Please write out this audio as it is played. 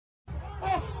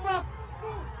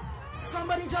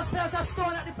somebody just passed a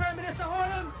stone at the Prime Minister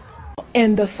Harlem.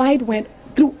 And the fight went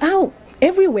throughout,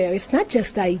 everywhere. It's not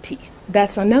just Haiti.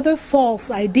 That's another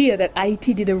false idea that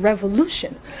Haiti did a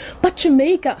revolution. But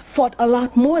Jamaica fought a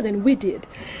lot more than we did.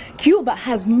 Cuba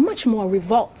has much more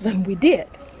revolts than we did.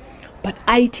 But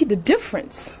Haiti, the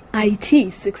difference,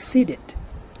 Haiti succeeded.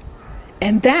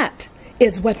 And that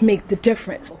is what makes the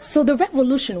difference. So the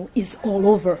revolution is all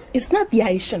over. It's not the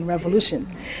Haitian revolution.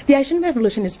 The Haitian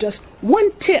revolution is just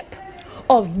one tip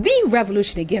of the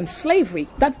revolution against slavery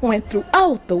that went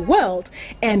throughout the world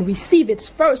and received its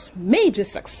first major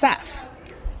success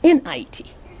in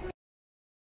Haiti.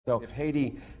 So if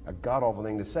Haiti, a god-awful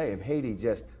thing to say, if Haiti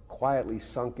just quietly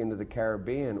sunk into the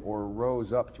Caribbean or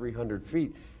rose up 300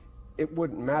 feet, it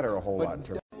wouldn't matter a whole lot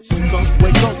to Wake up,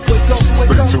 wake up, wake up,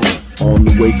 wake up. On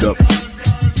the wake up.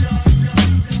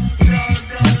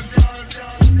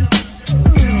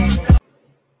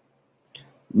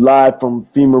 Live from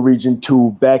FEMA Region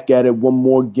 2, back at it one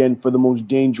more again for the most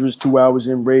dangerous 2 hours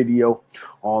in radio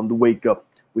on the wake up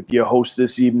with your host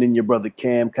this evening, your brother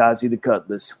Cam Kazi the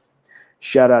Cutlass.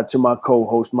 Shout out to my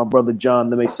co-host, my brother John,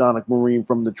 the Masonic Marine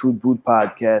from the Truth Booth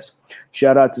podcast.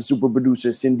 Shout out to super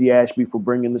producer Cindy Ashby for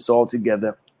bringing this all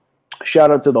together.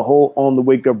 Shout out to the whole On the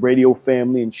Wake Up Radio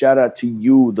family, and shout out to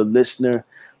you, the listener,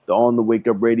 the On the Wake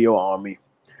Up Radio army.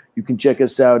 You can check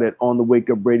us out at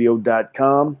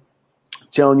onthewakeupradio.com. I'm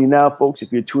telling you now, folks,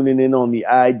 if you're tuning in on the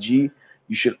IG,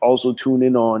 you should also tune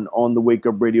in on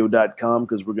onthewakeupradio.com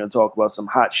because we're going to talk about some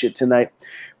hot shit tonight.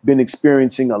 Been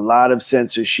experiencing a lot of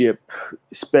censorship,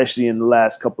 especially in the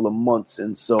last couple of months,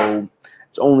 and so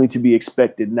it's only to be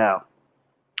expected now.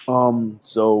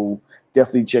 So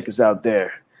definitely check us out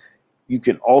there. You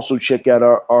can also check out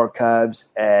our archives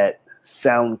at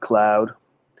SoundCloud,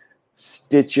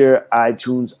 Stitcher,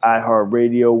 iTunes,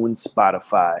 iHeartRadio, and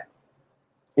Spotify.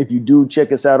 If you do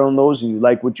check us out on those and you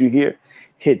like what you hear,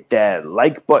 hit that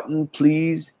like button,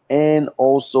 please, and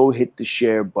also hit the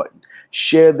share button.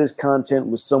 Share this content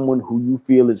with someone who you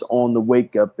feel is on the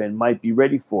wake up and might be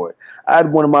ready for it. I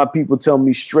had one of my people tell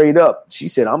me straight up. She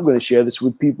said, I'm going to share this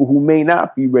with people who may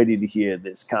not be ready to hear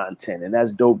this content, and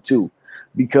that's dope too.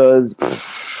 Because,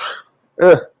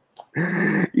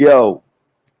 yo,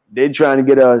 they're trying to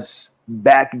get us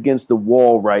back against the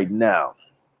wall right now.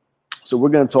 So we're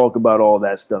going to talk about all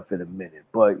that stuff in a minute.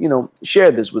 But,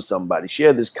 share this with somebody.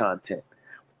 Share this content.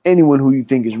 Anyone who you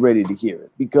think is ready to hear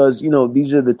it. Because,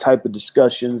 these are the type of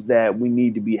discussions that we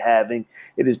need to be having.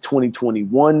 It is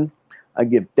 2021. I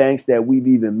give thanks that we've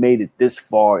even made it this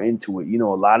far into it. A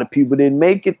lot of people didn't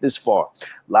make it this far.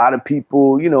 A lot of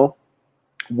people,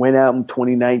 went out in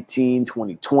 2019,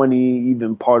 2020,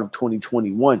 even part of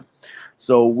 2021.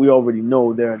 So we already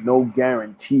know there are no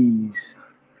guarantees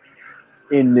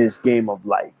in this game of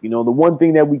life. The one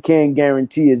thing that we can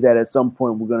guarantee is that at some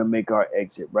point we're going to make our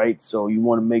exit, right? So you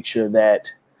want to make sure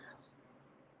that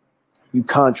you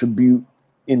contribute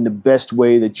in the best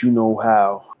way that you know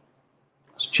how.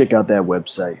 So check out that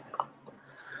website.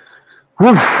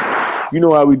 You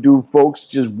know how we do, folks.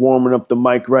 Just warming up the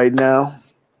mic right now.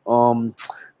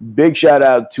 Big shout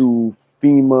out to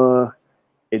FEMA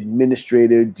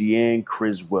Administrator Deanne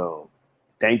Criswell.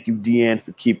 Thank you, Deanne,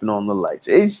 for keeping on the lights.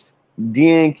 Is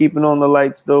Deanne keeping on the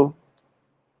lights, though?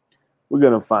 We're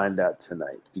going to find out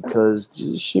tonight because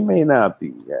she may not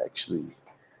be, actually.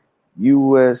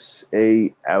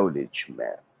 USA outage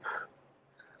map.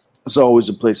 It's always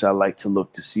a place I like to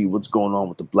look to see what's going on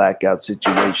with the blackout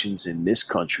situations in this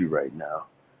country right now.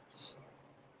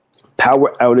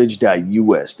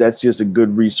 Poweroutage.us. That's just a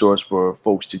good resource for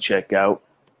folks to check out.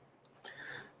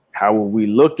 How are we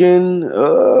looking?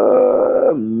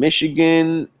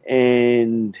 Michigan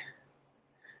and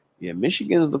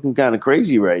Michigan's looking kind of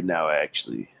crazy right now,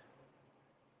 actually.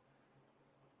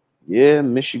 Yeah,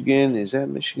 Michigan. Is that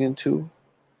Michigan too?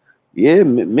 Yeah,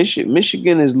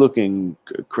 Michigan is looking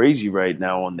crazy right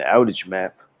now on the outage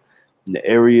map. In the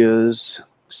areas,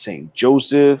 St.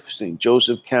 Joseph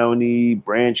County,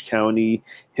 Branch County,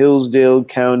 Hillsdale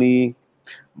County,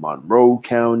 Monroe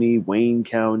County, Wayne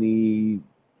County,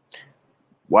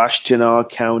 Washtenaw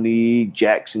County,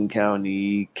 Jackson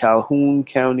County, Calhoun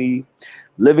County,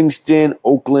 Livingston,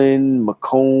 Oakland,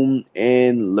 Macomb,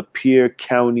 and Lapeer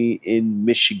County in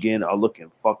Michigan are looking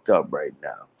fucked up right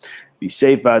now. Be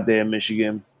safe out there,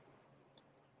 Michigan.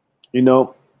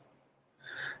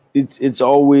 It's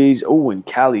always, and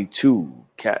Cali too.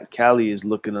 Cali is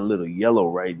looking a little yellow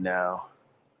right now.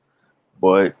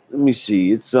 But let me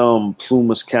see. It's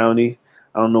Plumas County.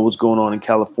 I don't know what's going on in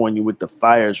California with the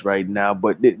fires right now,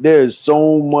 but there's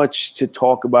so much to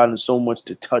talk about and so much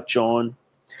to touch on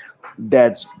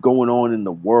that's going on in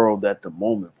the world at the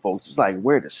moment, folks. It's like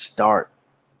where to start.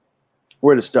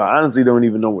 where to start. I honestly don't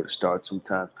even know where to start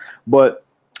sometimes. But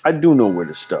I do know where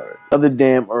to start. Another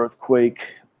damn earthquake.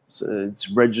 It's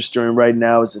registering right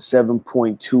now. It's a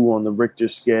 7.2 on the Richter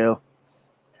scale.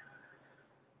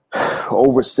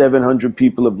 Over 700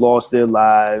 people have lost their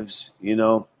lives, you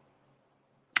know.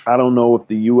 I don't know if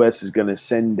the U.S. is going to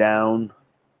send down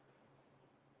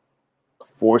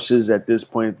forces at this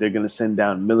point, if they're going to send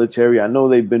down military. I know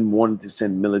they've been wanting to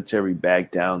send military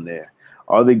back down there.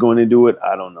 Are they going to do it?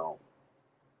 I don't know.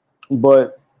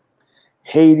 But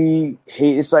Haiti,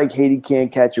 it's like Haiti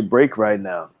can't catch a break right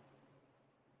now.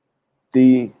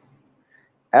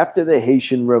 After the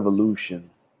Haitian Revolution,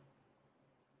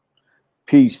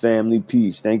 peace, family,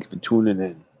 peace. Thank you for tuning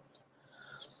in.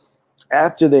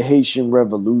 After the Haitian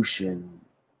Revolution,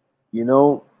 you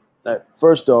know,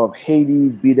 first off, Haiti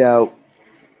beat out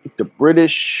the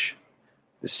British,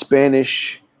 the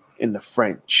Spanish, and the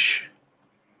French,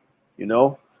 you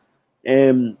know?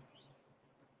 And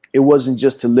it wasn't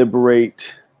just to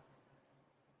liberate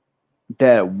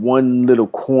that one little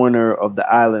corner of the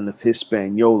island of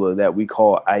Hispaniola that we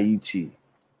call Haiti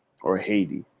or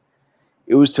Haiti.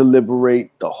 It was to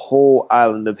liberate the whole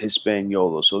island of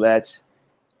Hispaniola. So that's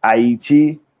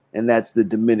Haiti, and that's the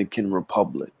Dominican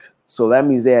Republic. So that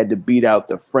means they had to beat out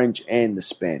the French and the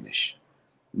Spanish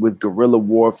with guerrilla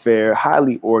warfare,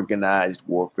 highly organized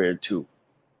warfare too.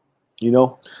 You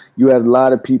know, you had a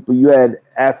lot of people. You had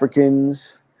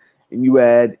Africans and you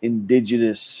had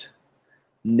indigenous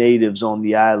natives on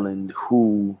the island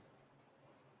who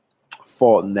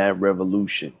fought in that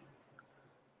revolution.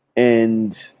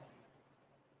 And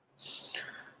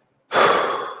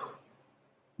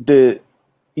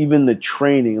even the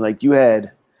training, like you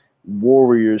had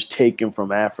warriors taken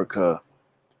from Africa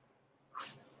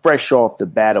fresh off the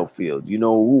battlefield, you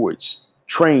know, who were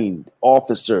trained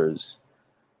officers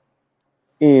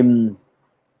in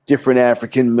different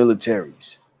African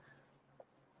militaries.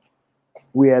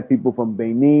 We had people from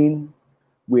Benin.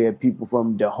 We had people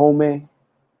from Dahomey.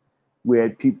 We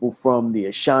had people from the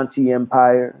Ashanti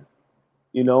Empire,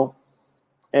 you know,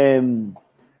 and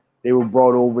they were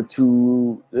brought over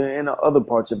to in other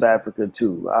parts of Africa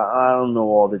too. I don't know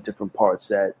all the different parts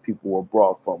that people were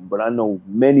brought from, but I know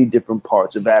many different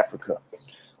parts of Africa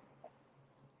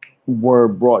were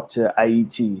brought to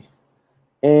Haiti.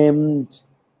 And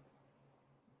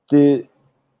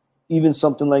even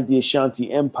something like the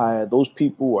Ashanti Empire, those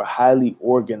people were highly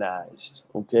organized,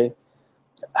 okay?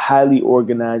 Highly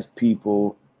organized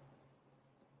people.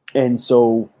 And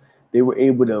so they were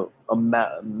able to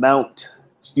mount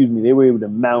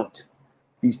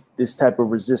this type of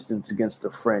resistance against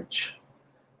the French,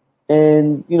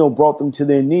 and, you know, brought them to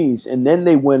their knees. And then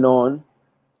they went on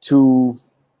to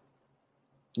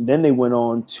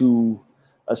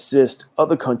assist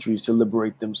other countries to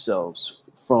liberate themselves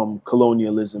from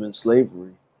colonialism and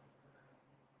slavery.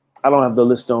 I don't have the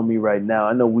list on me right now.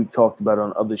 I know we've talked about it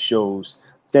on other shows.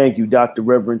 Thank you, Dr.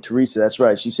 Reverend Teresa. That's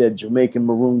right. She said Jamaican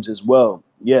Maroons as well.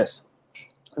 Yes.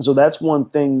 And so that's one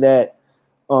thing that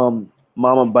Mama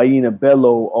Baina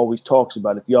Bello always talks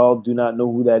about. If y'all do not know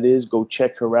who that is, go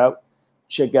check her out.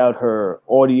 Check out her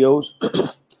audios.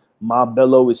 Ma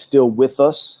Bello is still with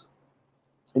us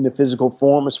in the physical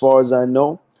form, as far as I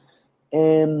know.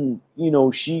 And, you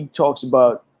know, she talks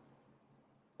about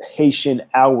Haitian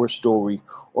our story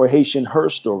or Haitian her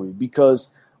story,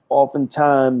 because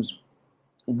oftentimes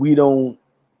we don't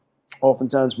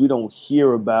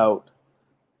hear about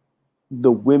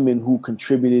the women who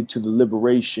contributed to the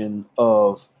liberation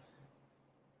of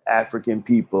African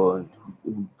people,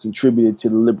 who contributed to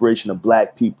the liberation of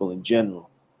Black people in general.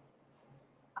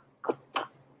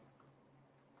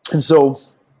 And so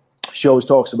she always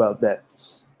talks about that.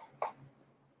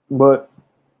 But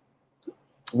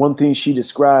one thing she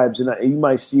describes, and you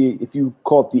might see it if you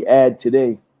caught the ad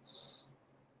today,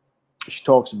 she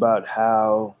talks about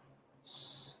how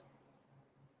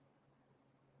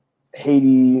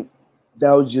Haiti,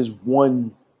 that was just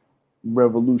one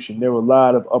revolution. There were a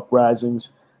lot of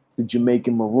uprisings. The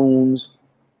Jamaican Maroons,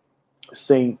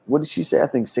 what did she say? I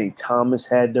think St. Thomas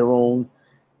had their own.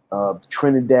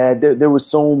 Trinidad. There were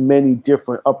so many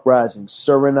different uprisings.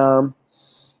 Suriname,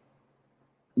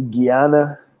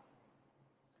 Guyana,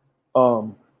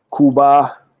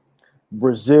 Cuba,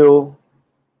 Brazil,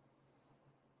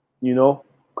 you know,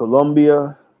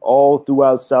 Colombia, all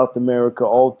throughout South America,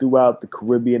 all throughout the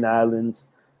Caribbean islands,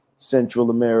 Central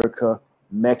America,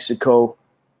 Mexico,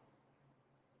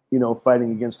 you know,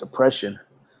 fighting against oppression.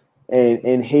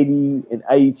 And Haiti and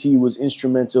Haiti was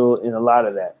instrumental in a lot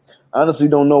of that. I honestly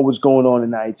don't know what's going on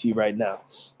in Haiti right now.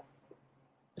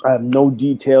 I have no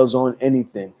details on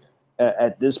anything.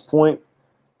 At this point,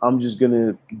 I'm just going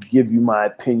to give you my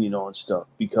opinion on stuff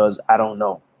because I don't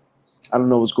know. I don't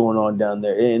know what's going on down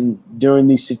there. And during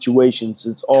these situations,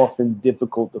 it's often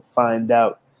difficult to find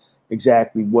out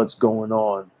exactly what's going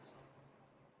on,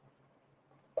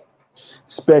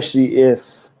 especially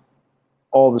if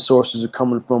all the sources are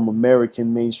coming from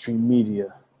American mainstream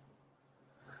media.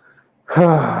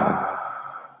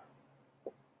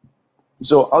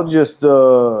 So I'll just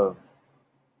I'll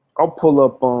pull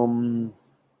up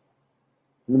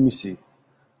let me see.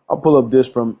 I'll pull up this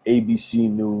from ABC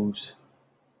News.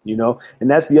 You know, and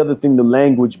that's the other thing, the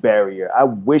language barrier. I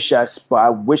wish I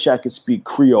could speak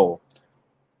Creole.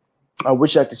 I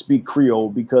wish I could speak Creole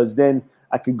because then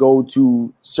I could go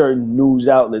to certain news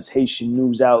outlets, Haitian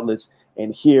news outlets,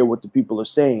 and hear what the people are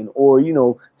saying, or, you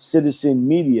know, citizen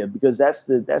media, because that's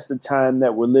the time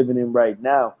that we're living in right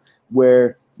now,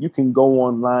 where you can go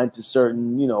online to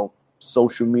certain, you know,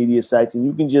 social media sites, and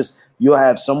you'll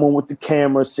have someone with the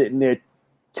camera sitting there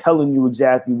telling you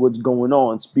exactly what's going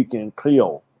on, speaking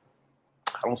Creole.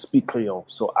 I don't speak Creole,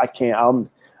 so I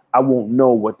won't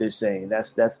know what they're saying.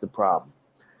 That's the problem.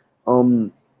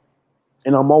 And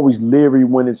I'm always leery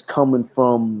when it's coming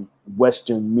from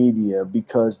Western media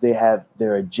because they have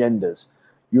their agendas.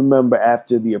 You remember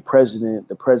after the president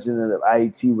of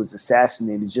IET was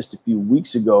assassinated just a few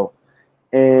weeks ago,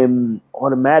 and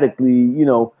automatically, you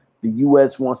know, the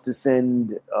U.S. wants to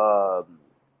send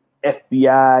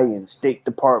FBI and State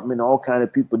Department, all kind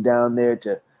of people down there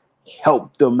to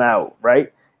help them out,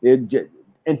 right? They're just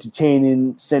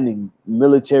entertaining, sending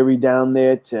military down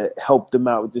there to help them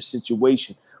out with this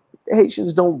situation. But the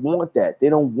Haitians don't want that. They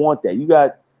don't want that. You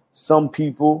got some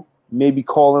people maybe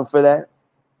calling for that,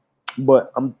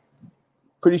 but I'm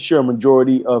pretty sure a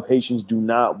majority of Haitians do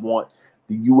not want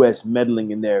the U.S.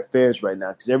 meddling in their affairs right now,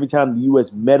 because every time the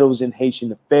U.S. meddles in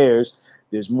Haitian affairs,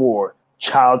 there's more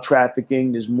child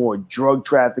trafficking, there's more drug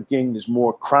trafficking, there's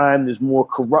more crime, there's more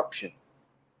corruption.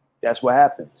 That's what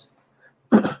happens.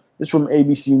 This is from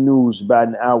ABC News about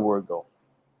an hour ago.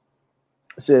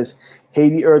 It says,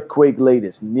 Haiti earthquake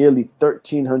latest, nearly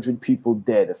 1,300 people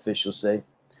dead, officials say.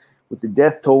 With the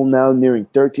death toll now nearing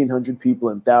 1,300 people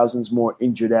and thousands more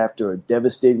injured after a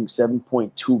devastating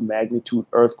 7.2 magnitude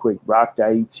earthquake rocked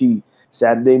Haiti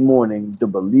Saturday morning, the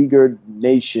beleaguered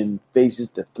nation faces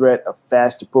the threat of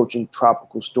fast-approaching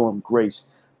tropical storm Grace,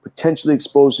 potentially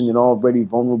exposing an already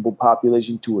vulnerable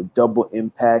population to a double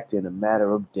impact in a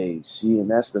matter of days. See,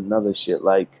 and that's another shit.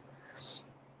 Like,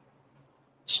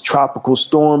 it's tropical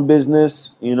storm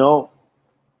business, you know.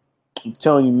 I'm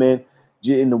telling you, man,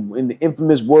 in the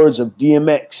infamous words of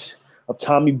DMX, of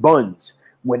Tommy Buns,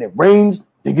 when it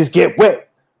rains, niggas get wet.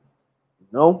 You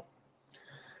know?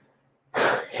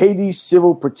 Haiti's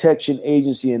Civil Protection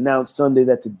Agency announced Sunday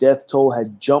that the death toll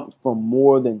had jumped from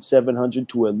more than 700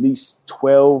 to at least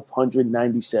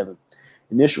 1,297.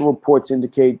 Initial reports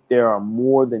indicate there are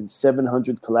more than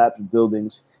 700 collapsed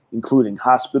buildings, including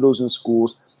hospitals and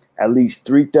schools, at least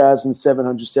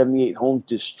 3,778 homes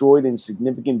destroyed, and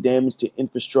significant damage to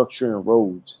infrastructure and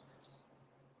roads.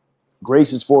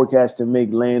 Grace is forecast to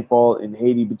make landfall in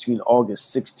Haiti between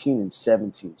August 16 and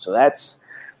 17. So that's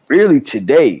really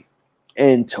today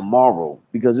and tomorrow,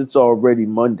 because it's already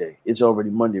Monday. It's already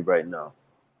Monday right now.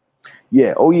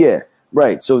 Yeah. Oh, yeah.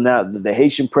 Right. So now the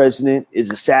Haitian president is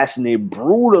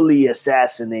brutally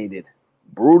assassinated.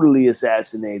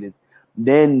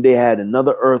 Then they had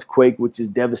another earthquake, which is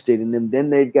devastating them. Then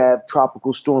they got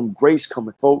Tropical Storm Grace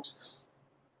coming, folks.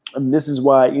 And this is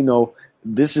why, you know,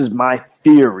 this is my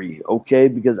theory, okay?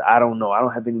 Because I don't know. I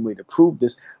don't have any way to prove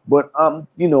this. But,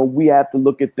 you know, we have to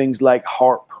look at things like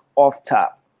HAARP off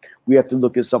top. We have to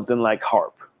look at something like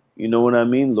HAARP. You know what I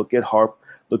mean? Look at HAARP.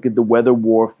 Look at the weather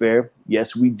warfare.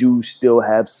 Yes, we do still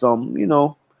have some, you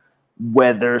know,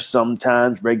 weather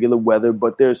sometimes, regular weather,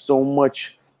 but there's so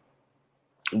much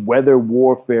weather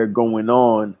warfare going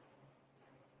on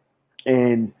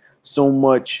and so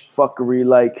much fuckery.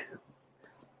 Like,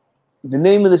 the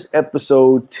name of this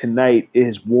episode tonight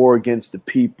is War Against the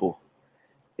People.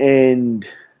 And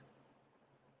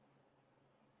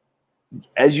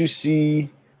as you see,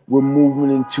 we're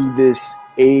moving into this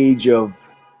age of,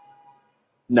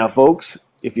 now folks,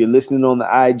 if you're listening on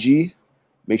the IG,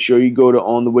 make sure you go to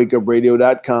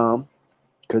onthewakeupradio.com,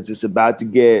 because it's about to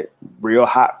get real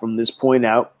hot from this point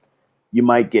out. You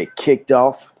might get kicked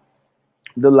off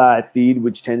the live feed,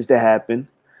 which tends to happen,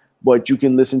 but you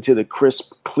can listen to the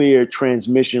crisp, clear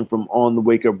transmission from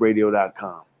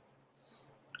onthewakeupradio.com.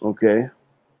 Okay?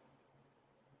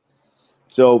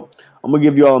 So I'm going to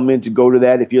give you all a minute to go to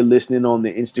that. If you're listening on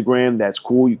the Instagram, that's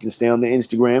cool. You can stay on the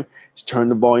Instagram. Just turn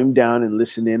the volume down and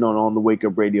listen in on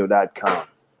onthewakeupradio.com.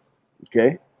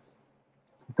 Okay?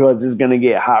 because it's going to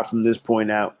get hot from this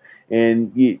point out.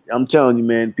 And I'm telling you,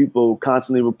 man, people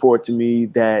constantly report to me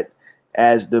that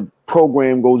as the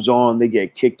program goes on, they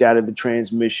get kicked out of the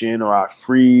transmission or I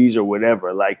freeze or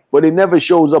whatever. But it never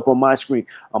shows up on my screen.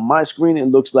 On my screen, it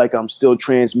looks like I'm still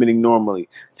transmitting normally.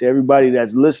 To everybody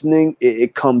that's listening,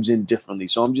 it comes in differently.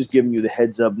 So I'm just giving you the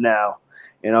heads up now.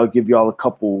 And I'll give y'all a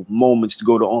couple moments to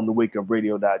go to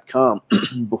onthewakeupradio.com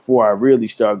before I really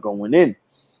start going in.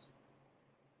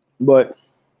 But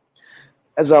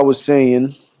as I was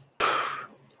saying,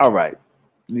 all right,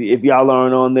 if y'all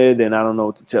aren't on there, then I don't know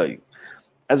what to tell you.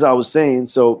 As I was saying,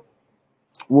 so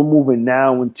we're moving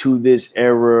now into this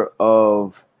era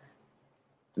of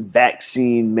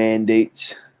vaccine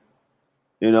mandates,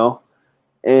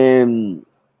 and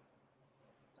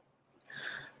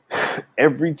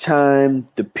every time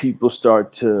the people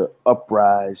start to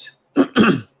uprise,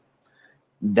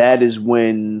 that is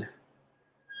when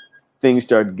things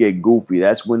start to get goofy.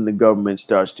 That's when the government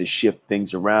starts to shift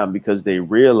things around because they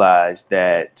realize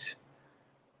that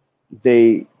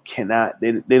they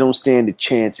don't stand a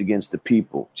chance against the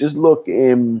people. Just look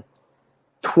in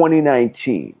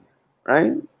 2019,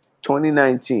 right?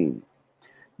 2019,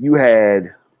 you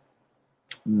had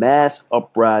mass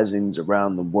uprisings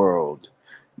around the world.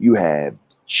 You had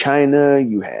China,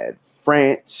 you had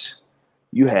France,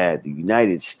 you had the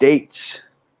United States.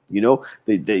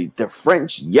 The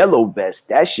French yellow vest,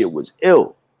 that shit was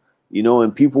ill,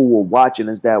 and people were watching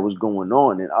as that was going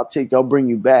on. And I'll bring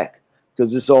you back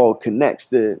because this all connects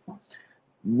to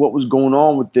what was going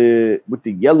on with the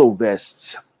yellow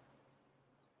vests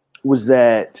was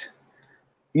that,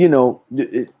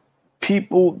 the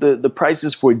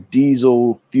prices for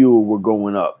diesel fuel were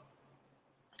going up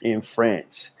in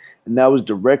France. And that was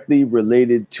directly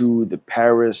related to the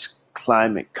Paris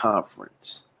Climate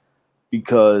Conference,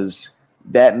 because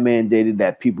that mandated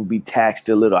that people be taxed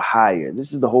a little higher.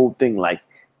 This is the whole thing, like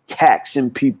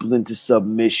taxing people into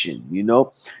submission.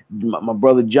 My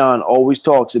brother John always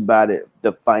talks about it,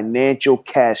 the financial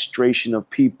castration of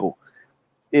people.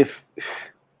 If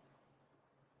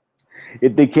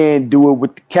they can't do it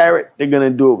with the carrot, they're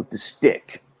going to do it with the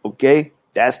stick. Okay?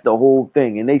 That's the whole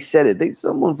thing. And they said it.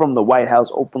 Someone from the White House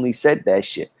openly said that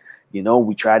shit.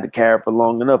 We tried the carrot for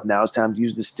long enough. Now it's time to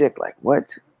use the stick. Like,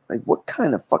 what? Like, what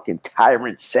kind of fucking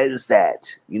tyrant says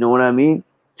that? You know what I mean?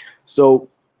 So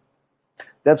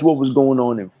that's what was going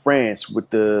on in France with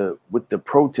the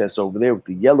protests over there with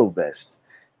the yellow vests,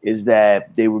 is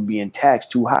that they were being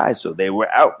taxed too high. So they were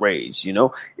outraged.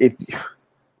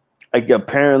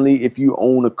 Apparently if you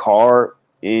own a car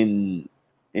in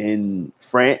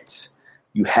France,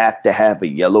 you have to have a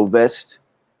yellow vest.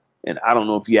 And I don't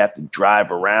know if you have to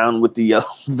drive around with the yellow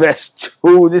vest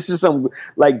too. This is the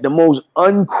most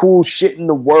uncool shit in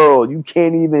the world. You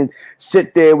can't even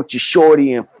sit there with your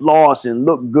shorty and floss and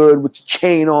look good with your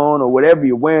chain on or whatever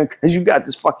you're wearing because you got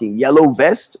this fucking yellow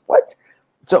vest. What?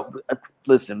 So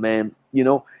listen, man,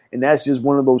 and that's just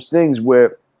one of those things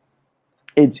where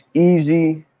it's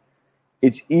easy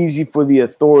for the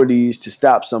authorities to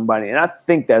stop somebody. And I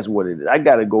think that's what it is. I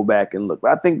got to go back and look.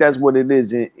 But I think that's what it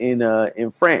is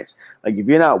in France. Like, if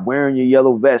you're not wearing your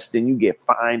yellow vest, then you get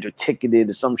fined or ticketed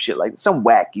or some shit, like some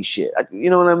wacky shit.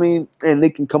 You know what I mean? And they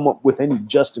can come up with any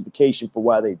justification for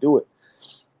why they do it.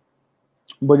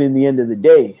 But in the end of the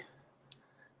day,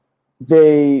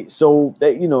 so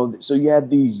you have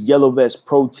these yellow vest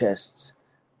protests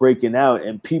breaking out,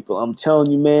 and people, I'm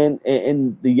telling you, man,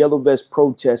 and the yellow vest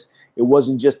protests, it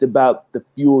wasn't just about the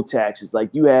fuel taxes.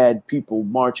 Like, you had people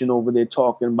marching over there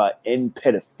talking about end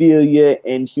pedophilia,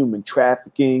 end human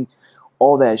trafficking,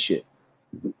 all that shit.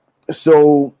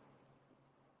 So,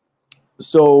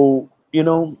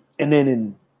 and then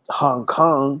in Hong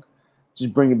Kong,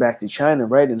 just bring it back to China,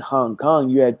 right? In Hong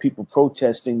Kong, you had people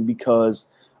protesting because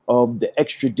of the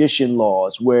extradition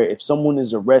laws, where if someone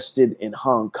is arrested in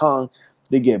Hong Kong,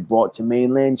 they get brought to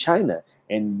mainland China.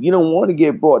 And you don't want to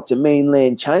get brought to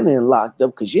mainland China and locked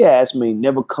up because your ass may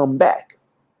never come back.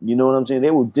 You know what I'm saying?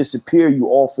 They will disappear you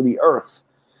off of the earth.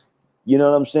 You know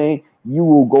what I'm saying? You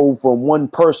will go from one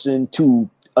person to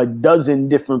a dozen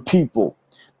different people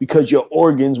because your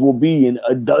organs will be in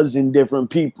a dozen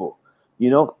different people,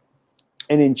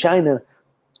 And in China,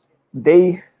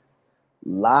 they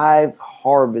live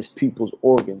harvest people's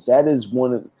organs. That is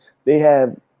they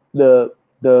have the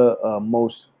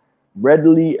most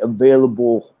readily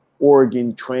available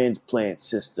organ transplant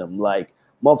system. Like,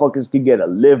 motherfuckers could get a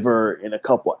liver in a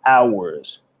couple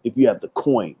hours if you have the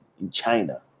coin in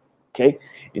China. Okay.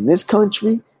 In this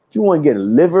country, if you want to get a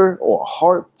liver or a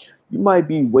heart, you might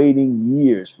be waiting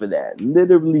years for that,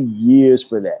 literally years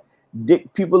for that.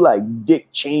 People like Dick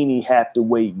Cheney have to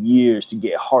wait years to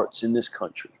get hearts in this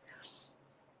country.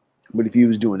 But if he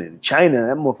was doing it in China,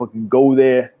 that motherfucker could go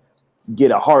there,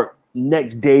 get a heart,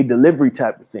 next day delivery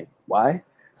type of thing. Why?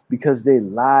 Because they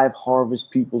live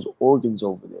harvest people's organs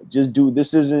over there.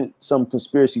 This isn't some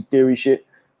conspiracy theory shit.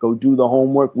 Go do the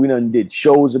homework. We done did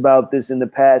shows about this in the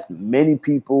past. Many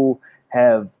people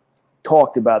have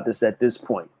talked about this at this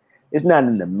point. It's not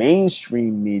in the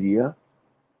mainstream media,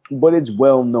 but it's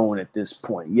well known at this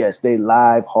point. Yes, they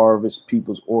live harvest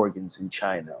people's organs in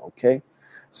China, okay?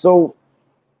 So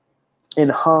in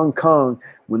Hong Kong,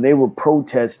 when they were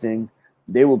protesting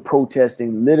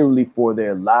literally for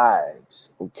their lives,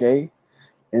 okay?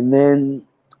 And then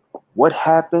what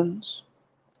happens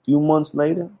a few months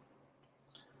later?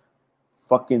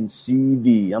 Fucking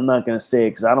CV. I'm not going to say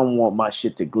it because I don't want my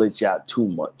shit to glitch out too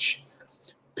much.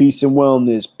 Peace and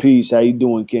wellness. Peace. How you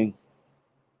doing, King?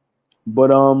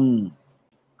 But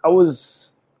I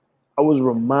was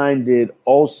reminded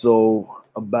also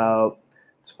about,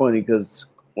 it's funny because,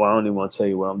 well, I don't even want to tell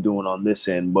you what I'm doing on this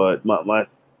end, but my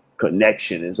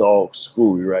connection is all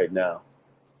screwy right now.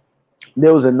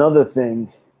 There was another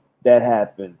thing that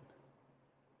happened.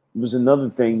 There was another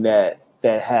thing that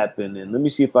happened, and let me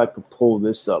see if I can pull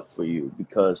this up for you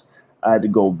because I had to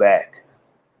go back.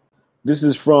 This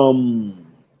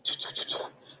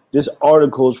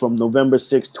article is from November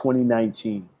 6,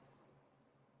 2019.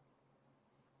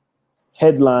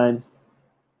 Headline.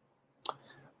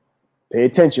 Pay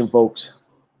attention, folks.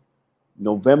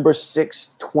 November 6,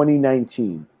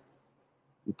 2019.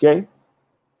 Okay?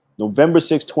 November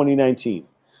 6, 2019.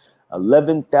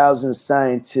 11,000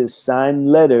 scientists signed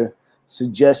letter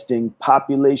suggesting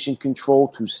population control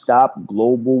to stop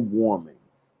global warming.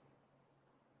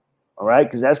 All right?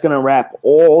 Because that's going to wrap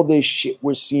all this shit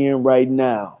we're seeing right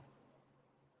now.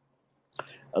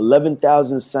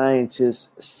 11,000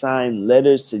 scientists signed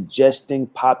letters suggesting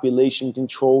population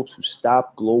control to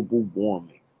stop global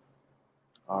warming.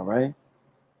 All right?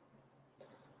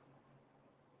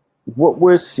 What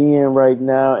we're seeing right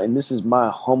now, and this is my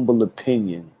humble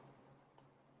opinion,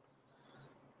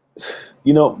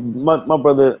 you know, my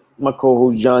brother, my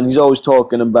co-host John, he's always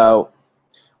talking about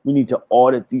we need to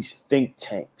audit these think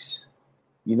tanks.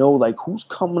 You know, like who's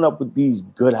coming up with these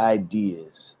good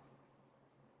ideas?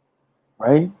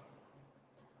 Right?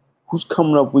 Who's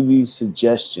coming up with these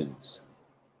suggestions?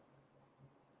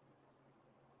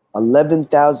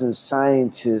 11,000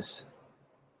 scientists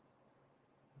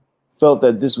felt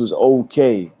that this was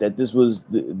okay, that this was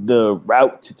the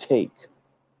route to take.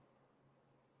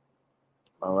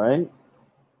 All right?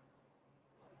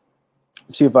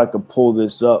 Let's see if I can pull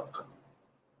this up.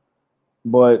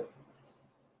 But,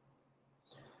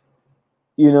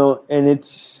 you know, and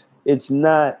it's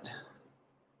not,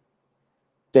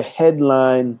 the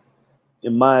headline,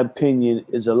 in my opinion,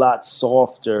 is a lot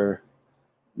softer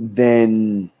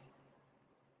than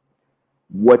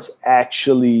what's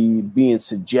actually being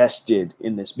suggested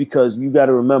in this, because you got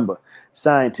to remember,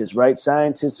 scientists, right?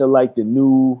 Scientists are like the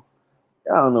new,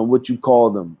 I don't know what you call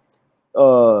them,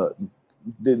 the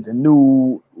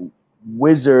new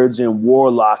wizards and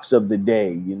warlocks of the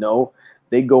day. You know,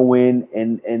 they go in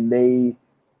and they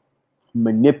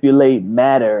manipulate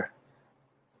matter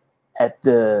at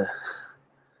the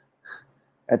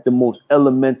most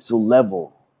elemental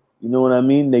level. You know what I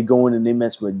mean? They go in and they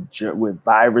mess with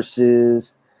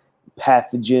viruses,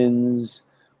 pathogens,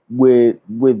 with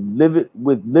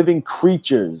living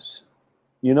creatures.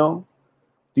 You know,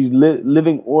 these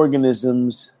living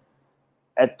organisms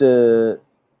at the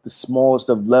smallest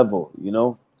of level. You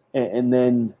know, and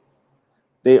then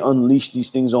they unleash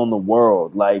these things on the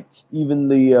world, like even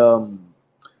the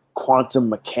quantum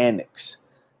mechanics,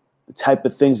 the type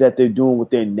of things that they're doing with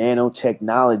their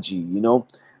nanotechnology. You know.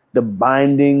 The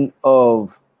binding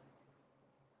of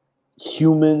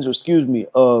humans,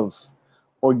 of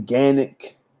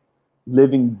organic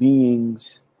living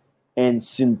beings and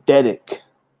synthetic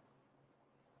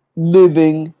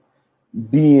living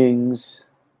beings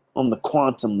on the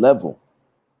quantum level.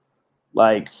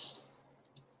 Like,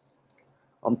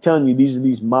 I'm telling you, these are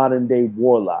these modern day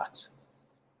warlocks,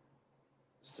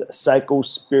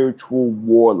 psycho-spiritual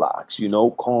warlocks, you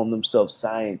know, calling themselves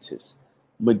scientists.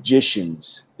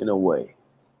 Magicians in a way.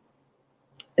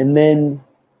 And then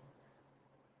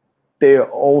they're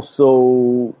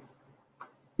also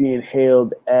being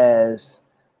hailed as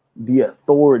the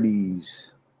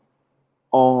authorities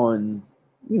on,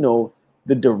 you know,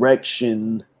 the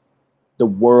direction the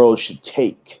world should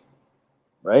take,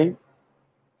 right?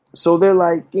 So they're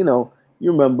like, you know,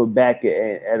 you remember back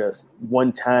at a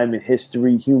one time in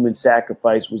history, human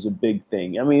sacrifice was a big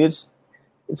thing. I mean, it's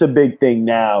a big thing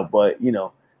now, but, you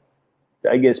know,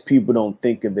 I guess people don't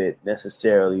think of it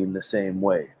necessarily in the same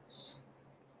way.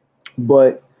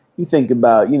 But you think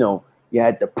about, you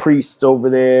had the priests over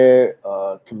there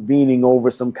convening over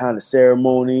some kind of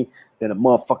ceremony, then a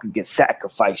motherfucker gets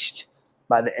sacrificed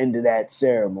by the end of that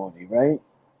ceremony, right?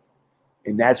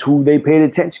 And that's who they paid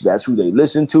attention to. That's who they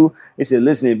listened to. They said,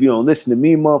 listen, if you don't listen to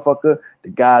me, motherfucker, the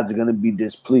gods are going to be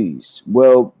displeased.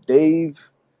 Well, they've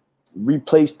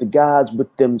replaced the gods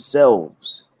with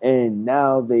themselves. And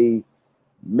now they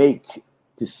make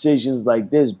decisions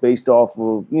like this based off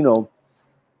of,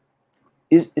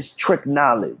 it's trick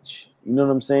knowledge. You know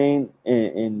what I'm saying?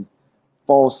 And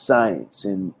false science.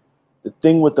 And the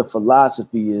thing with the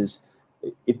philosophy is,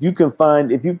 if you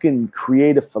can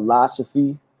create a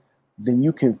philosophy, then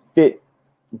you can fit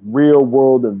real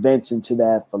world events into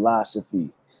that philosophy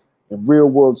and real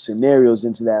world scenarios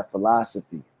into that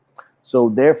philosophy. So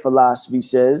their philosophy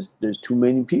says there's too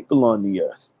many people on the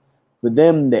earth. For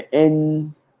them, the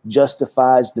end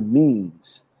justifies the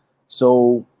means.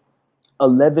 So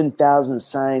 11,000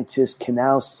 scientists can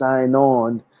now sign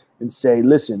on and say,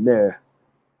 listen,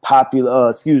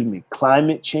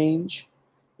 climate change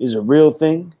is a real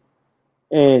thing.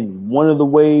 And one of the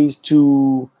ways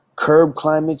to curb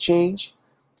climate change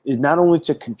is not only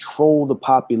to control the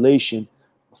population,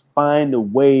 but find a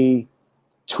way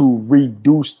to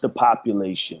reduce the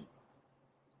population.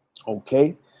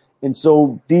 Okay? And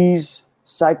so these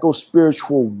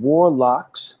psycho-spiritual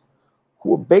warlocks,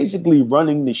 who are basically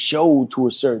running the show to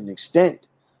a certain extent,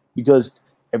 because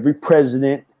every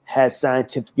president has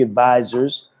scientific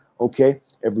advisors, okay?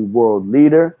 Every world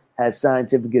leader has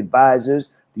scientific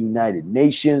advisors. The United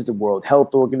Nations, the World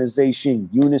Health Organization,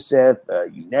 UNICEF,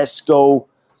 UNESCO,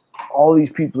 all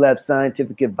these people have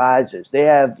scientific advisors. They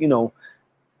have,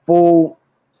 full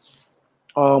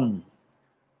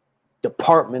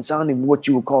departments. I don't even know what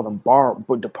you would call them,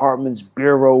 departments,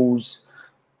 bureaus,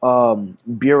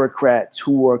 bureaucrats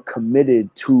who are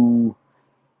committed to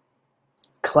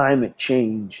climate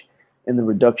change and the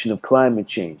reduction of climate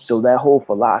change. So that whole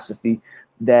philosophy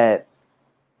that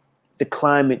the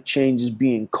climate change is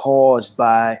being caused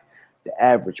by the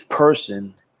average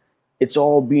person, it's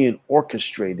all being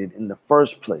orchestrated in the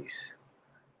first place.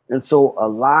 And so a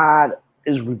lot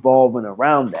is revolving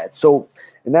around that. So,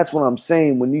 and that's what I'm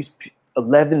saying, when these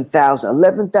 11,000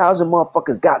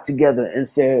 motherfuckers got together and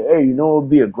said, hey, it would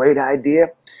be a great idea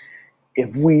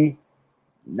if we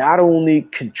not only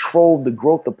controlled the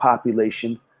growth of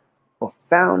population, but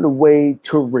found a way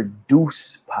to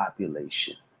reduce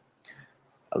population.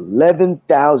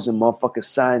 11,000 motherfuckers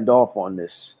signed off on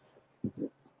this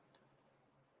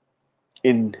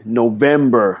in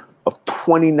November of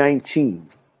 2019.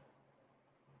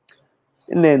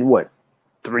 And then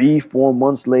 3-4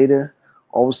 months later,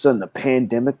 all of a sudden a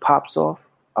pandemic pops off.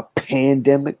 I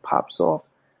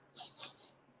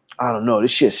don't know.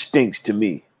 This shit stinks to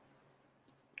me.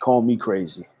 Call me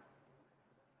crazy.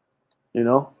 And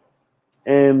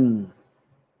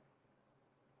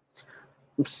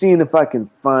I'm seeing if I can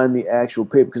find the actual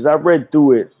paper, because I read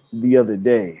through it the other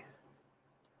day.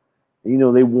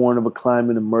 They warn of a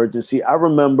climate emergency. I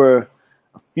remember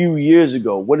a few years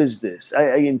ago. What is this?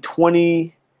 In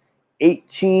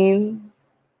 2018?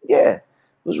 Yeah, it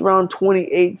was around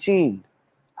 2018.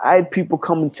 I had people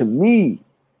coming to me,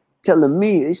 telling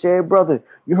me, they say, hey, brother,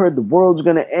 you heard the world's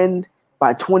going to end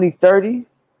by 2030?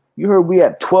 You heard we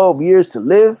have 12 years to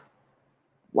live?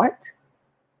 What?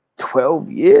 12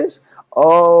 years?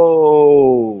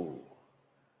 Oh,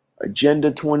 Agenda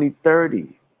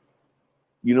 2030.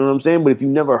 You know what I'm saying? But if you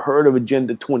never heard of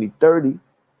Agenda 2030,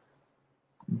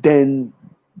 then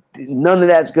none of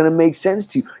that's going to make sense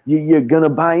to you. You're going to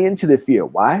buy into the fear.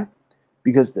 Why?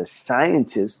 Because the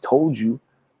scientists told you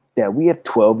that we have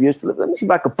 12 years to live. Let me see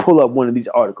if I can pull up one of these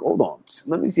articles. Hold on.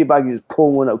 Let me see if I can just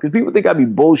pull one up, because people think I be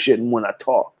bullshitting when I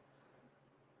talk.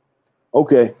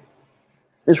 Okay.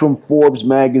 It's from Forbes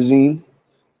magazine,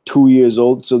 2 years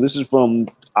old. So this is from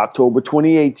October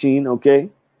 2018, okay?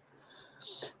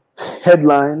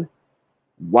 Headline,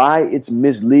 why it's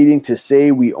misleading to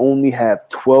say we only have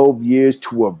 12 years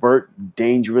to avert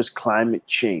dangerous climate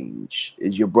change.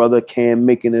 Is your brother Cam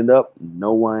making it up?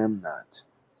 No, I am not.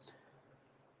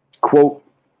 Quote,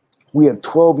 we have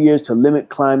 12 years to limit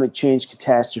climate change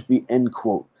catastrophe, end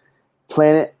quote.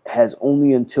 Planet has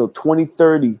only until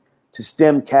 2030 to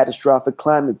stem catastrophic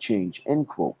climate change, end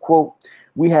quote. Quote,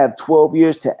 we have 12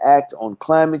 years to act on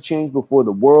climate change before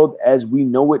the world as we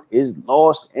know it is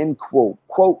lost, end quote.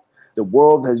 Quote, the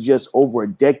world has just over a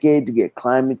decade to get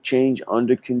climate change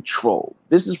under control.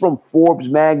 This is from Forbes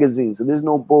magazine, so there's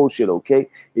no bullshit, okay?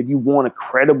 If you want a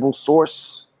credible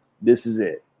source, this is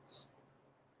it.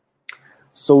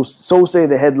 So say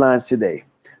the headlines today.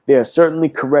 They are certainly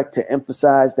correct to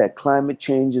emphasize that climate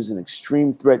change is an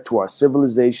extreme threat to our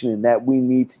civilization and that we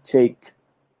need to take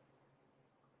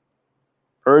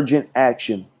urgent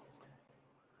action.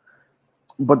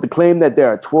 But the claim that there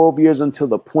are 12 years until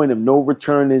the point of no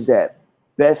return is at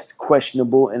best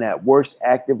questionable and at worst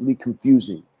actively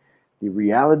confusing. The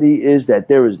reality is that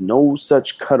there is no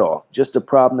such cutoff, just a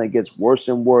problem that gets worse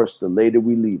and worse the later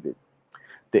we leave it.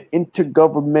 The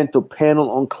Intergovernmental Panel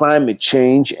on Climate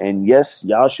Change, and yes,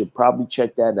 y'all should probably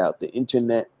check that out, the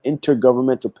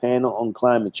Intergovernmental Panel on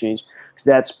Climate Change, because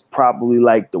that's probably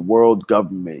like the world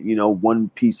government, one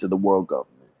piece of the world government.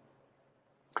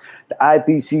 The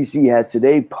IPCC has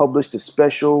today published a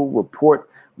special report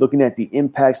looking at the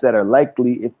impacts that are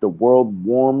likely if the world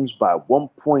warms by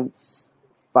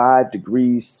 1.5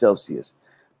 degrees Celsius.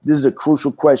 This is a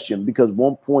crucial question because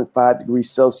 1.5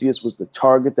 degrees Celsius was the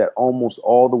target that almost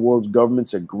all the world's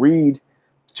governments agreed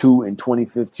to in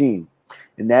 2015.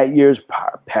 In that year's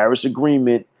Paris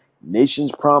Agreement,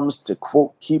 nations promised to,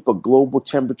 quote, keep a global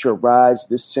temperature rise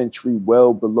this century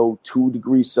well below 2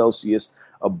 degrees Celsius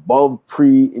above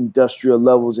pre-industrial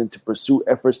levels and to pursue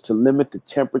efforts to limit the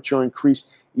temperature increase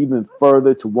even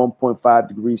further to 1.5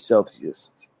 degrees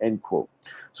Celsius, end quote.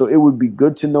 So it would be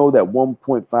good to know that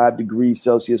 1.5 degrees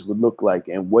Celsius would look like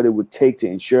and what it would take to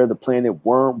ensure the planet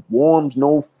warms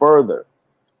no further.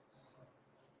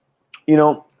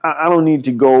 I don't need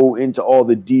to go into all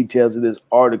the details of this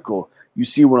article. You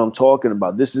see what I'm talking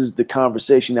about. This is the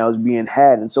conversation that was being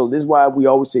had. And so this is why we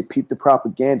always say peep the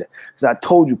propaganda. Because I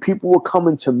told you, people were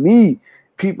coming to me,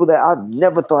 people that I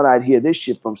never thought I'd hear this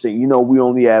shit from, saying, we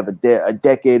only have a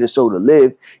decade or so to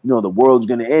live. The world's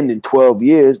going to end in 12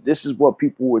 years. This is what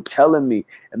people were telling me.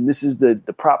 And this is the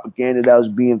propaganda that was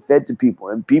being fed to people.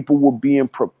 And people were being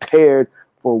prepared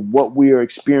for what we are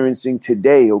experiencing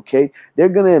today, okay? They're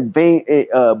going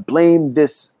to blame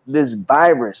this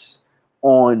virus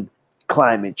on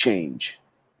climate change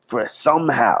for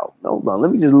somehow. Hold on,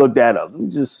 let me just look that up. Let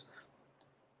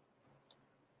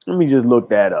me just look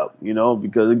that up,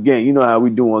 because again, you know how we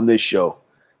do on this show.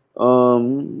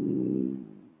 So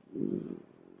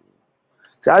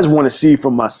I just want to see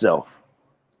for myself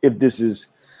if this is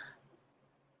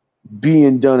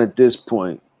being done at this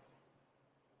point.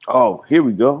 Oh, here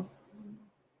we go.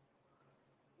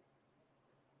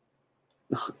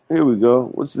 Here we go.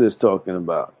 What's this talking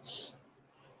about?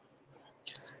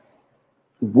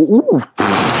 Ooh.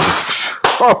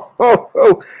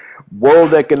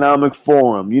 World Economic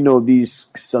Forum.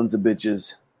 These sons of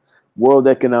bitches. World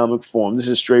Economic Forum. This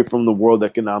is straight from the World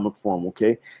Economic Forum,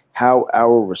 okay? How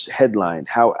our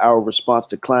response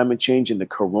to climate change and the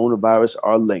coronavirus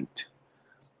are linked.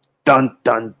 Dun,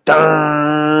 dun,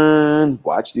 dun.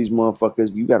 Watch these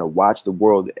motherfuckers. You got to watch the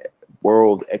World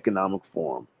Economic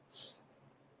Forum.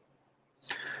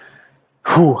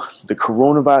 Whew, the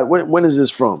coronavirus. When is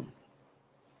this from?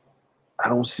 I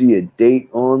don't see a date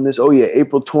on this. Oh, yeah,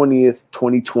 April 20th,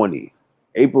 2020.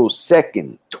 April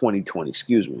 2nd, 2020,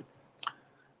 excuse me.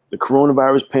 The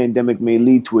coronavirus pandemic may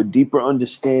lead to a deeper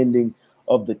understanding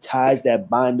of the ties that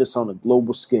bind us on a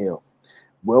global scale.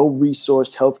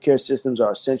 Well-resourced healthcare systems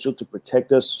are essential to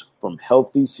protect us from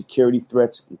healthy security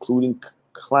threats, including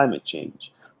climate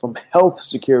change. The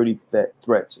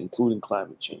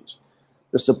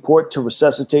support to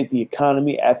resuscitate the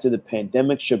economy after the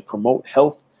pandemic should promote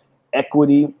health,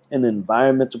 equity, and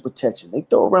environmental protection. They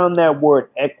throw around that word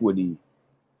equity.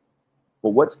 But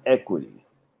what's equity?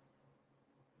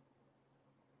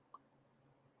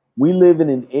 We live in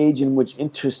an age in which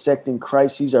intersecting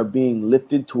crises are being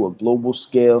lifted to a global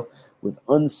scale with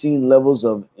unseen levels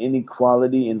of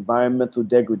inequality, environmental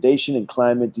degradation, and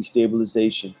climate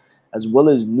destabilization, as well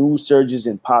as new surges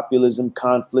in populism,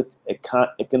 conflict,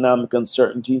 economic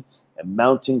uncertainty, and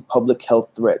mounting public health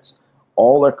threats.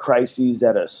 All are crises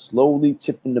that are slowly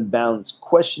tipping the balance,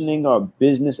 questioning our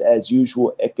business as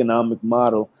usual economic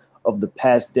model of the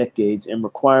past decades and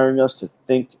requiring us to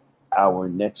rethink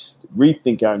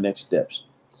our next steps.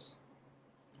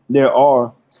 There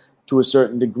are, to a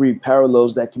certain degree,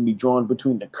 parallels that can be drawn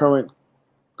between the current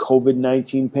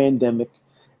COVID-19 pandemic,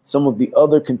 some of the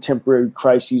other contemporary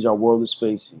crises our world is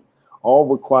facing. All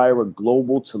require a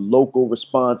global to local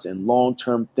response and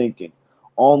long-term thinking.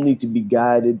 All need to be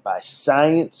guided by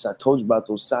science. I told you about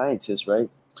those scientists, right?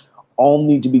 All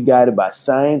need to be guided by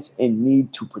science and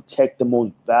need to protect the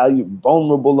most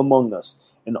vulnerable among us.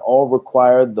 And all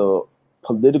require the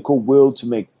political will to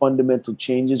make fundamental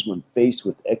changes when faced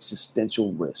with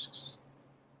existential risks.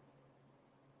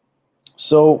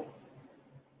 So,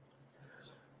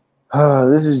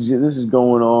 this is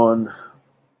going on,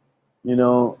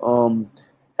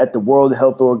 at the World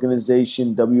Health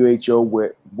Organization, WHO,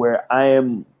 where I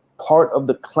am part of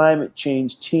the climate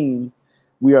change team,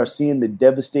 we are seeing the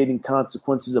devastating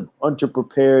consequences of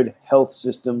underprepared health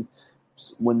systems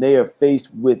when they are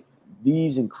faced with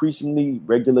these increasingly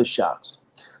regular shocks.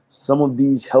 Some of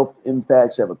these health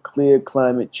impacts have a clear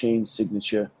climate change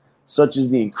signature, such as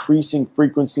the increasing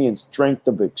frequency and strength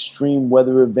of extreme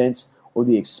weather events or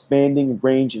the expanding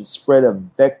range and spread of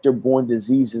vector-borne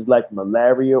diseases like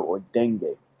malaria or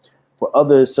dengue. For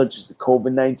others, such as the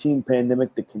COVID-19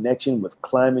 pandemic, the connection with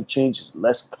climate change is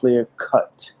less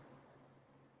clear-cut,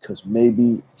 because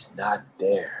maybe it's not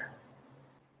there.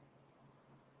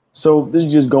 So this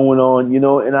is just going on,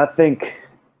 and I think,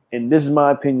 and this is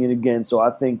my opinion again, so I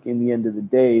think in the end of the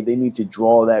day, they need to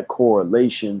draw that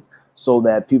correlation so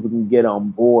that people can get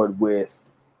on board with,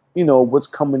 what's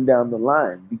coming down the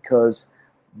line, because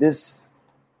this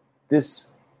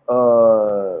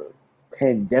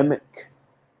pandemic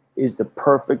is the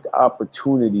perfect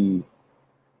opportunity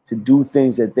to do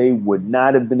things that they would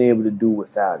not have been able to do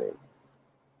without it.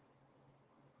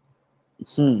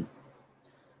 And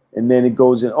then it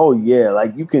goes in, oh yeah,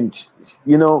 like you can, just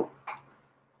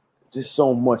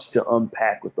so much to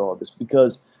unpack with all this,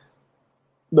 because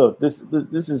look, this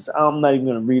is, I'm not even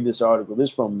going to read this article. This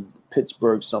is from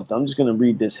Pittsburgh something. I'm just going to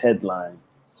read this headline.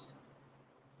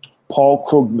 Paul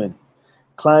Krugman,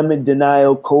 climate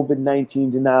denial,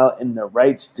 COVID-19 denial, and the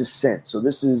right's descent. So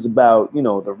this is about,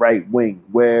 the right wing,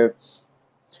 where,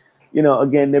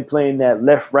 again, they're playing that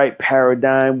left-right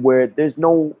paradigm where there's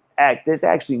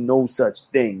actually no such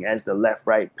thing as the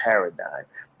left-right paradigm.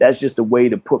 That's just a way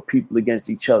to put people against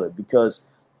each other, because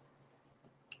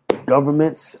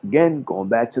governments, again, going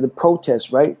back to the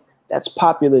protests, right? That's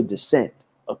popular dissent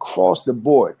across the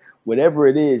board. Whatever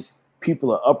it is,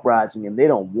 people are uprising and they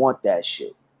don't want that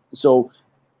shit. So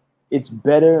it's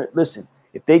better, listen,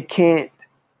 if they can't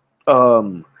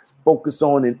focus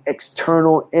on an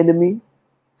external enemy,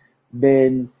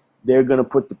 then they're going to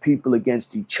put the people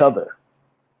against each other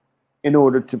in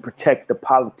order to protect the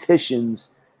politicians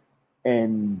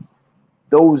and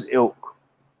those ilk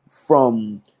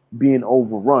from being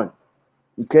overrun.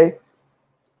 Okay?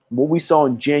 What we saw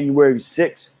on January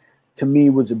 6th, to me,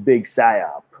 was a big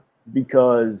psyop,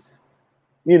 because,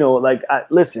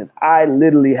 I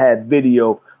literally had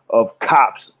video of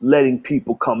cops letting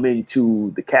people come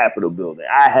into the Capitol building.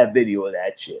 I have video of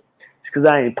that shit. Just because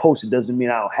I ain't posted doesn't mean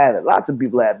I don't have it. Lots of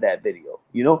people have that video,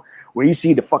 where you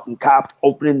see the fucking cop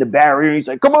opening the barrier. He's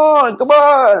like, come on, come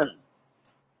on.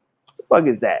 What the fuck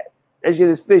is that? That shit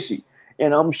is fishy.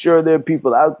 And I'm sure there are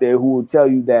people out there who will tell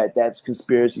you that that's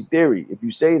conspiracy theory if you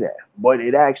say that. But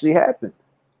it actually happened.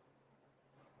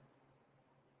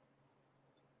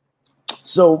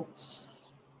 So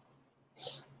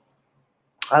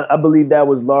I believe that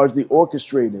was largely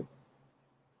orchestrated.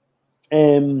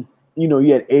 And,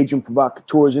 you had agent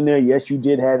provocateurs in there. Yes, you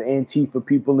did have Antifa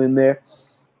people in there.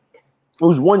 It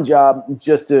was one job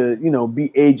just to,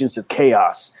 be agents of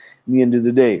chaos at the end of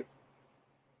the day.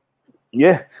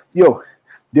 Yeah.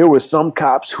 There were some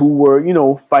cops who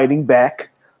were, fighting back,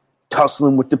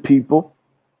 tussling with the people.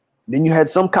 Then you had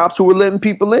some cops who were letting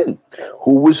people in.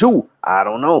 Who was who? I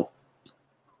don't know.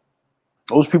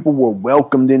 Those people were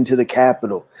welcomed into the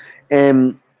Capitol.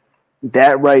 And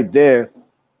that right there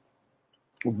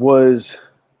was,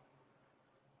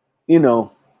 it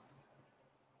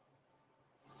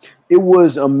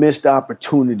was a missed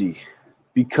opportunity,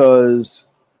 because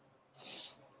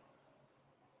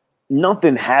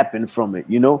nothing happened from it.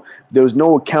 There was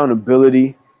no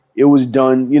accountability. It was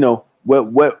done,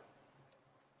 what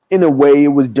in a way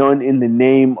it was done in the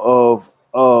name of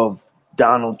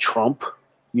Donald Trump,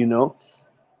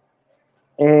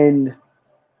 and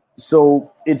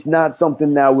so it's not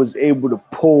something that was able to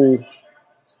pull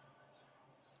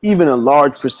even a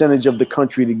large percentage of the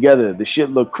country together. The shit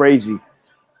looked crazy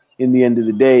in the end of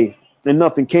the day, and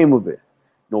nothing came of it.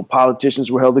 No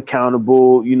politicians were held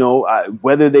accountable.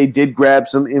 Whether they did grab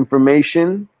some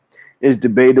information is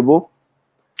debatable.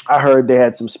 I heard they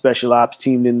had some special ops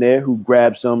team in there who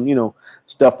grabbed some,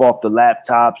 stuff off the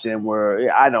laptops and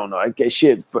I don't know.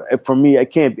 For me, I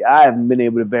haven't been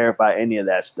able to verify any of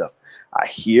that stuff. I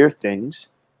hear things.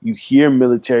 You hear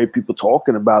military people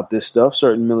talking about this stuff,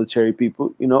 certain military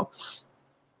people,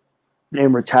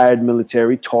 and retired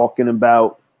military talking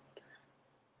about,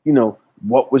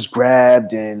 what was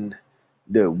grabbed and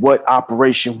what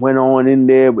operation went on in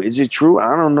there. But is it true?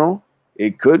 I don't know.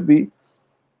 It could be.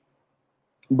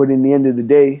 But in the end of the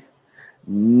day,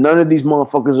 none of these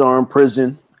motherfuckers are in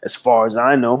prison, as far as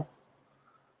I know.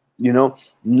 No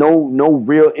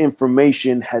real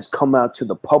information has come out to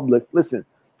the public. Listen,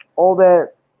 all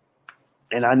that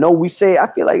and I know we say,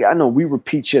 I feel like I know we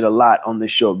repeat shit a lot on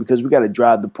this show because we got to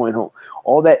drive the point home.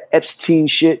 All that Epstein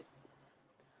shit,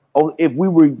 if we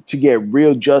were to get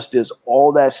real justice,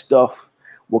 all that stuff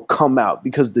will come out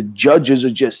because the judges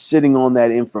are just sitting on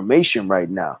that information right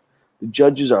now. The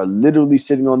judges are literally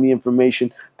sitting on the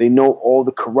information. They know all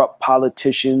the corrupt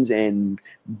politicians and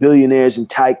billionaires and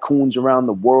tycoons around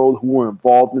the world who were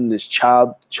involved in this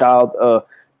child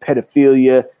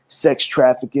pedophilia, sex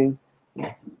trafficking.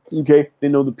 Okay, they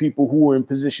know the people who were in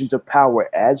positions of power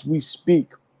as we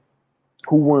speak,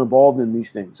 who were involved in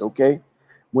these things. Okay,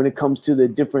 when it comes to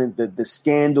the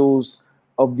scandals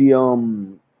of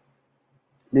the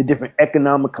different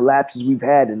economic collapses we've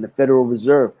had in the Federal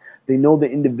Reserve, they know the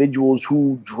individuals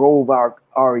who drove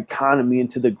our economy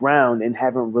into the ground and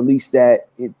haven't released that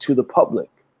to the public.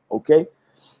 Okay,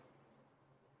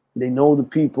 they know the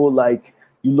people like.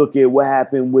 You look at what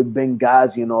happened with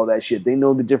Benghazi and all that shit. They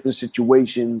know the different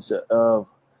situations of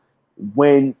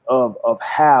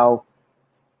how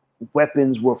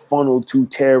weapons were funneled to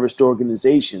terrorist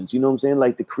organizations. You know what I'm saying?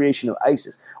 Like the creation of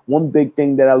ISIS. One big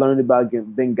thing that I learned about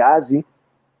Benghazi,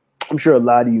 I'm sure a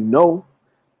lot of you know,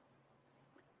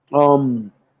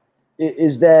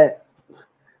 is that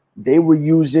they were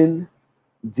using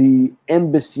the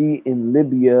embassy in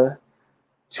Libya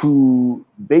to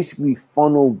basically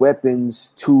funnel weapons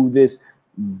to this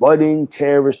budding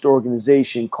terrorist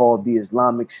organization called the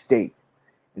Islamic State.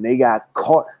 And they got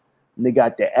caught and they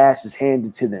got their asses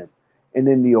handed to them. And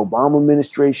then the Obama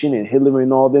administration and Hillary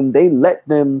and all them, they let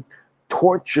them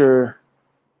torture.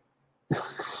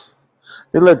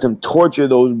 They let them torture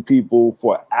those people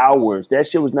for hours. That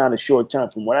shit was not a short time.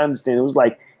 From what I understand, it was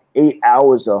like 8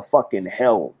 hours of fucking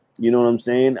hell. You know what I'm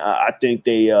saying? I think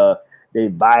they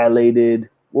violated.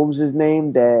 What was his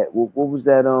name? What was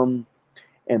that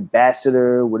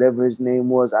ambassador, whatever his name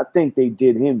was? I think they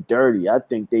did him dirty. I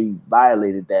think they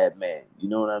violated that man. You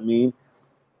know what I mean?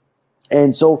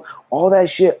 And so all that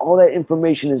shit, all that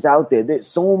information is out there. That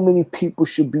so many people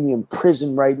should be in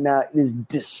prison right now. It is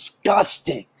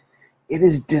disgusting. It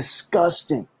is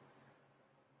disgusting.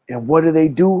 And what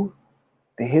do?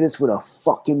 They hit us with a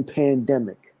fucking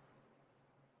pandemic.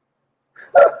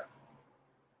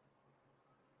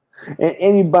 And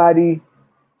anybody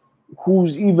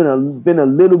who's even been a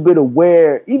little bit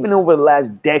aware, even over the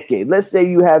last decade, let's say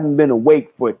you haven't been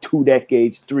awake for 2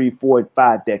 decades, 3, 4,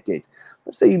 5 decades.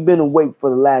 Let's say you've been awake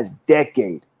for the last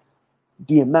decade.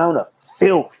 The amount of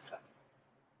filth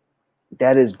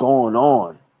that has gone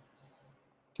on,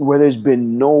 where there's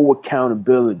been no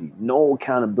accountability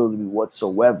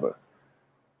whatsoever.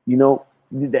 You know,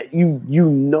 that you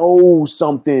know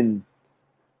something.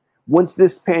 Once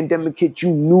this pandemic hit,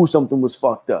 you knew something was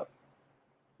fucked up.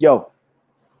 Yo,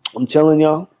 I'm telling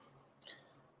y'all,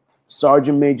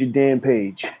 Sergeant Major Dan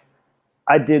Page,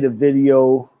 I did a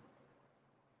video,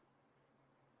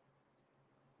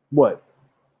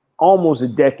 almost a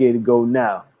decade ago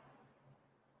now.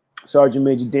 Sergeant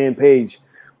Major Dan Page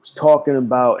was talking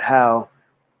about how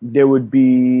there would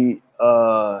be,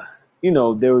 there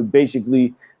would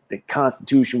basically, the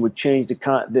Constitution would change,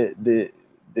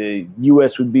 the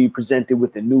U.S. would be presented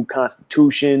with a new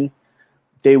constitution.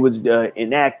 They would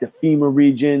enact the FEMA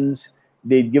regions.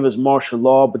 They'd give us martial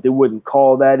law, but they wouldn't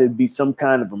call that. It'd be some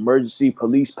kind of emergency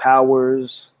police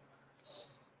powers.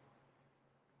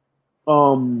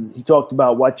 He talked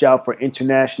about watch out for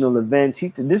international events.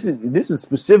 This is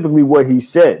specifically what he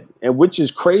said, and which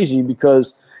is crazy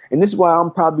because, and this is why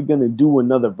I'm probably going to do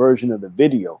another version of the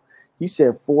video. He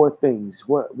said 4 things.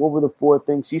 What were the 4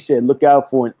 things? He said, look out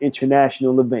for an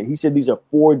international event. He said these are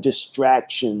 4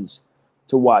 distractions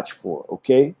to watch for,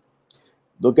 okay?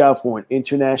 Look out for an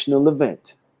international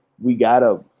event. We got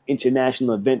an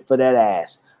international event for that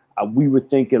ass. A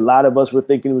lot of us were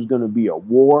thinking it was going to be a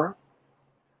war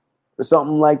or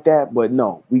something like that, but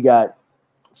no, we got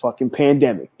fucking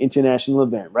pandemic, international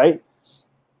event, right?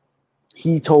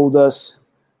 He told us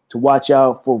to watch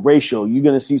out for you're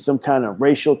going to see some kind of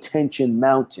racial tension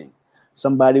mounting.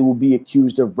 Somebody will be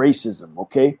accused of racism,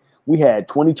 okay? We had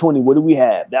 2020. What do we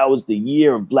have? That was the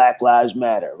year of Black Lives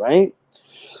Matter, right?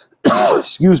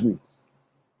 Excuse me.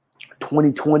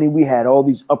 2020, we had all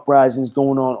these uprisings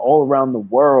going on all around the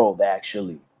world,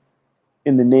 actually,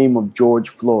 in the name of George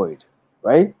Floyd,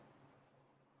 right?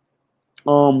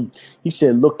 He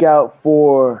said, look out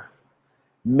for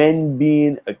men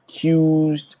being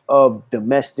accused of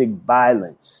domestic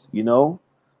violence, you know?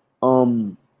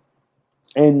 And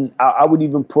I would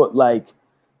even put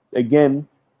again,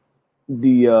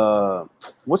 the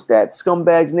what's that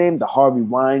scumbag's name? The Harvey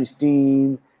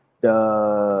Weinstein,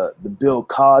 the Bill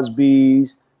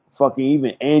Cosby's, Fucking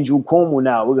even Andrew Cuomo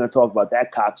now. We're going to talk about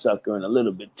that cocksucker in a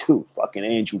little bit too. Fucking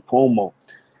Andrew Cuomo.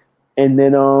 And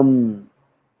then,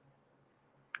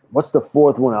 what's the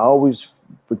fourth one? I always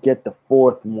forget the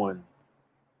fourth one.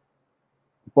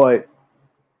 But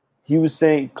he was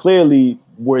saying, clearly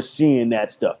we're seeing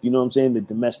that stuff. You know what I'm saying? The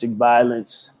domestic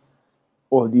violence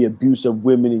or the abuse of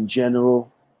women in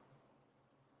general.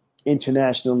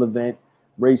 International event.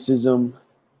 Racism.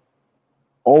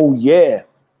 Oh, yeah.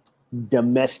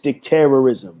 Domestic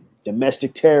terrorism.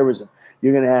 Domestic terrorism.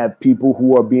 You're going to have people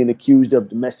who are being accused of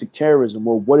domestic terrorism.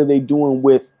 Well, what are they doing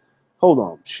with... Hold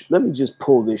on. Let me just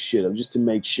pull this shit up just to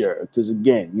make sure. Because,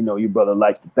 again, you know, your brother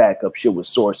likes to back up shit with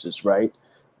sources, right?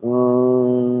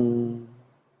 I'm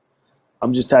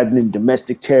just typing in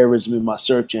domestic terrorism in my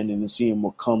search engine and seeing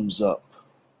what comes up.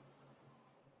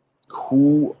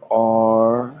 Who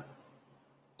are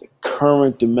the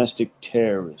current domestic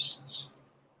terrorists?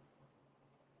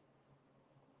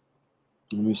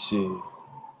 Let me see.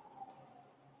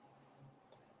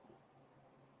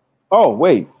 Oh,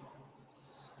 wait.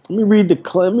 Let me read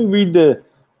the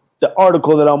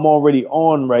article that I'm already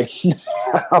on right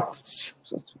now.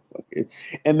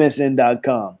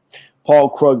 MSN.com.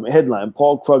 Paul Krugman, headline,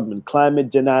 Paul Krugman, climate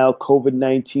denial,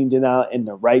 COVID-19 denial, and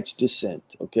the right's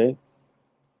descent, okay?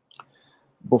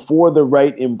 Before the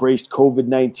right embraced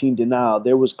COVID-19 denial,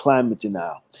 there was climate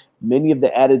denial. Many of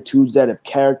the attitudes that have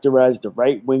characterized the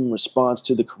right-wing response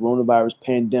to the coronavirus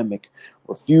pandemic,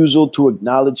 refusal to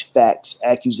acknowledge facts,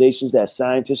 accusations that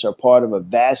scientists are part of a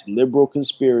vast liberal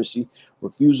conspiracy,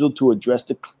 refusal to address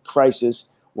the crisis,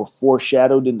 were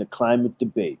foreshadowed in the climate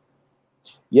debate.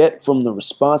 Yet, from the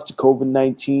response to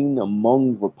COVID-19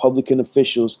 among Republican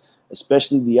officials,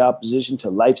 especially the opposition to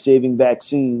life-saving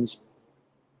vaccines,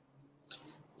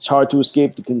 it's hard to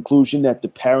escape the conclusion that the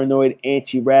paranoid,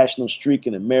 anti-rational streak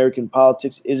in American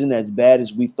politics isn't as bad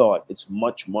as we thought. It's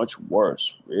much, much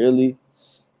worse. Really?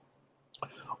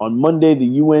 On Monday,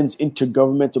 the UN's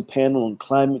Intergovernmental Panel on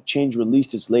Climate Change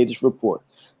released its latest report.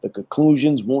 The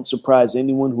conclusions won't surprise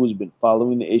anyone who has been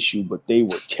following the issue, but they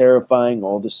were terrifying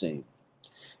all the same.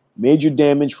 Major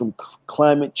damage from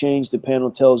climate change, the panel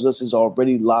tells us, is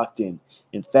already locked in.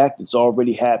 In fact, it's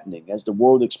already happening as the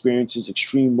world experiences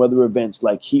extreme weather events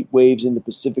like heat waves in the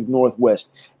Pacific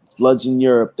Northwest, floods in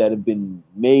Europe that have been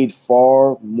made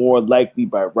far more likely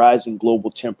by rising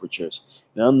global temperatures.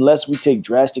 And unless we take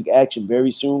drastic action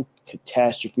very soon,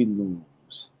 catastrophe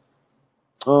looms.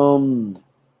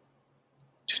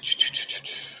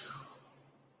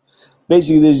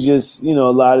 Basically, there's just, a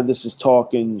lot of this is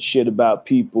talking shit about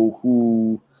people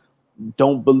who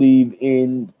don't believe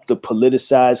in the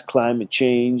politicized climate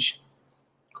change,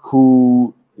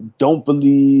 who don't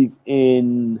believe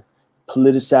in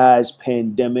politicized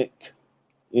pandemic,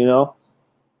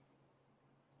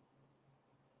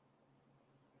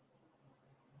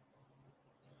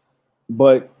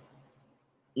 But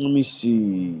let me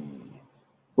see.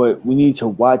 But we need to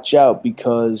watch out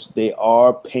because they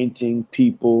are painting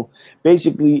people.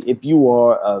 Basically, if you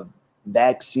are a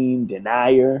vaccine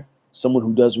denier, someone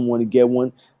who doesn't want to get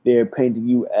one, they're painting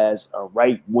you as a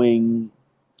right-wing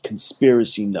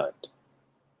conspiracy nut.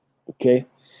 Okay?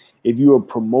 If you are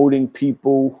promoting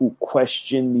people who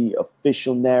question the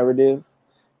official narrative,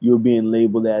 you're being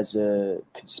labeled as a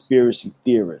conspiracy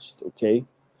theorist. Okay?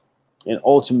 And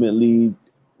ultimately,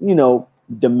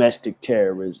 domestic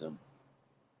terrorism.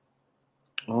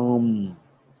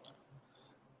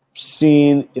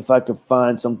 Seeing if I could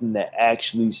find something that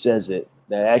actually says it,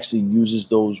 that actually uses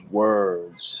those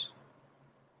words.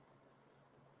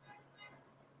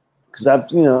 Because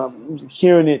I'm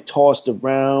hearing it tossed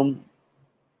around.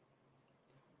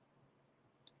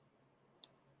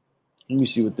 Let me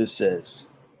see what this says.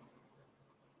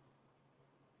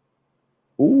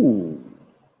 Ooh.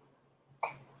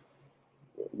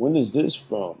 When is this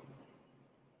from?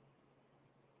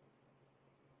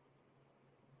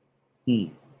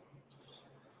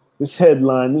 This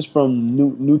headline is from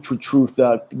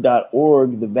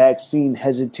NeutralTruth.org. The vaccine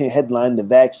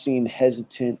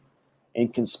hesitant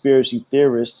and conspiracy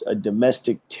theorists, a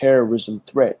domestic terrorism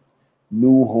threat,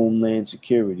 new Homeland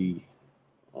Security.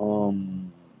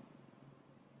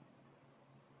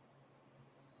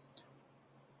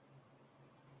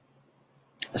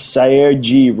 Sayer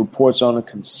G reports on a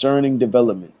concerning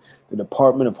development. The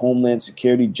Department of Homeland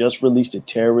Security just released a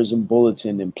terrorism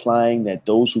bulletin implying that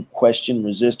those who question,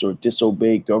 resist, or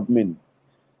disobey government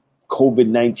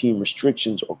COVID-19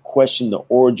 restrictions or question the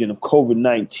origin of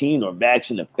COVID-19 or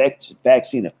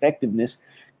vaccine effectiveness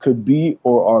could be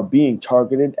or are being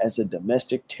targeted as a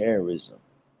domestic terrorism.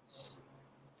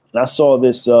 And I saw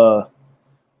this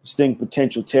thing,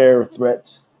 potential terror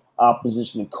threats.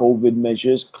 opposition to COVID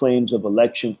measures, claims of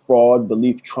election fraud,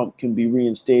 belief Trump can be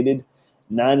reinstated,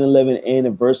 9/11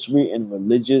 anniversary, and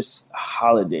religious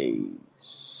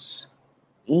holidays.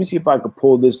 Let me see if I can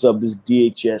pull this up, this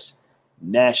DHS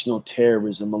National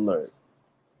Terrorism Alert.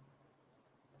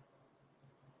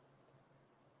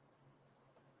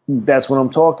 That's what I'm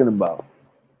talking about.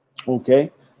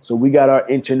 Okay, so we got our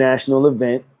international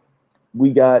event.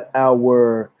 We got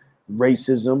our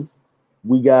racism.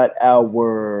 We got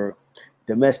our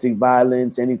domestic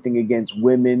violence, anything against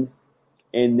women.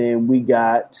 And then we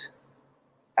got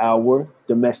our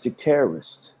domestic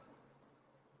terrorists.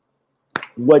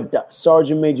 What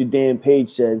Sergeant Major Dan Page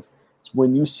said is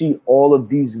when you see all of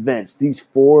these events, these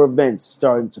 4 events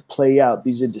starting to play out,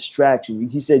 these are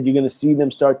distractions. He said you're going to see them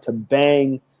start to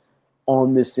bang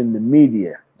on this in the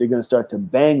media. They're going to start to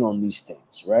bang on these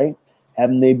things, right?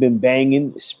 Haven't they been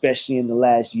banging, especially in the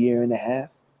last year and a half?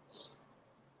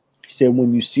 He said,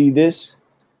 when you see this,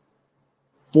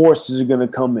 forces are going to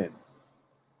come in.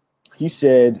 He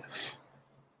said,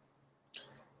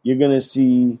 you're going to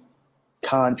see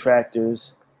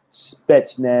contractors,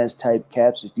 Spetsnaz type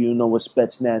caps. If you don't know what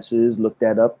Spetsnaz is, look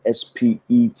that up. S-P-E-T-S-N-A-Z.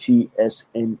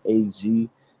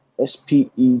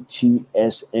 S-P-E-T-S-N-A-Z.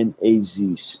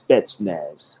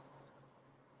 Spetsnaz.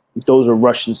 Those are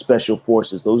Russian special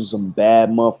forces. Those are some bad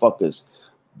motherfuckers.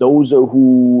 Those are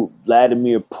who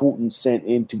Vladimir Putin sent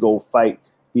in to go fight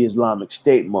the Islamic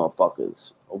State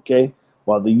motherfuckers, okay?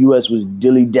 While the U.S. was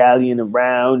dilly-dallying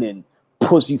around and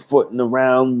pussyfooting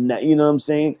around, you know what I'm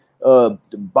saying?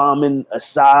 Bombing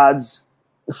Assad's,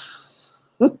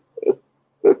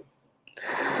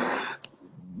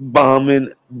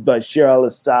 bombing Bashar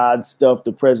al-Assad stuff,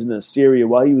 the president of Syria,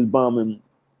 while he was bombing,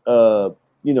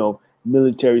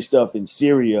 military stuff in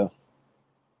Syria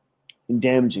and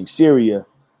damaging Syria,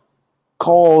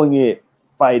 calling it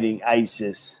fighting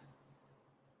ISIS.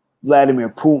 Vladimir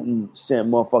Putin sent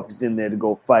motherfuckers in there to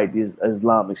go fight the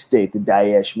Islamic State, the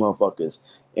Daesh motherfuckers.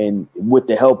 And with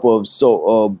the help of,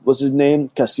 what's his name?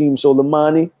 Qasem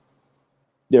Soleimani,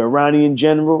 the Iranian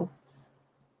general,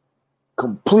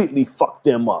 completely fucked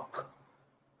them up.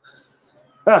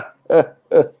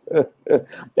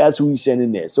 That's who he sent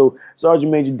in there. So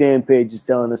Sergeant Major Dan Page is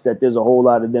telling us that there's a whole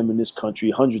lot of them in this country,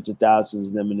 hundreds of thousands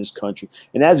of them in this country.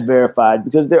 And that's verified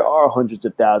because there are hundreds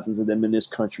of thousands of them in this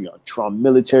country on Trump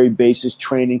military bases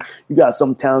training. You got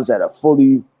some towns that are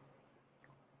fully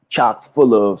chocked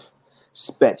full of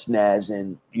Spetsnaz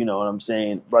and, you know what I'm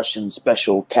saying, Russian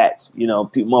special cats,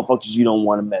 motherfuckers you don't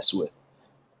want to mess with.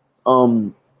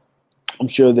 I'm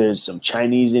sure there's some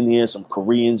Chinese in here, some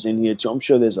Koreans in here too. I'm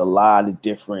sure there's a lot of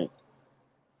different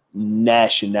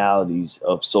nationalities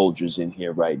of soldiers in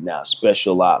here right now.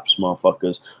 Special ops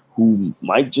motherfuckers who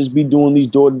might just be doing these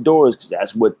door-to-doors because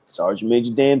that's what Sergeant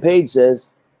Major Dan Page says.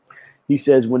 He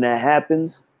says when that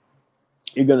happens,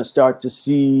 you're going to start to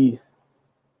see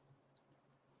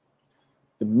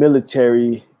the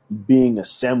military being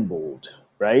assembled,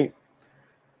 right?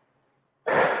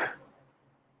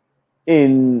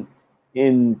 In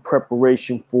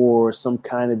preparation for some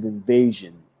kind of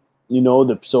invasion,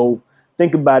 so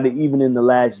think about it, even in the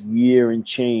last year and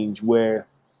change, where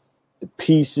the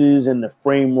pieces and the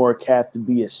framework have to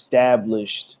be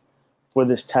established for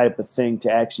this type of thing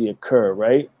to actually occur,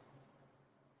 right?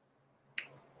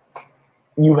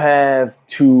 You have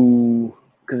to,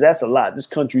 because that's a lot. This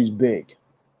country's big.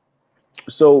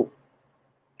 So,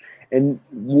 and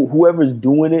whoever's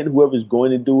doing it, whoever's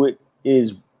going to do it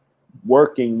is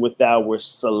working with our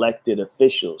selected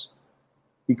officials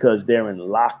because they're in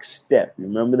lockstep.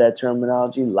 Remember that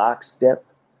terminology, lockstep?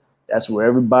 That's where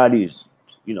everybody's,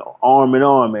 arm in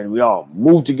arm and we all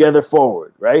move together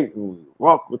forward, right? And we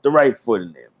walk with the right foot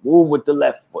in there, move with the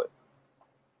left foot.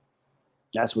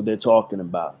 That's what they're talking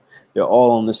about. They're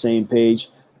all on the same page.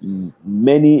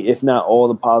 Many, if not all,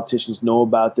 the politicians know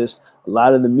about this. A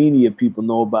lot of the media people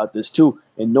know about this too.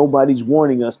 And nobody's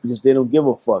warning us because they don't give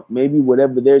a fuck. Maybe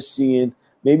whatever they're seeing,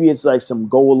 maybe it's like some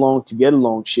go along to get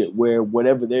along shit where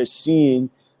whatever they're seeing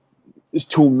is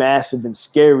too massive and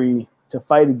scary to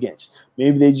fight against.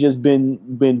 Maybe they just been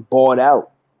bought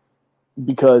out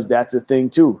because that's a thing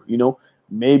too.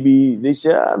 Maybe they say,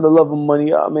 the love of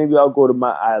money. Maybe I'll go to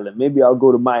my island. Maybe I'll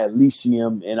go to my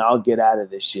Elysium and I'll get out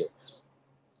of this shit.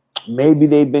 Maybe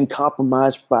they've been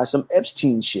compromised by some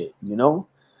Epstein shit,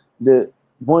 The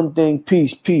one thing,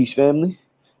 peace, family.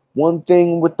 One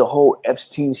thing with the whole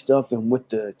Epstein stuff and with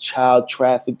the child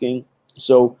trafficking.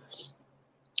 So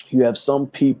you have some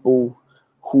people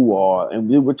who are, and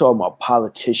we're talking about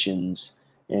politicians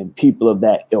and people of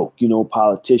that ilk,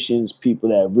 politicians, people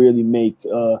that really make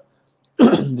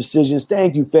decisions.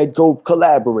 Thank you, Fedco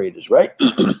collaborators, right?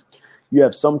 You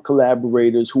have some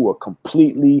collaborators who are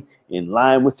completely in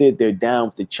line with it. They're down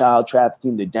with the child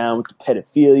trafficking. They're down with the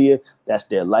pedophilia. That's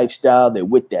their lifestyle. They're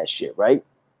with that shit, right?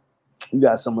 You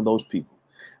got some of those people.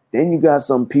 Then you got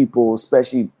some people,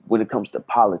 especially when it comes to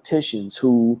politicians,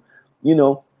 who, you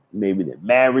know, maybe they're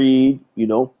married, you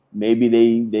know, maybe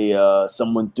they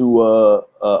someone threw a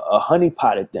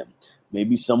honeypot at them.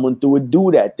 Maybe someone threw a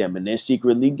dude at them and they're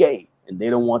secretly gay and they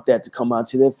don't want that to come out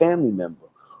to their family member.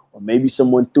 Or maybe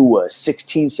someone threw a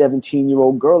 16,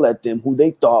 17-year-old girl at them who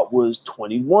they thought was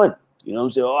 21. You know what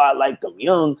I'm saying? Oh, I like them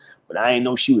young, but I didn't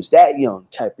know she was that young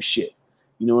type of shit.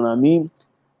 You know what I mean?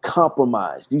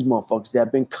 Compromised. These motherfuckers that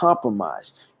have been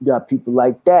compromised. You got people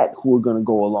like that who are going to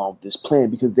go along with this plan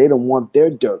because they don't want their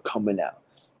dirt coming out.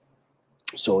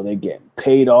 So they're getting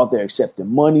paid off. They're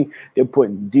accepting money. They're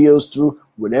putting deals through,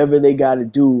 whatever they got to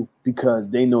do because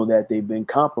they know that they've been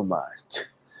compromised.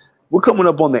 We're coming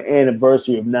up on the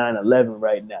anniversary of 9/11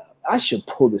 right now. I should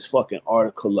pull this fucking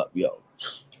article up, yo.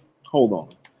 Hold on.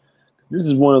 This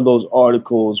is one of those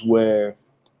articles where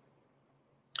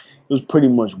it was pretty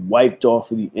much wiped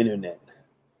off of the internet.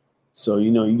 So,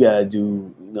 you know, you got to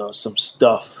do, you know, some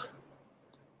stuff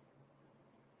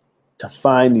to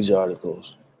find these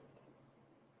articles.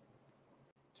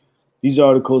 These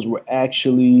articles were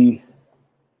actually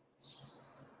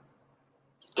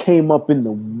came up in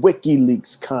the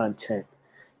WikiLeaks content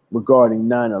regarding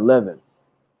 9/11.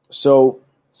 So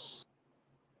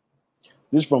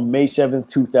this is from May 7th,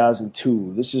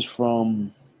 2002. This is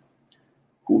from,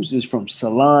 who's this from?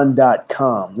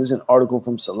 Salon.com. This is an article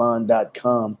from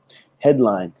Salon.com.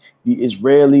 Headline, The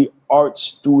Israeli Art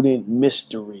Student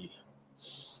Mystery.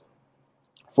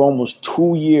 For almost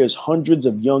 2 years, hundreds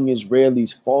of young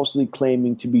Israelis falsely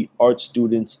claiming to be art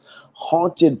students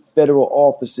haunted federal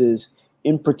offices,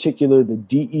 in particular the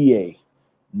DEA.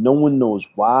 No one knows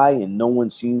why, and no one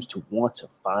seems to want to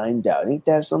find out. Ain't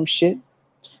that some shit?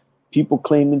 People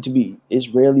claiming to be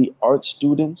Israeli art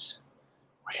students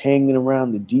hanging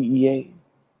around the DEA.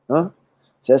 Huh?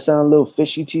 Does that sound a little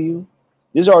fishy to you?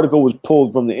 This article was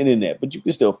pulled from the internet, but you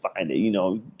can still find it. You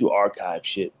know, do archive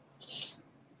shit.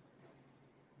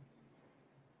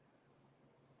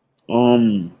 Let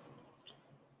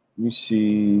me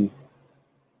see.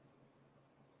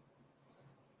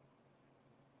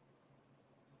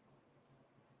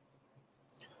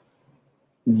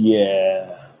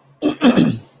 Yeah.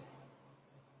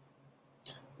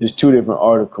 There's two different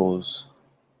articles.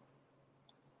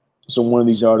 So one of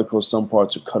these articles, some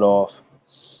parts are cut off.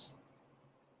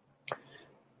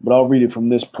 But I'll read it from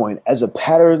this point. As a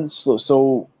pattern,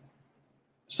 so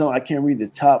I can't read the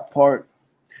top part.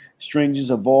 Strangers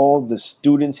of all the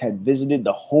students had visited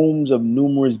the homes of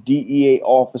numerous DEA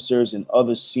officers and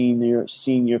other senior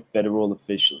federal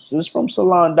officials. This is from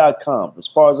Salon.com. As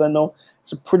far as I know,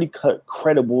 it's a pretty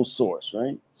credible source,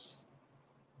 right?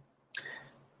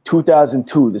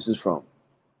 2002, this is from.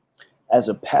 As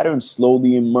a pattern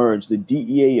slowly emerged, the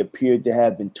DEA appeared to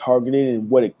have been targeted in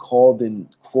what it called an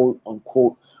quote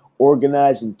unquote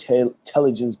organized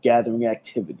intelligence gathering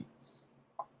activity.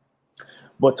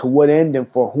 But to what end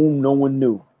and for whom, no one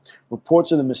knew.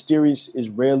 Reports of the mysterious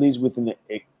Israelis with an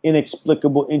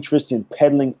inexplicable interest in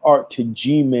peddling art to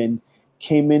G-men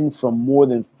came in from more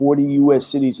than 40 U.S.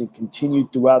 cities and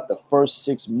continued throughout the first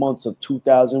 6 months of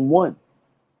 2001.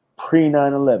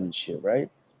 Pre-9/11 shit, right?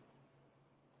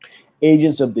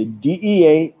 Agents of the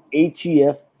DEA,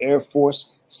 ATF, Air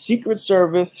Force, Secret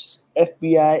Service,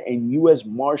 FBI, and U.S.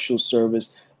 Marshal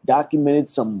Service documented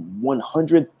some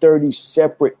 130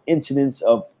 separate incidents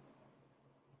of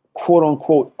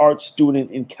quote-unquote art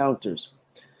student encounters.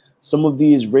 Some of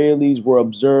the Israelis were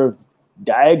observed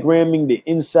diagramming the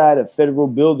inside of federal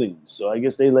buildings. So I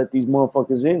guess they let these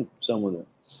motherfuckers in, some of them.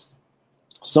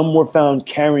 Some were found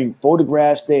carrying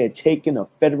photographs they had taken of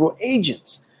federal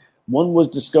agents. One was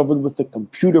discovered with a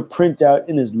computer printout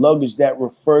in his luggage that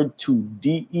referred to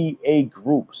DEA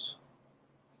groups.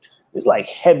 It's like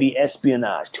heavy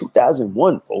espionage.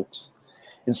 2001, folks.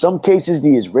 In some cases,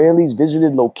 the Israelis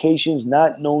visited locations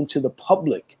not known to the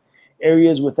public,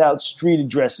 areas without street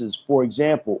addresses, for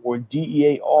example, or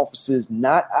DEA offices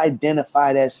not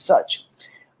identified as such,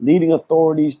 leading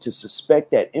authorities to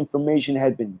suspect that information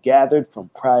had been gathered from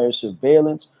prior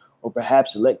surveillance or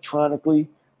perhaps electronically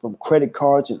from credit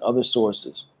cards and other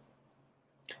sources.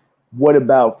 What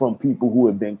about from people who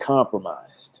have been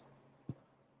compromised?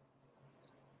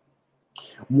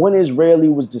 One Israeli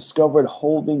was discovered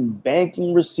holding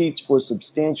banking receipts for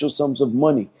substantial sums of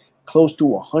money, close to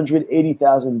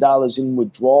 $180,000 in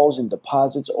withdrawals and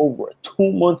deposits over a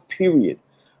 2-month period.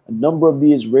 A number of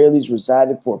the Israelis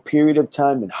resided for a period of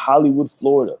time in Hollywood,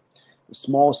 Florida. the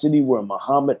small city where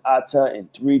Muhammad Atta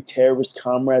and 3 terrorist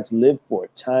comrades lived for a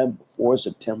time before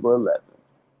September 11th.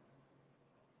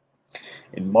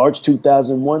 In March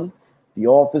 2001, the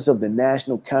Office of the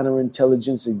National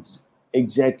Counterintelligence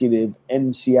Executive,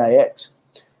 NCIX,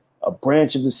 a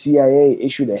branch of the CIA,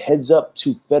 issued a heads-up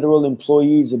to federal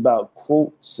employees about,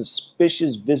 quote,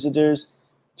 suspicious visitors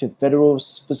to federal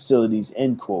facilities,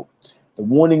 end quote. The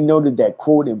warning noted that,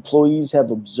 quote, employees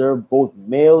have observed both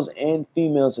males and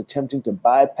females attempting to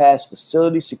bypass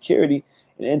facility security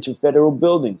and enter federal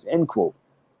buildings, end quote.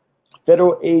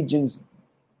 Federal agents,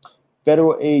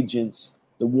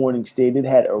 the warning stated,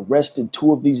 had arrested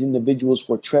 2 of these individuals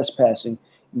for trespassing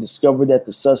and discovered that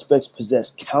the suspects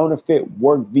possessed counterfeit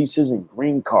work visas and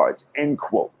green cards, end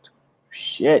quote.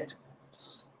 Shit.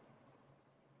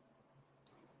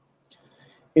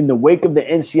 In the wake of the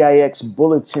NCIX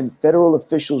bulletin, federal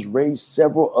officials raised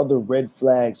several other red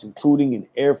flags, including an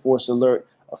Air Force alert,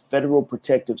 a Federal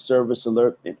Protective Service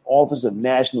alert, an Office of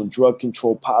National Drug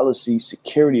Control Policy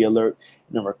security alert,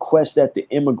 and a request that the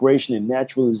Immigration and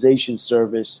Naturalization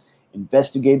Service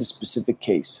investigate a specific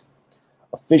case.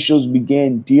 Officials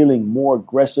began dealing more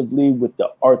aggressively with the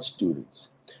art students.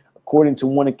 According to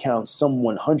one account, some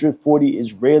 140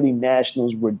 Israeli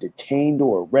nationals were detained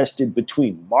or arrested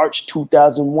between March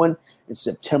 2001 and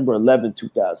September 11,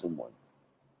 2001.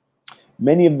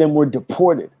 Many of them were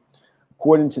deported.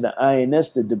 According to the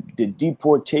INS, the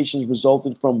deportations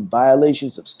resulted from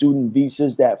violations of student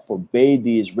visas that forbade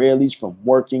the Israelis from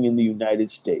working in the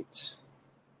United States.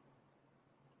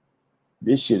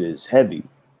 This shit is heavy.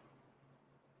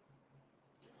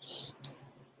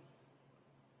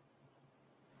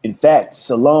 In fact,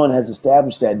 Salon has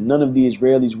established that none of the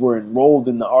Israelis were enrolled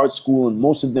in the art school, and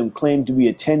most of them claim to be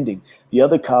attending. The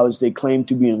other college they claim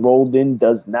to be enrolled in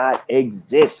does not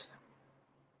exist.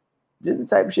 This is the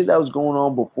type of shit that was going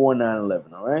on before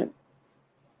 9/11, all right?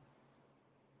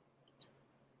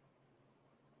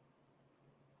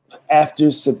 After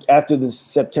the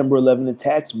September 11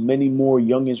 attacks, many more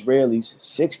young Israelis,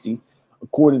 60,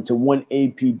 according to one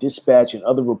AP dispatch and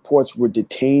other reports, were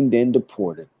detained and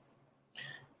deported.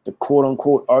 The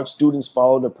quote-unquote art students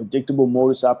followed a predictable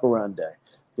modus operandi.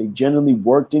 They generally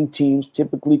worked in teams,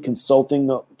 typically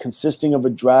consisting of a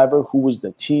driver who was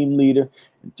the team leader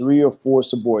and 3 or 4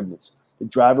 subordinates. The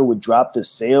driver would drop the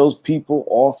salespeople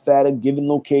off at a given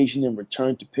location and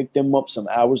return to pick them up some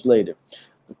hours later.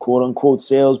 The quote-unquote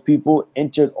salespeople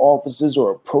entered offices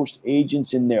or approached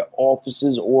agents in their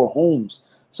offices or homes.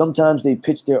 Sometimes they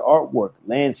pitched their artwork,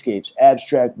 landscapes,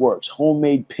 abstract works,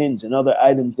 homemade pins, and other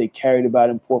items they carried about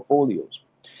in portfolios.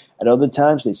 At other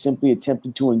times, they simply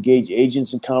attempted to engage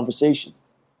agents in conversation.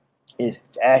 If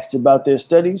asked about their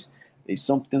studies, they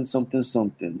something.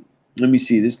 Let me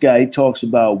see. This guy, he talks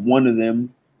about one of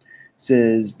them,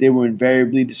 says they were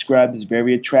invariably described as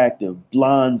very attractive,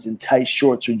 blondes in tight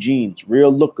shorts or jeans,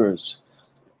 real lookers,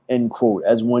 end quote.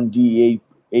 As one DEA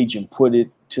agent put it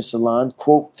to Salon,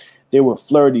 quote, they were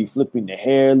flirty, flipping their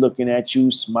hair, looking at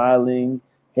you, smiling.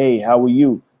 Hey, how are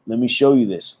you? Let me show you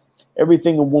this.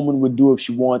 Everything a woman would do if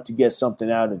she wanted to get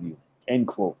something out of you, end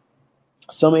quote.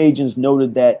 Some agents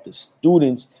noted that the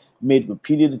students made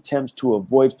repeated attempts to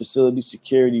avoid facility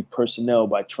security personnel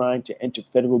by trying to enter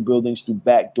federal buildings through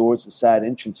back doors and side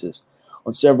entrances.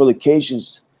 On several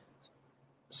occasions,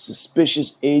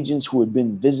 suspicious agents who had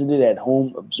been visited at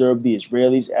home observed the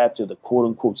Israelis after the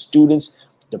quote-unquote students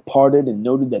departed and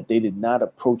noted that they did not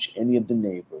approach any of the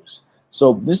neighbors.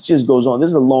 So this just goes on. This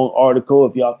is a long article.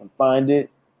 If y'all can find it,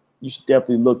 you should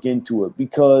definitely look into it,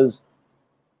 because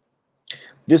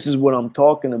this is what I'm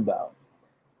talking about.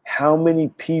 How many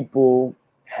people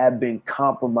have been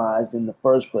compromised in the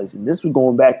first place? And this was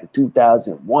going back to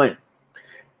 2001.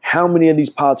 How many of these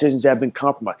politicians have been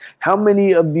compromised? How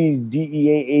many of these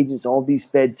DEA agents, all these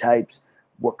Fed types,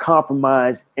 were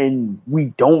compromised and we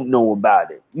don't know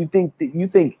about it? You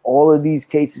think all of these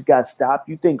cases got stopped?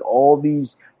 You think all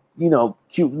these,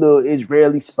 cute little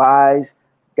Israeli spies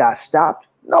got stopped?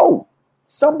 No.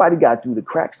 Somebody got through the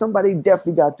cracks. Somebody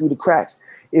definitely got through the cracks.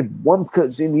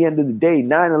 Because in the end of the day,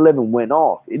 9/11 went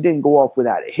off. It didn't go off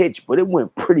without a hitch, but it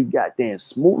went pretty goddamn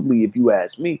smoothly, if you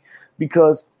ask me,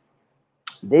 because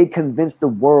they convinced the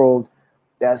world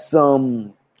that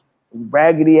some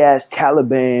raggedy ass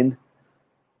Taliban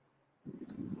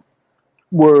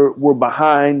were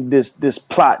behind this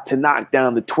plot to knock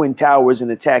down the Twin Towers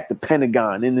and attack the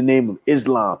Pentagon in the name of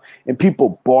Islam. And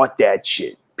people bought that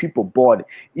shit. People bought it.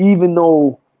 Even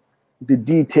though the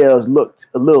details looked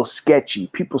a little sketchy,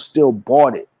 people still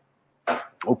bought it.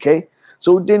 Okay?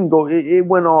 So it didn't go, it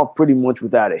went off pretty much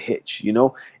without a hitch,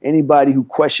 Anybody who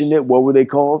questioned it, what were they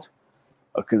called?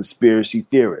 A conspiracy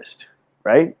theorist,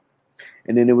 right?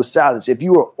 and then it was silence. If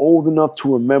you are old enough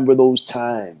to remember those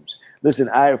times, listen,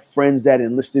 I have friends that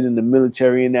enlisted in the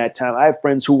military in that time. I have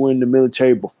friends who were in the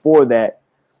military before that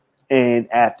and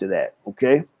after that,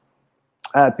 okay?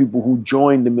 I have people who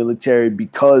joined the military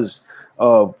because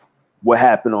of what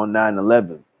happened on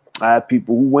 9/11. I have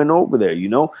people who went over there, you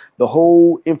know. The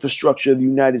whole infrastructure of the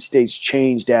United States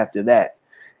changed after that.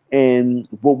 And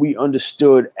what we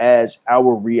understood as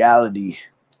our reality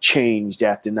changed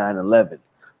after 9/11.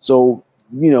 So,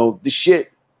 you know, the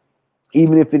shit,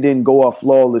 even if it didn't go off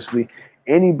flawlessly,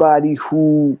 anybody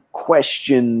who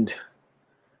questioned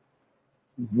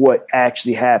what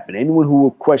actually happened, anyone who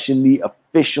would question the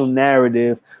official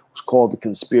narrative was called the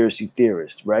conspiracy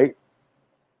theorist, right?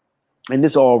 And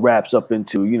this all wraps up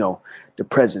into, you know, the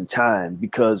present time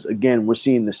because, again, we're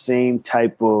seeing the same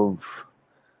type of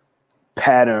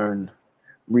pattern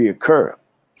reoccur.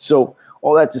 So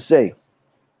all that to say,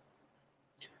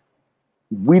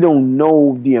 we don't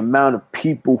know the amount of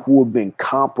people who have been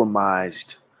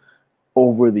compromised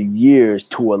over the years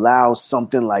to allow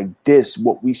something like this,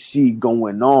 what we see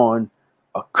going on,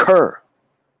 occur.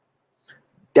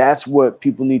 That's what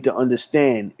people need to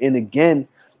understand. And again,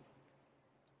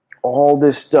 all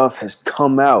this stuff has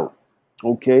come out,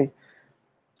 okay?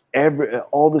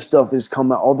 All the stuff has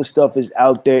come out. All the stuff is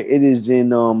out there. It is in,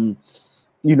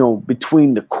 you know,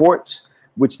 between the courts,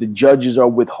 which the judges are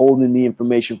withholding the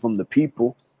information from the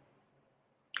people,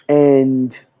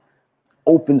 and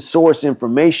open source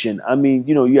information. I mean,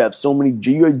 you know, you have so many.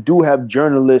 You do have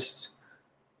journalists.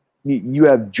 You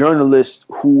have journalists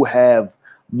who have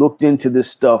looked into this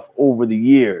stuff over the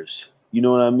years. You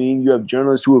know what I mean? You have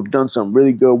journalists who have done some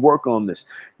really good work on this.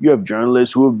 You have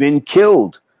journalists who have been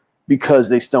killed because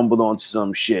they stumbled onto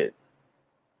some shit.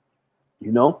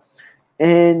 You know?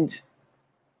 And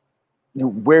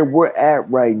where we're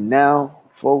at right now,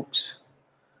 folks,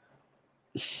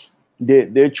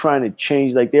 they're trying to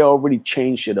change, like they already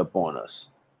changed shit up on us.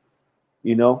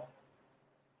 You know?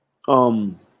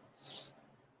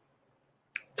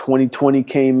 2020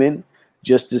 came in,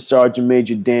 just as Sergeant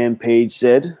Major Dan Page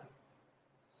said.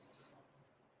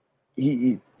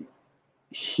 He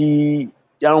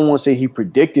I don't want to say he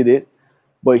predicted it,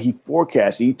 but he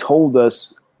forecasted. He told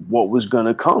us what was going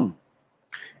to come.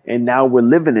 And now we're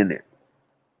living in it.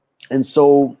 And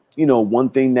so, you know, one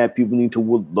thing that people need to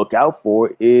look out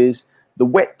for is the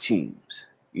wet teams.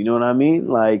 You know what I mean?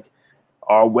 Like,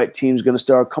 are wet teams going to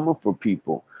start coming for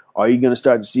people? Are you going to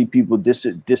start to see people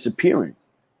disappearing?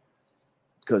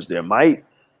 Because there might.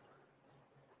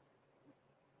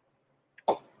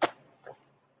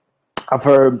 I've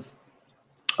heard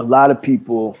a lot of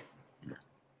people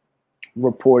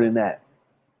reporting that.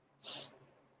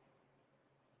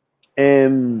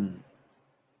 And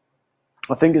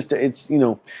I think it's you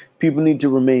know, people need to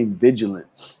remain vigilant.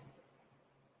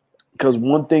 Because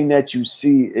one thing that you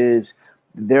see is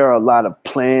there are a lot of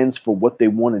plans for what they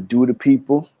want to do to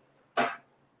people.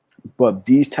 But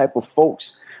these type of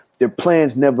folks, their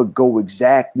plans never go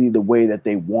exactly the way that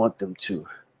they want them to.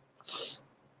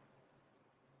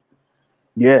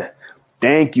 Yeah,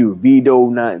 thank you.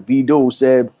 Vido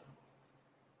said,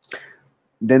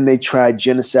 then they tried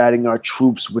genociding our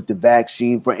troops with the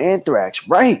vaccine for anthrax.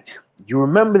 Right. You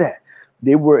remember that.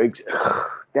 They were,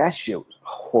 that shit was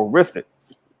horrific.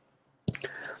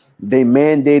 They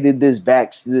mandated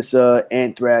this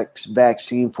anthrax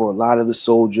vaccine for a lot of the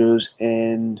soldiers.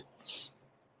 And,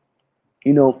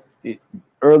 you know,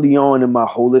 early on in my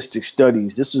holistic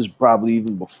studies, this was probably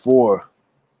even before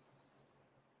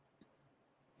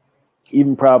the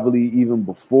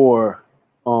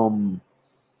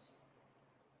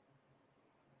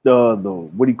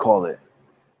what do you call it?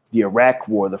 The Iraq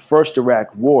War, the first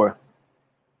Iraq War,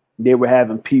 they were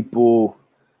having people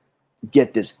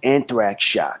get this anthrax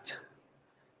shot.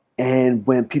 And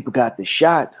when people got the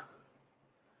shot,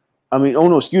 I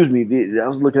was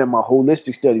looking at my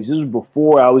holistic studies. This was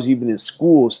before I was even in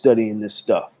school studying this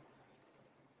stuff.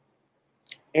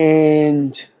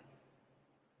 And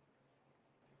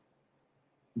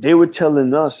they were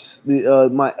telling us,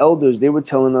 my elders, they were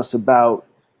telling us about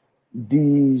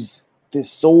this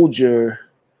soldier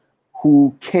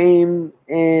who came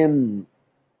and,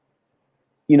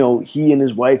 you know, he and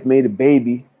his wife made a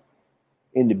baby,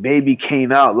 and the baby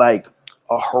came out like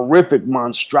a horrific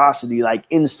monstrosity, like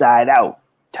Inside Out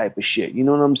type of shit. You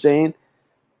know what I'm saying?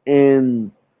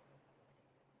 And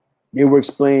they were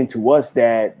explaining to us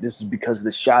that this is because of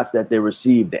the shots that they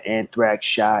received, the anthrax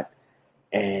shot.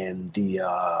 And it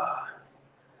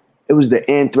was the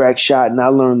anthrax shot, and I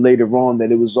learned later on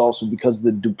that it was also because of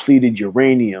the depleted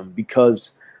uranium.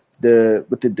 Because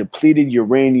with the depleted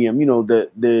uranium, you know,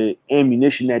 the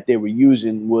ammunition that they were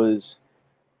using was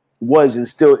was and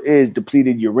still is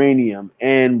depleted uranium,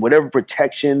 and whatever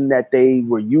protection that they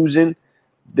were using,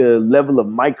 the level of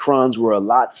microns were a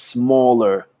lot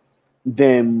smaller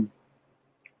than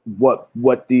what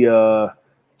the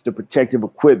protective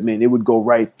equipment. It would go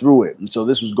right through it. And so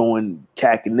this was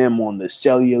attacking them on the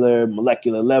cellular,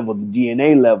 molecular level, the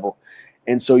DNA level.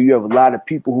 And so you have a lot of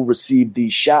people who received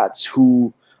these shots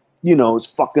who, it's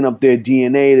fucking up their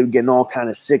DNA. They're getting all kind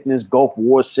of sickness, Gulf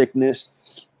War sickness.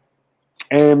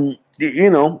 And,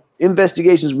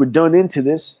 investigations were done into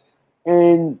this.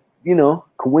 And,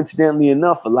 coincidentally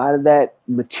enough, a lot of that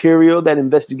material, that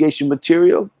investigation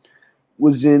material,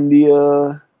 was in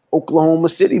the Oklahoma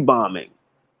City bombing.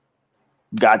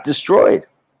 Got destroyed.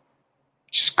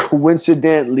 Just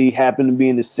coincidentally happened to be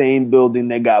in the same building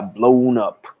that got blown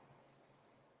up.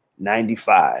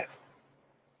 95.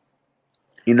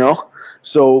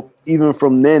 So even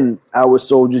from then, our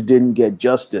soldiers didn't get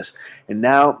justice. And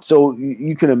now, so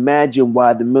you can imagine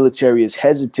why the military is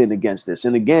hesitant against this.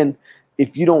 And again,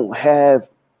 if you don't have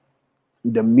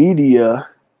the media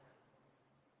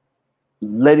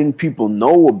letting people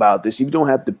know about this, if you don't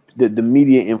have the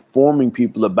media informing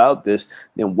people about this,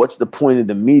 then what's the point of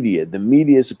the media? The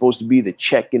media is supposed to be the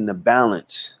check and the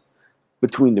balance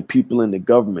between the people and the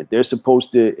government. They're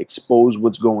supposed to expose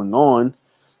what's going on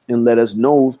and let us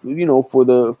know,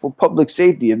 for public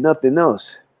safety, if nothing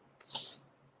else.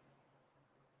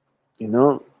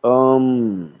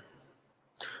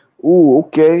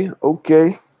 Okay.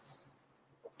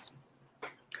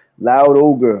 Loud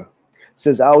Ogre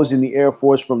says, I was in the Air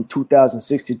Force from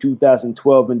 2006 to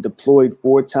 2012 and deployed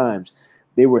 4 times.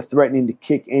 They were threatening to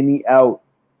kick anyone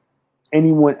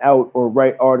out or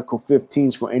write Article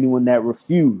 15s for anyone that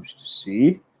refused.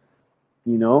 See?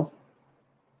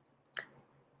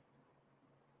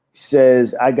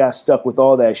 Says, I got stuck with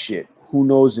all that shit. Who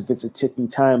knows if it's a ticking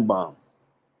time bomb?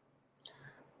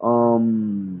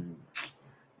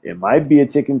 It might be a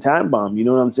ticking time bomb. You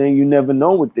know what I'm saying? You never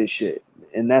know with this shit.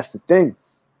 And that's the thing.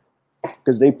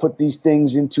 Because they put these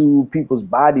things into people's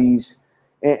bodies.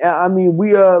 And I mean,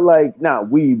 we are like, not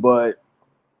we, but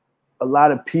a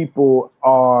lot of people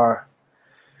are,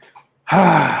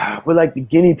 we're like the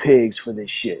guinea pigs for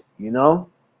this shit,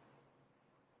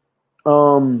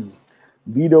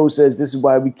 Vito says, this is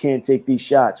why we can't take these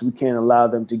shots. We can't allow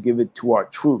them to give it to our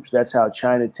troops. That's how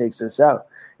China takes us out.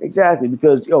 Exactly.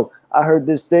 Because, I heard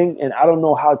this thing, and I don't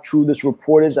know how true this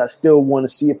report is. I still want to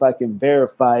see if I can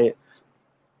verify it.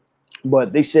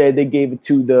 But they said they gave it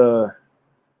to the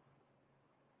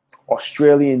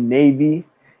Australian Navy,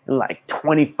 and like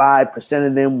 25%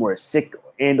 of them were sick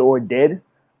and or dead.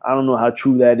 I don't know how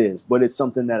true that is, but it's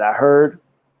something that I heard.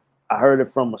 I heard it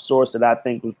from a source that I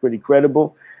think was pretty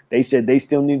credible. They said they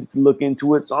still needed to look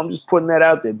into it. So I'm just putting that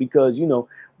out there because,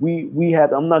 we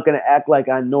have, I'm not going to act like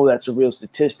I know that's a real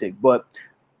statistic, but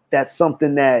that's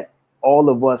something that all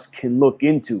of us can look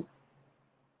into,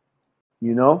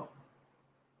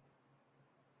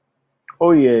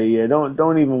 Oh yeah.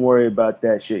 Don't even worry about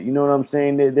that shit. You know what I'm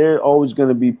saying? There are always going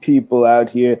to be people out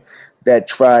here that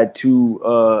try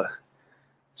to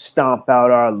stomp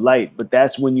out our light, but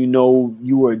that's when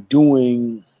you are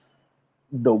doing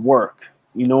the work.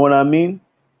 You know what I mean?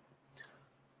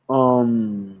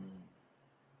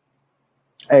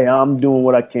 Hey, I'm doing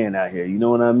what I can out here. You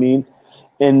know what I mean?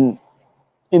 And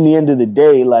in the end of the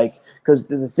day, because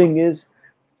the thing is,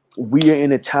 we are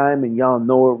in a time, and y'all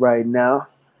know it right now,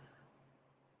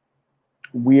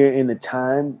 we are in a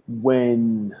time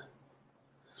when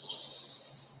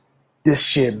this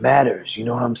shit matters. You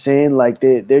know what I'm saying? Like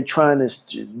they're trying to,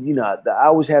 I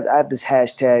have this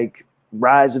hashtag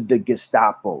Rise of the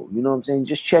Gestapo. You know what I'm saying?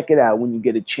 Just check it out when you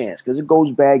get a chance because it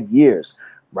goes back years.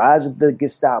 Rise of the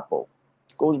Gestapo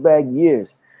goes back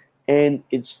years. And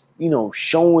it's,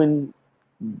 showing,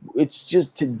 it's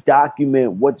just to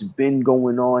document what's been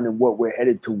going on and what we're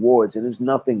headed towards. And it's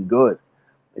nothing good.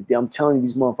 I'm telling you,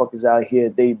 these motherfuckers out here,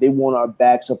 they want our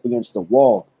backs up against the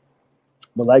wall.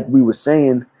 But like we were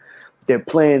saying, their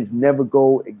plans never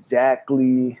go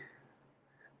exactly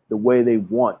the way they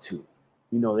want to.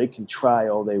 They can try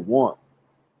all they want.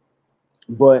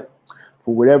 But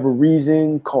for whatever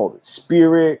reason, call it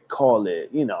spirit, call it,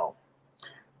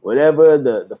 whatever,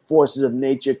 the forces of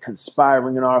nature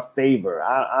conspiring in our favor.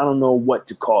 I don't know what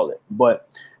to call it, but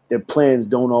their plans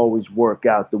don't always work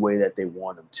out the way that they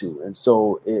want them to. And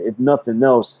so if nothing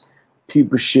else,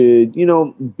 people should,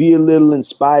 be a little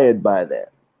inspired by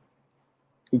that.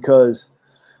 Because,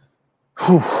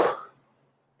 I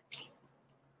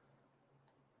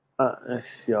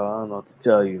don't know what to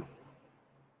tell you.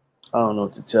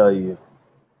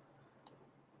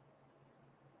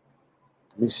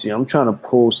 Let me see. I'm trying to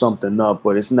pull something up,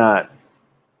 but it's not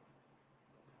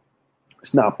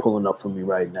It's not pulling up for me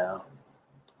right now.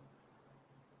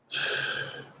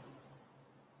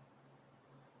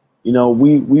 You know,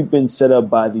 we've been set up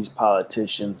by these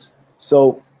politicians.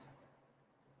 So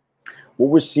what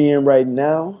we're seeing right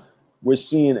now, we're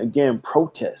seeing, again,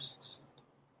 protests.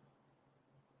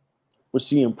 We're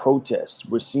seeing protests.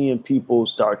 We're seeing people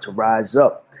start to rise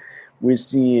up. We're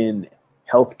seeing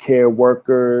healthcare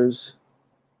workers.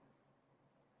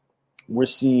 We're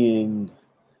seeing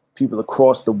people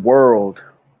across the world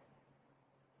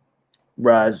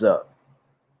rise up.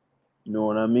 You know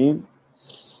what I mean?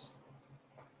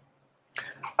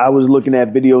 I was looking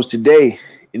at videos today,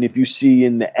 and if you see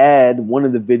in the ad, one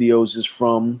of the videos is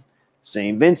from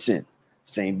St. Vincent.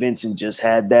 St. Vincent just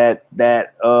had that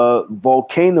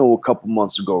volcano a couple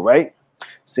months ago, right?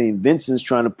 St. Vincent's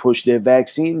trying to push their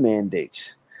vaccine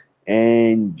mandates.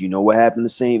 And you know what happened to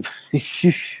St.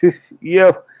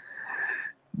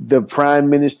 The prime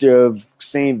minister of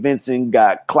St. Vincent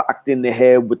got clocked in the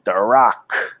head with the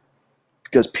rock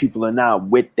because people are not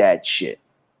with that shit.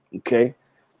 Okay?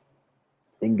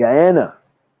 In Guyana,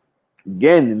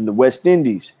 again, in the West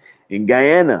Indies, in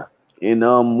Guyana, in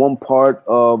one part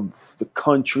of the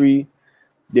country,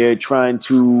 they're trying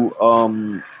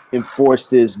to enforce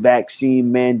this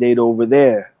vaccine mandate over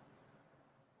there.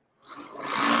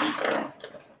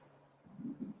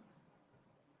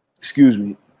 Excuse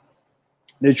me.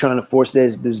 They're trying to force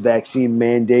this vaccine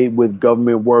mandate with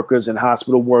government workers and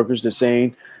hospital workers. They're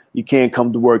saying you can't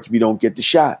come to work if you don't get the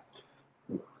shot.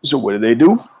 So what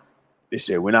do? They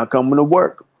say we're not coming to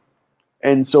work.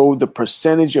 And so the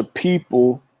percentage of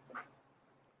people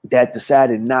that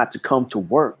decided not to come to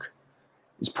work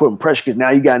is putting pressure, because now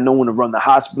you got no one to run the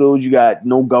hospitals. You got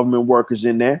no government workers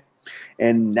in there.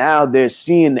 And now they're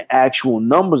seeing the actual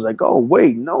numbers like, oh,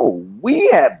 wait, no, we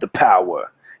have the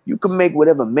power. You can make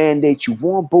whatever mandate you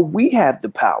want, but we have the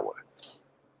power.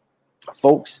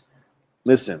 Folks,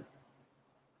 listen,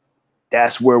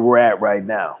 that's where we're at right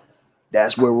now.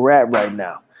 That's where we're at right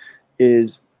now.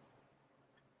 Is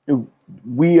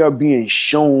we are being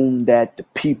shown that the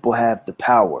people have the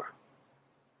power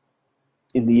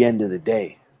in the end of the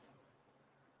day.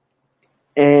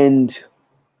 And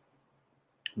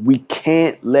we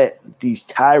can't let these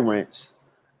tyrants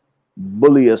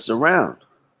bully us around,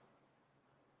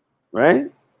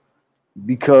 right?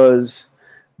 Because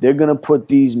they're going to put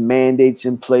these mandates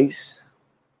in place,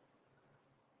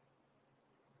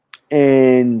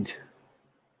 and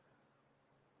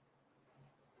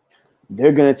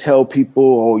they're going to tell people,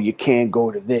 oh, you can't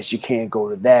go to this, you can't go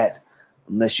to that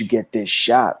unless you get this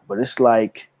shot. But it's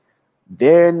like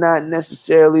they're not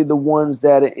necessarily the ones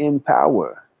that are in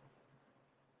power.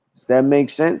 Does that make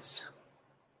sense?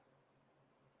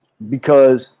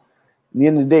 Because at the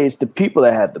end of the day, it's the people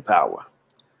that have the power.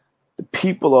 The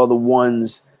people are the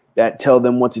ones that tell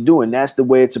them what to do, and that's the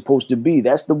way it's supposed to be.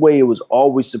 That's the way it was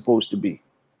always supposed to be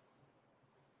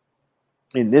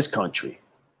in this country.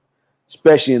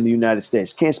 Especially in the United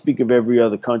States. Can't speak of every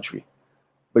other country.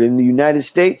 But in the United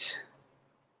States,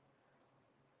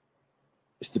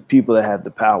 it's the people that have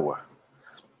the power.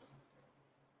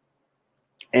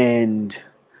 And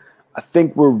I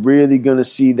think we're really going to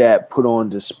see that put on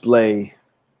display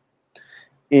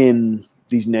in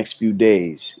these next few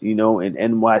days. You know, in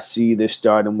NYC, they're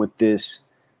starting with this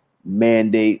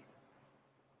mandate,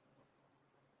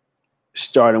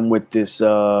 starting with this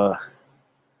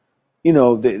you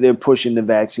know, they're pushing the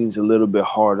vaccines a little bit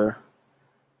harder,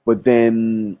 but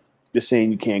then they're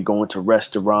saying you can't go into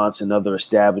restaurants and other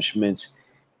establishments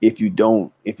if you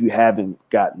haven't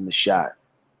gotten the shot.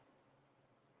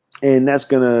 And that's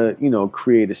going to, you know,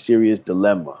 create a serious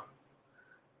dilemma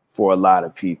for a lot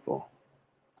of people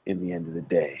in the end of the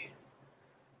day.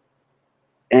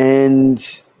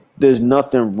 And there's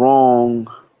nothing wrong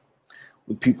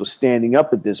with people standing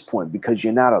up at this point, because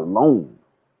you're not alone.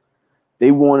 They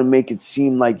want to make it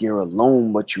seem like you're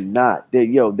alone, but you're not.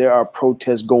 There are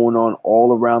protests going on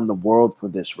all around the world for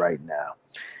this right now.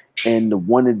 And the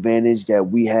one advantage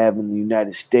that we have in the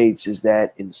United States is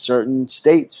that in certain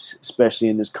states, especially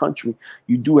in this country,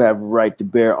 you do have a right to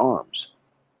bear arms.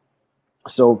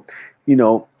 So, you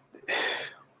know,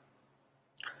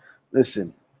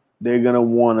 listen, they're going to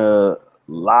want to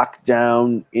lock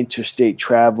down interstate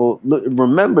travel. Look,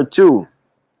 remember, too,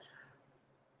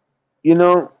 you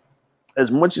know, as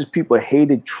much as people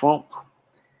hated Trump,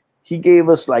 he gave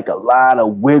us like a lot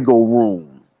of wiggle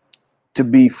room to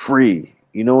be free.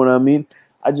 You know what I mean?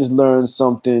 I just learned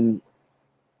something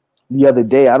the other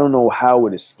day. I don't know how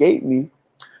it escaped me,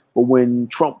 but when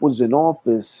Trump was in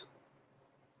office,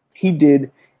 he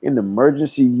did an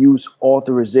emergency use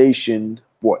authorization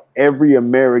for every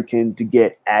American to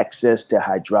get access to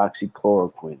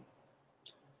hydroxychloroquine.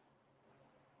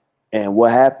 And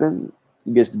what happened?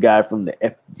 I guess the guy from the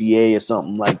FDA or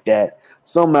something like that.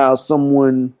 Somehow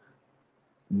someone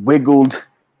wiggled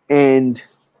and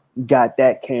got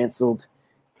that canceled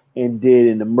and did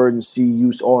an emergency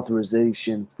use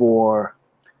authorization for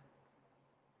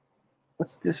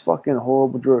what's this fucking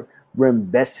horrible drug?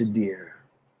 Remdesivir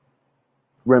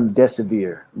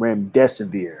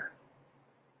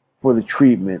for the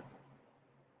treatment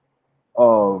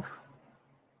of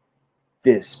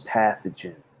this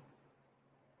pathogen.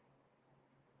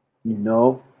 You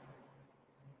know?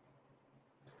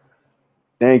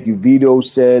 Thank you. Vito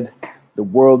said, the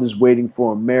world is waiting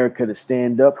for America to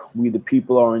stand up. We, the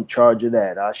people, are in charge of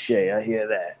that. Ashe, I hear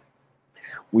that.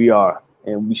 We are.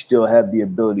 And we still have the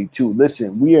ability to.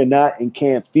 Listen, we are not in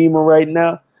Camp FEMA right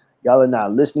now. Y'all are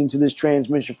not listening to this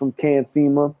transmission from Camp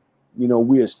FEMA. You know,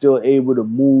 we are still able to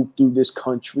move through this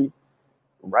country.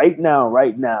 Right now,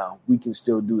 we can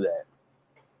still do that.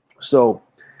 So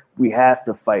we have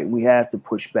to fight. We have to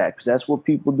push back. Because that's what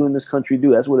people do in this country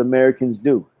do. That's what Americans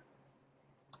do.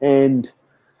 And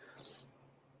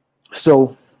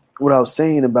so what I was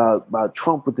saying about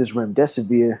Trump with this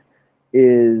remdesivir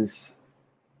is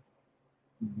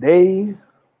he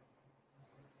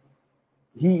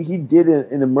did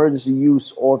an emergency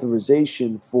use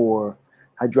authorization for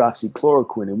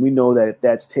hydroxychloroquine. And we know that if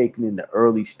that's taken in the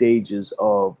early stages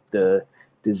of the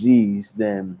disease,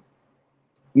 then,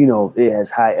 you know, it has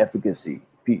high efficacy.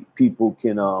 People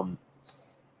can,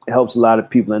 it helps a lot of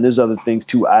people. And there's other things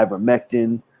too,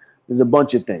 ivermectin. There's a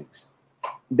bunch of things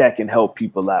that can help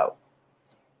people out.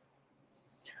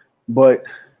 But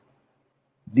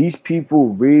these people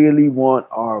really want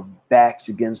our backs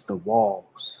against the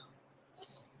walls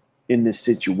in this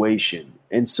situation.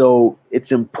 And so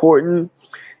it's important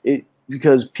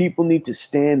because people need to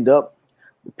stand up.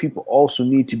 But people also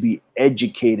need to be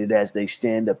educated as they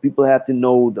stand up. People have to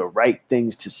know the right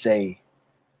things to say.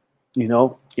 You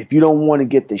know, if you don't want to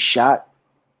get the shot,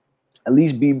 at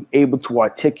least be able to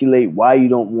articulate why you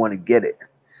don't want to get it.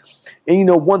 And, you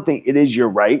know, one thing, it is your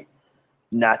right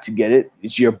not to get it.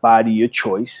 It's your body, your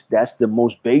choice. That's the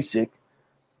most basic.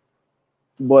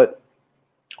 But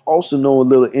also know a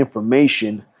little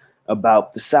information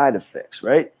about the side effects,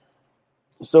 right?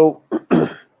 So,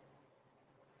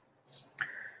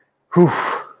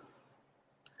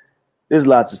 there's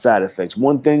lots of side effects.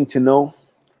 One thing to know,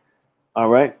 all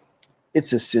right,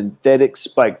 it's a synthetic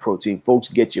spike protein. Folks,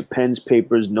 get your pens,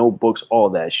 papers, notebooks, all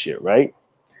that shit, right?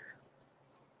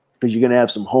 Because you're going to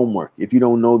have some homework if you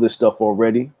don't know this stuff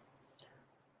already.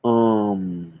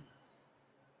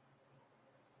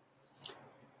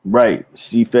 Right.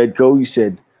 See, Fedco, you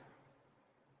said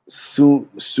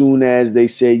soon as they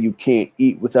say you can't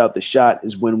eat without the shot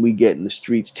is when we get in the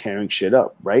streets tearing shit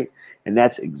up, right? And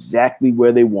that's exactly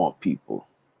where they want people.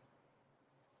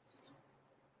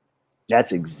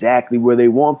 That's exactly where they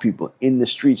want people, in the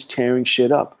streets tearing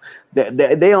shit up.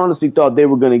 They honestly thought they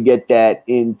were going to get that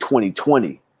in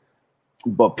 2020,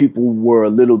 but people were a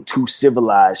little too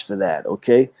civilized for that,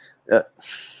 okay?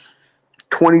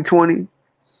 2020,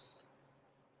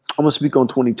 I'm going to speak on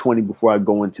 2020 before I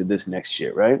go into this next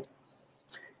shit, right?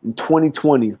 In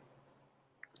 2020,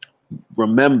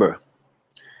 remember,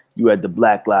 you had the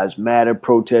Black Lives Matter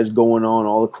protests going on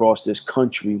all across this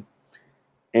country,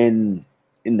 and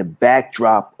in the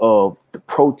backdrop of the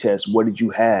protests, what did you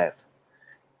have?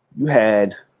 You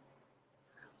had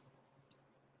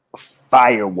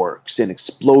fireworks and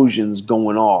explosions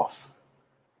going off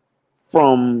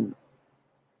from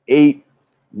 8,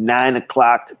 9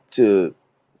 o'clock to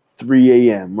 3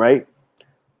 a.m., right?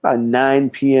 About 9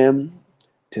 p.m.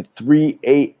 to 3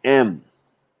 a.m.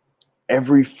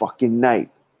 every fucking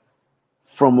night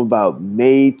from about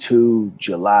May to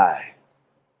July.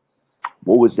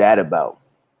 What was that about?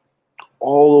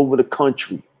 All over the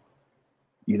country.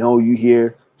 You know, you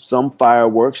hear some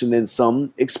fireworks and then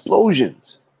some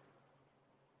explosions.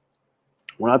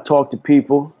 When I talk to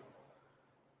people,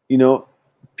 you know,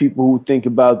 people who think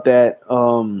about that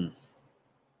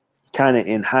kind of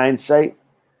in hindsight,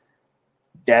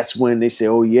 that's when they say,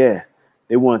 oh, yeah,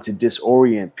 they wanted to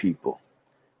disorient people.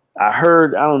 I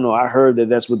heard that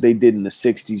that's what they did in the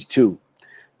 60s, too.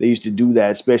 They used to do that,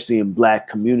 especially in black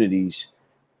communities.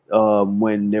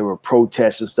 When there were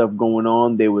protests and stuff going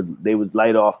on, they would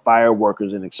light off fireworks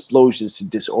and explosions to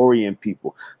disorient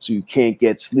people, so you can't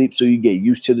get sleep, so you get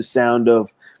used to the sound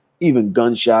of even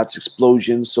gunshots,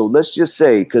 explosions. So let's just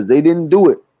say, because they didn't do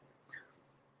it,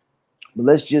 but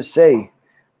let's just say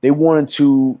they wanted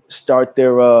to start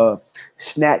their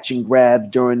snatch and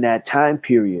grab during that time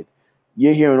period.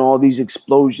 You're hearing all these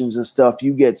explosions and stuff.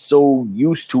 You get so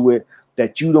used to it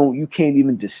that you can't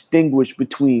even distinguish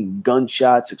between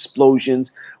gunshots,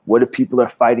 explosions, what if people are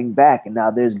fighting back, and now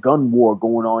there's gun war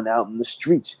going on out in the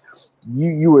streets.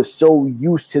 You are so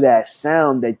used to that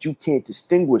sound that you can't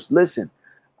distinguish. Listen,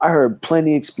 I heard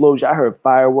plenty of explosions. I heard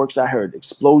fireworks. I heard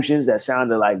explosions that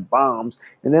sounded like bombs.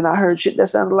 And then I heard shit that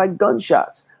sounded like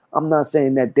gunshots. I'm not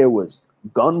saying that there was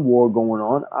gun war going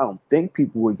on. I don't think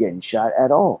people were getting shot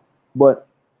at all. But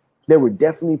there were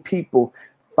definitely people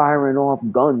firing off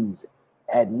guns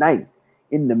at night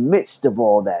in the midst of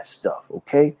all that stuff,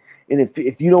 okay? And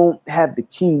if you don't have the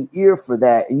keen ear for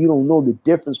that and you don't know the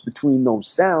difference between those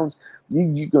sounds,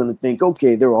 you're going to think,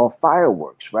 okay, they're all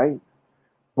fireworks, right?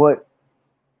 But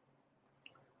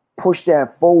push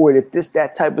that forward. If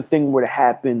that type of thing were to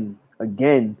happen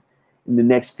again in the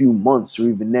next few months or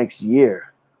even next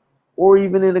year or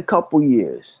even in a couple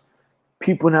years,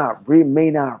 people may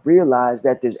not realize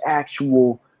that there's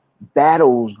actual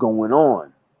battles going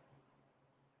on.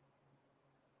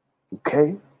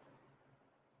 Okay?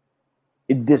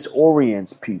 It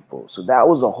disorients people. So that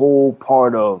was a whole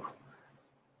part of,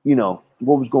 what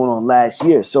was going on last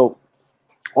year. So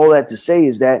all that to say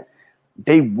is that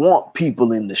they want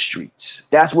people in the streets.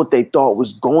 That's what they thought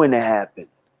was going to happen.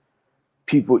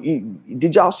 People,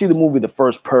 did y'all see the movie The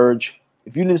First Purge?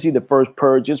 If you didn't see The First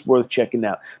Purge, it's worth checking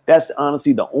out. That's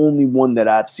honestly the only one that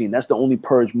I've seen. That's the only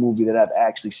Purge movie that I've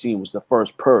actually seen was The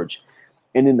First Purge.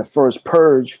 And in The First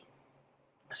Purge,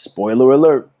 spoiler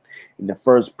alert, in The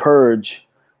First Purge,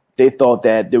 they thought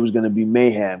that there was going to be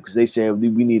mayhem because they said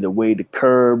we need a way to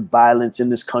curb violence in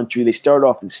this country. They started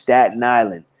off in Staten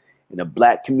Island, in a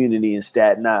black community in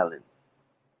Staten Island.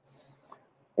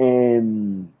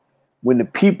 And when the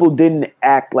people didn't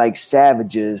act like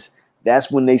savages,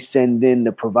 that's when they send in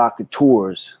the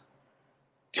provocateurs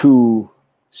to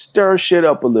stir shit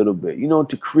up a little bit,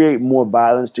 to create more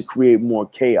violence, to create more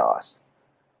chaos.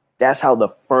 That's how the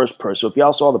first Purge. So if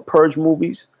y'all saw the Purge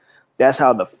movies, that's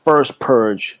how the first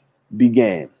Purge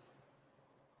began.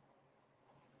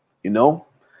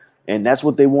 And that's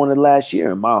what they wanted last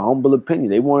year, in my humble opinion.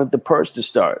 They wanted the Purge to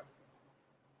start.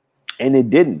 And it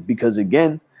didn't because,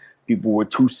 again, people were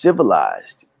too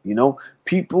civilized.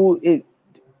 People,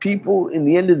 in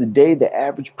the end of the day, the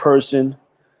average person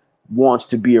wants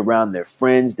to be around their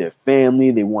friends, their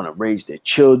family. They want to raise their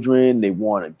children. They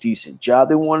want a decent job.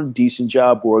 They want a decent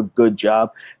job or a good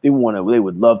job. They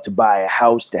would love to buy a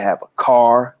house, to have a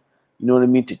car,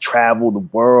 to travel the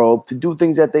world, to do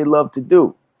things that they love to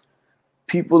do.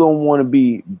 People don't want to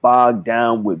be bogged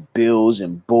down with bills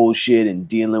and bullshit and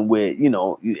dealing with,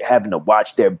 having to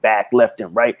watch their back left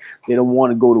and right. They don't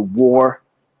want to go to war.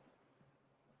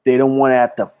 They don't want to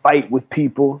have to fight with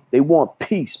people. They want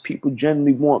peace. People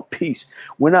generally want peace.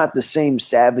 We're not the same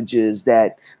savages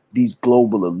that these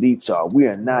global elites are. We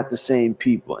are not the same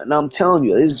people. And I'm telling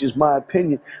you, this is just my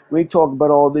opinion. We ain't talking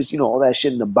about all this, all that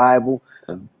shit in the Bible.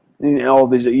 All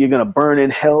this, you're going to burn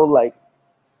in hell. Like,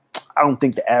 I don't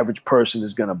think the average person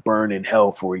is going to burn in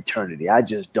hell for eternity. I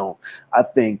just don't. I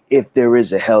think if there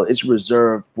is a hell, it's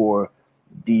reserved for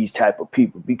these type of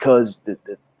people because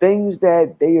the things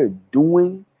that they are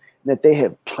doing, that they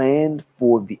have planned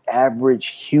for the average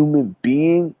human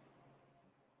being,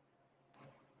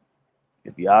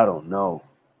 if y'all don't know,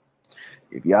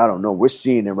 we're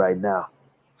seeing it right now.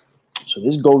 So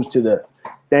this goes to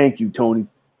thank you, Tony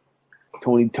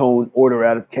Tone, Order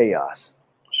Out of Chaos.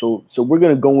 So we're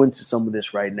going to go into some of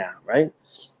this right now, right?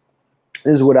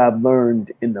 This is what I've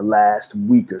learned in the last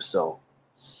week or so.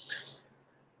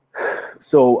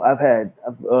 So I've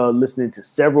listening to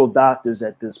several doctors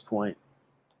at this point.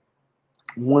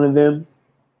 One of them,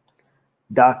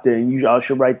 Dr. and y'all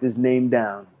should write this name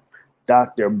down,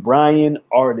 Dr. Bryan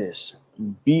Ardis,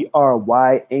 Bryan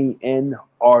Ardis,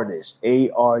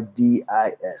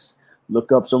 Ardis.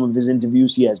 Look up some of his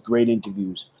interviews. He has great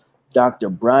interviews. Dr.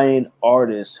 Bryan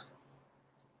Ardis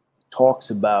talks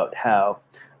about how,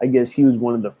 I guess he was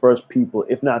one of the first people,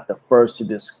 if not the first, to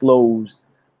disclose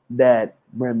that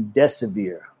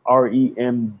remdesivir,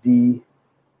 Remdesiv,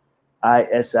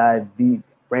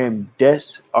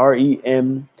 Remdesivir.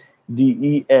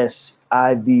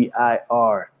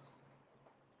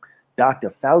 Dr.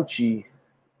 Fauci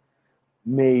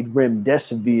made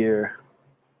remdesivir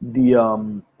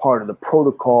the part of the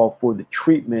protocol for the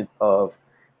treatment of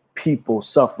people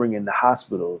suffering in the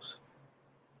hospitals.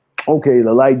 Okay,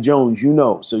 the Light Jones, So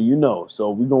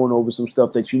we're going over some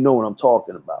stuff that what I'm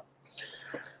talking about.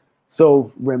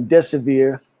 So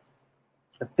remdesivir,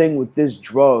 the thing with this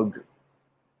drug,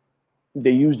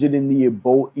 they used it in the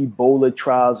Ebola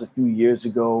trials a few years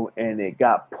ago, and it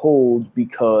got pulled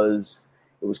because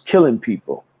it was killing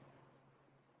people.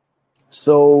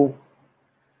 So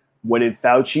What did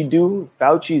Fauci do?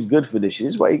 Fauci's good for this shit.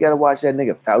 This is why you gotta watch that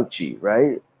nigga Fauci,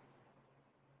 right?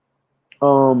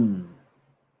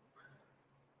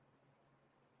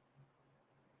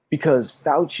 Because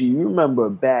Fauci, you remember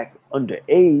back under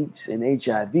AIDS and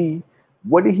HIV,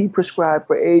 what did he prescribe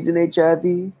for AIDS and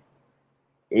HIV?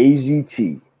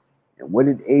 AZT. And what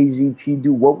did AZT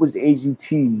do? What was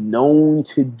AZT known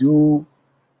to do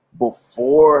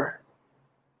before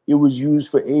it was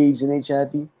used for AIDS and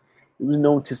HIV? It was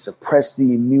known to suppress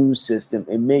the immune system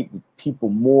and make people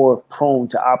more prone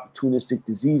to opportunistic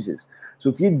diseases. So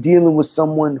if you're dealing with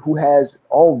someone who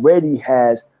already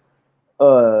has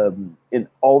an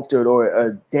altered or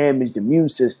a damaged immune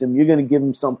system, you're going to give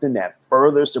them something that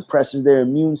further suppresses their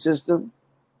immune system?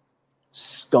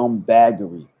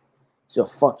 Scumbaggery. It's a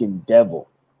fucking devil.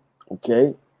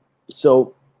 Okay?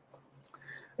 So,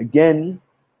 again,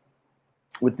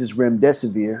 with this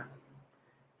remdesivir,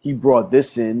 he brought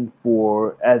this in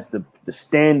as the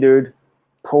standard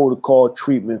protocol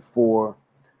treatment for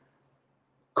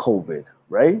COVID,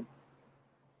 right?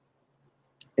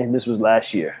 And this was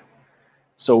last year.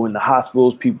 So in the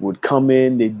hospitals, people would come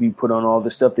in, they'd be put on all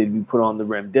this stuff. They'd be put on the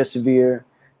remdesivir.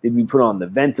 They'd be put on the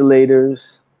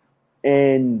ventilators.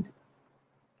 And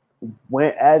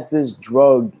as this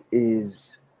drug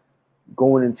is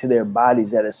going into their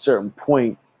bodies at a certain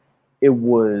point, it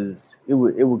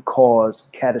would cause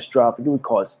catastrophic. It would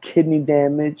cause kidney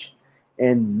damage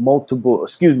and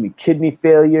kidney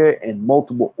failure and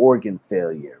multiple organ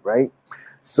failure, right?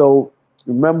 So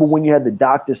remember when you had the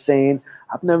doctor saying,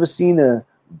 I've never seen a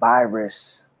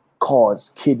virus cause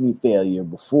kidney failure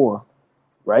before,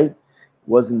 right? It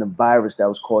wasn't the virus that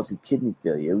was causing kidney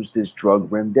failure. It was this drug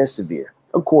remdesivir,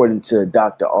 according to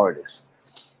Dr. Ardis.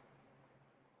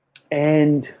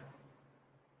 And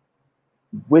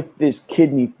with this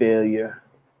kidney failure,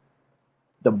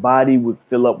 the body would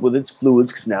fill up with its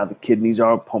fluids because now the kidneys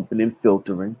are pumping and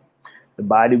filtering. The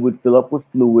body would fill up with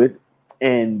fluid,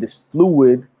 and this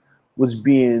fluid was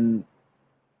being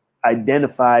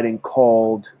identified and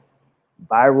called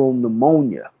viral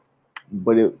pneumonia,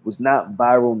 but it was not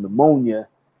viral pneumonia.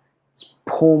 It's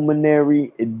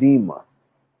pulmonary edema.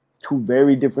 Two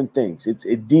very different things. It's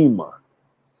edema.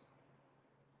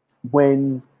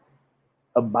 When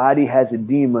a body has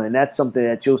edema, and that's something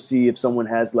that you'll see if someone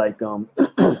has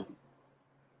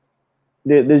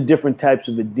there's different types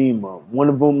of edema. One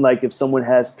of them, like if someone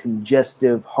has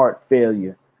congestive heart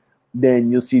failure,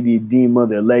 then you'll see the edema,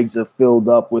 their legs are filled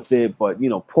up with it. But,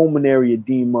 pulmonary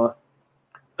edema,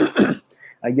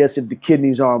 I guess if the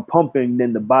kidneys aren't pumping,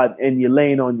 then the body, and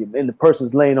the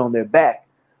person's laying on their back,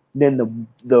 then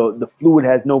the fluid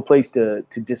has no place to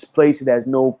displace. It has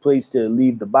no place to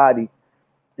leave the body.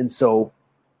 And so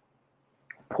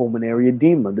pulmonary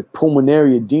edema, the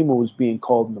pulmonary edema was being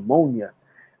called pneumonia.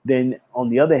 Then on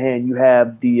the other hand, you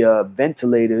have the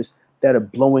ventilators that are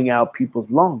blowing out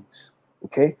people's lungs.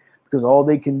 Okay. Because all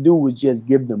they can do is just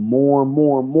give them more and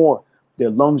more and more. Their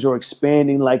lungs are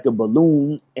expanding like a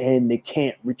balloon and they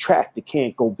can't retract. They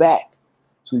can't go back.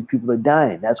 So these people are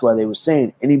dying. That's why they were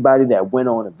saying anybody that went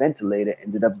on a ventilator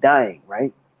ended up dying,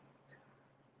 right?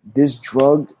 This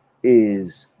drug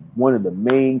is one of the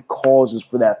main causes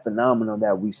for that phenomenon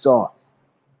that we saw.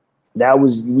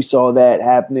 We saw that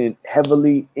happening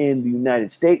heavily in the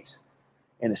United States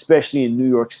and especially in New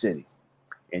York City.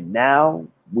 And now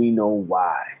we know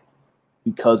why.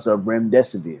 Because of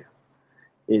remdesivir.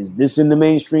 Is this in the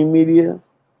mainstream media?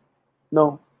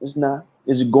 No, it's not.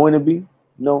 Is it going to be?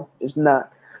 No, it's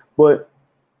not.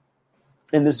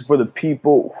 And this is for the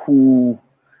people who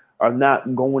are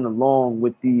not going along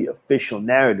with the official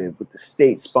narrative, with the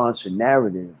state-sponsored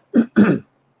narrative.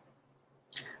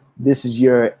 This is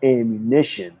your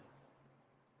ammunition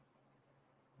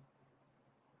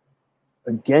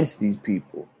against these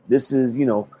people. This is,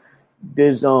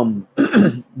 there's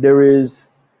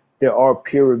there are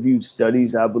peer-reviewed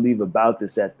studies, I believe, about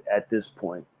this at this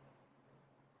point.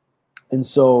 And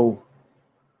so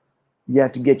you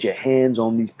have to get your hands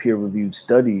on these peer-reviewed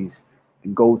studies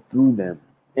and go through them.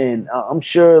 And I'm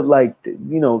sure,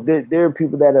 there are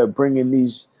people that are bringing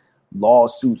these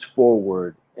lawsuits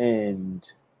forward,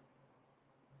 and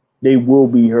they will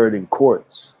be heard in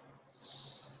courts.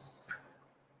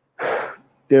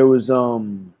 There was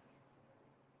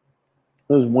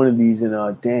one of these in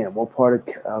what part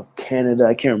of Canada?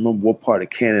 I can't remember what part of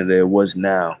Canada it was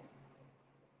now.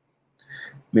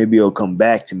 Maybe it'll come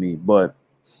back to me. But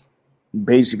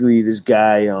basically, this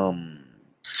guy,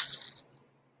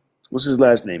 what's his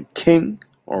last name? King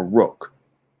or Rook?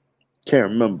 Can't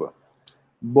remember.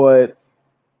 But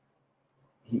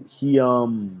he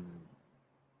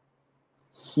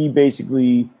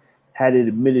basically had it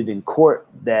admitted in court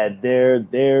that their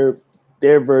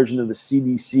version of the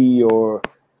CDC or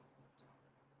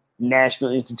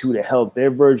National Institute of Health,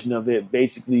 their version of it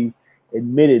basically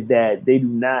admitted that they do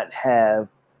not have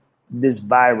this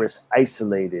virus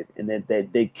isolated and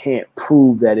that they can't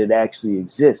prove that it actually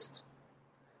exists,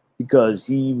 because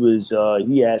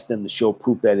he asked them to show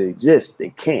proof that it exists. They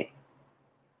can't.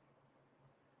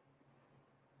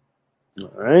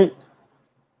 All right.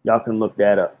 Y'all can look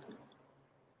that up.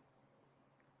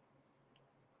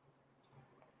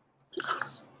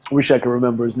 I wish I could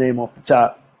remember his name off the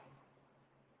top.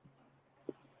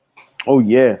 Oh,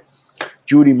 yeah.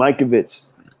 Judy Mikovits.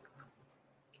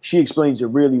 She explains it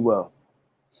really well.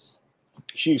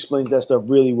 She explains that stuff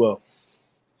really well.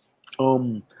 I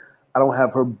don't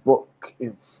have her book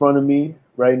in front of me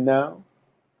right now.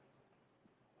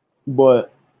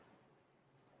 But,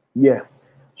 yeah,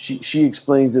 she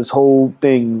explains this whole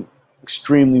thing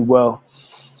extremely well.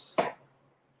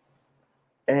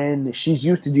 And she's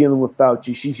used to dealing with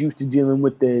Fauci. She's used to dealing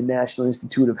with the National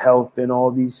Institute of Health and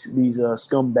all these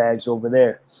scumbags over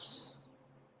there.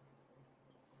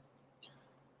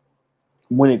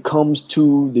 When it comes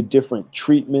to the different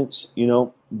treatments,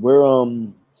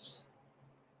 we're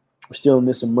still in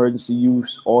this emergency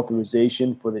use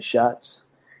authorization for the shots.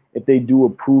 If they do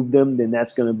approve them, then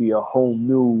that's going to be a whole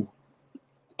new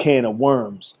can of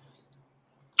worms.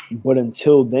 But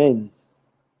until then,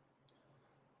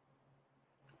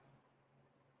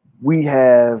 we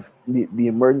have the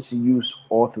emergency use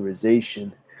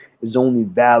authorization is only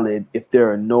valid if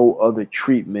there are no other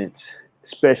treatments,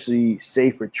 especially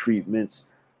safer treatments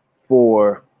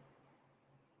for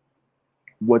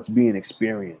what's being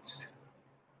experienced.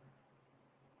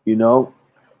 The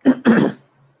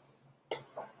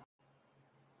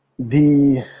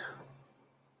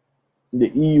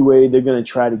EUA, they're going to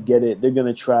try to get it. They're going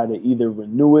to try to either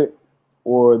renew it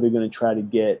or they're going to try to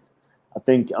get, I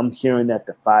think I'm hearing that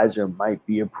the Pfizer might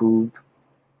be approved,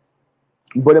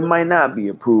 but it might not be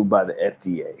approved by the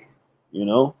FDA,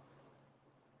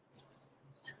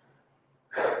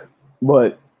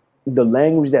 But the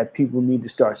language that people need to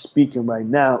start speaking right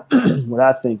now, what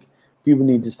I think people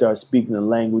need to start speaking the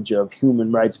language of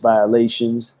human rights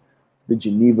violations, the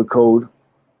Geneva Code.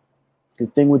 The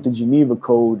thing with the Geneva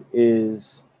Code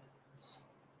is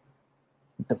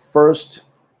the first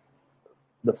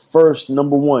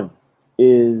number one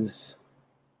is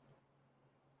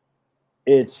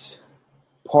it's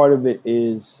part of it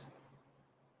is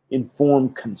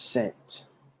informed consent.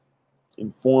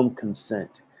 Informed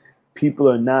consent. People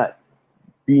are not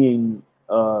being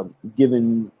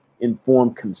given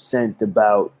informed consent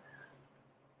about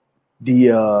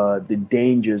the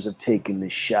dangers of taking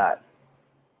this shot.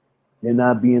 They're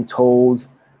not being told,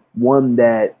 one,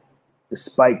 that the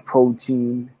spike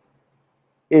protein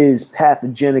is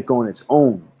pathogenic on its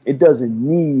own. It doesn't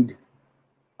need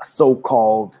a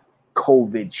so-called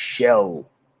COVID shell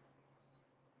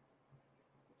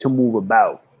to move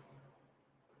about,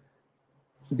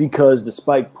 because the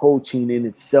spike protein in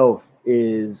itself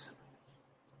is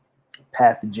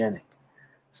pathogenic.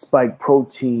 Spike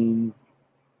protein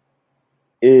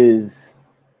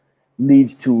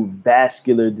leads to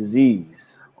vascular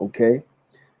disease. Okay,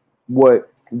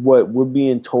 what we're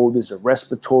being told is a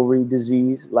respiratory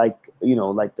disease, like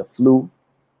the flu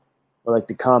or like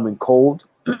the common cold,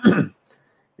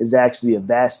 is actually a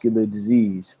vascular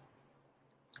disease.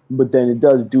 But then it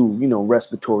does do,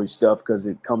 respiratory stuff because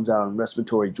it comes out in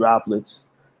respiratory droplets.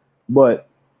 But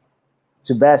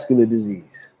it's a vascular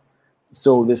disease.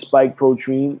 So the spike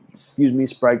protein,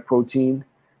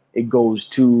 it goes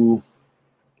to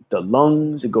the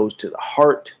lungs, it goes to the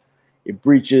heart, it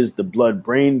breaches the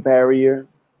blood-brain barrier,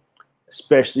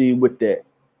 especially with the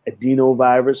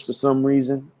adenovirus for some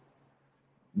reason.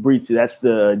 That's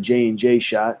the J&J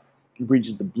shot. It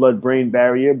breaches the blood-brain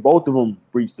barrier. Both of them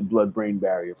breach the blood-brain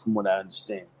barrier, from what I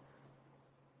understand.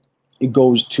 It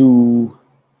goes to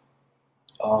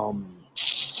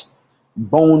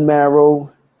bone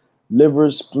marrow,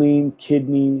 liver, spleen,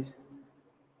 kidneys,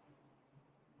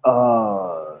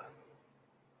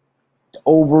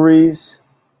 ovaries,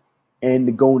 and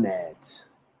the gonads.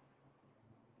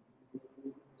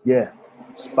 Yeah,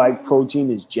 spike protein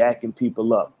is jacking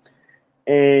people up.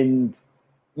 And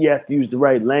you have to use the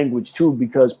right language too,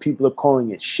 because people are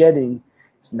calling it shedding.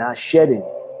 It's not shedding.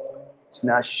 It's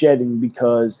not shedding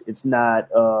because it's not,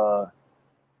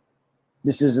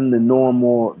 this isn't the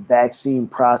normal vaccine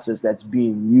process that's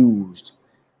being used,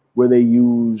 where they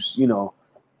use,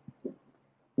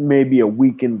 maybe a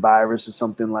weakened virus or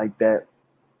something like that.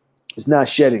 It's not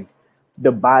shedding.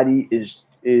 The body is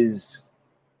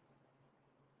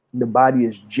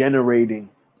generating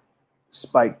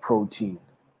spike protein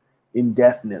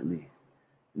indefinitely.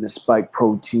 And the spike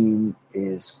protein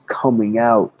is coming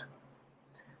out.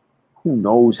 Who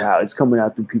knows how? It's coming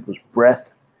out through people's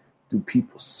breath, through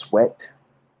people's sweat.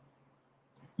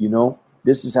 You know,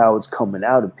 this is how it's coming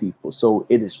out of people. So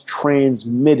it is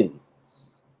transmitting.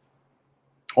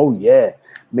 Oh, yeah.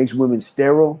 Makes women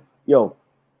sterile. Yo,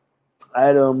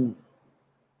 I was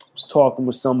talking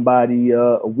with somebody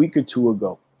a week or two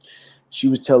ago. She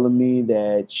was telling me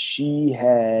that she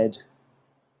had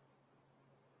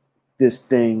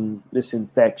this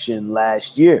infection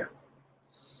last year.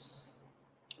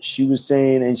 She was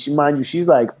saying, and mind you, she's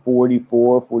like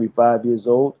 44, 45 years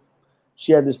old.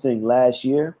 She had this thing last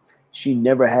year. She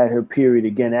never had her period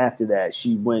again after that.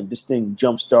 This thing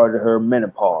jump-started her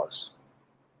menopause.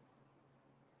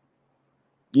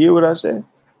 You hear what I said?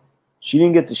 She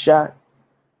didn't get the shot.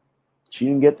 She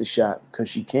didn't get the shot because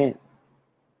she can't.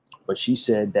 But she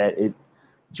said that it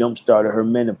jump-started her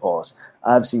menopause.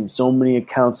 I've seen so many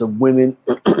accounts of women,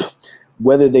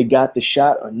 whether they got the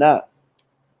shot or not,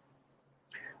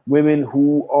 women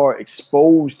who are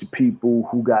exposed to people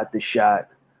who got the shot,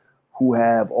 who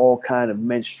have all kind of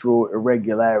menstrual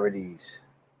irregularities.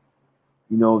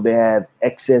 You know, they have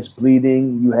excess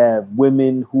bleeding. You have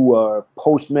women who are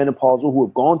postmenopausal, who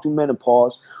have gone through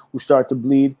menopause, who start to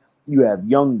bleed. You have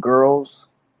young girls,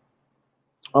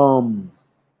 2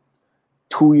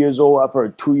 years old. I've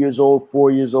heard 2 years old,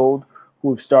 4 years old,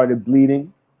 who have started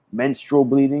bleeding, menstrual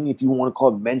bleeding, if you want to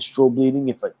call it menstrual bleeding,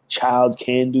 if a child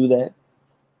can do that.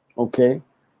 Okay.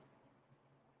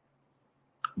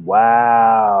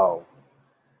 Wow.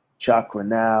 Chakra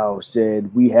Now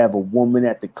said, we have a woman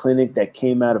at the clinic that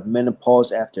came out of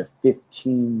menopause after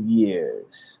 15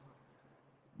 years.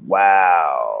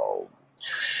 Wow.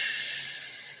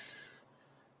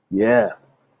 Yeah.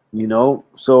 You know,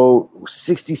 so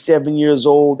 67 years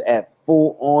old at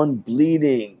full on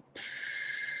bleeding.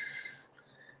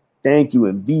 Thank you.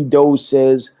 And Vido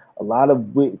says a lot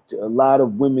of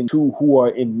women too who are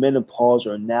in menopause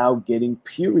are now getting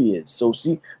periods. So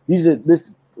see,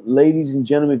 ladies and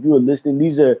gentlemen, if you are listening,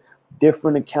 these are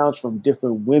different accounts from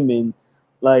different women.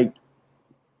 And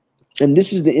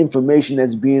this is the information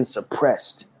that's being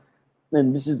suppressed.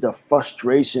 And this is the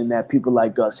frustration that people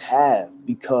like us have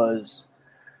because,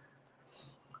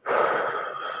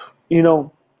 you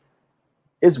know,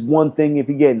 it's one thing if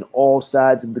you're getting all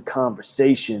sides of the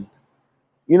conversation.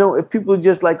 You know, if people are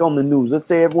just like on the news, let's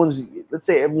say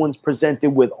everyone's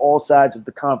presented with all sides of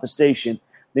the conversation,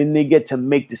 then they get to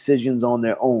make decisions on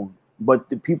their own. But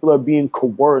the people are being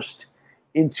coerced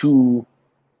into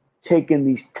taking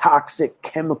these toxic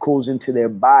chemicals into their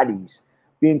bodies,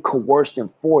 being coerced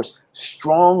and forced,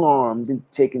 strong-armed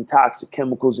into taking toxic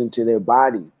chemicals into their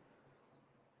body.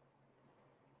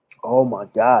 Oh my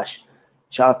gosh.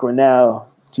 Chakra Now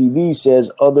TV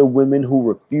says other women who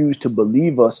refuse to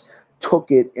believe us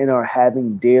took it and are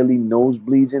having daily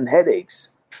nosebleeds and headaches.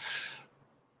 It's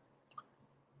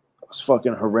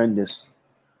fucking horrendous,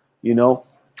 you know?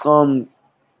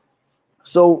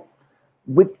 So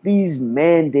with these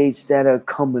mandates that are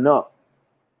coming up,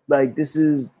 like this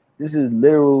is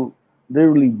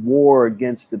literally war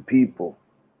against the people.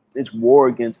 It's war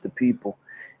against the people.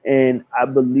 And I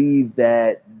believe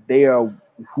that they are,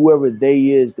 whoever they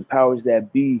is, the powers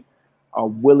that be, are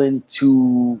willing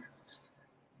to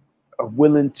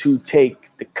take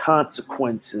the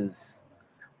consequences,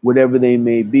 whatever they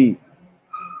may be.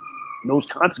 Those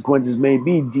consequences may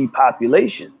be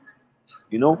depopulation.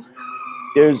 You know,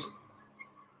 there's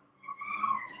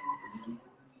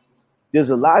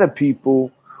a lot of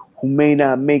people who may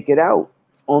not make it out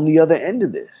on the other end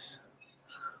of this.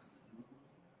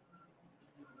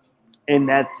 And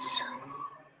that's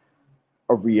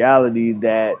a reality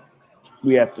that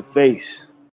we have to face.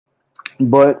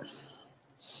 But,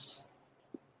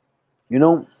 you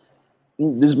know,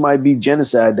 this might be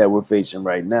genocide that we're facing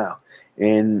right now.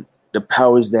 And the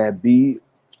powers that be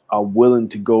are willing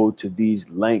to go to these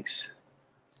lengths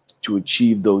to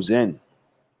achieve those ends.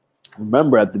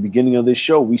 Remember, at the beginning of this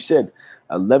show, we said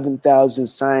 11,000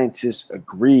 scientists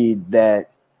agreed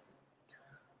that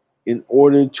in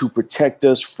order to protect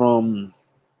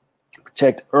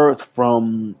Earth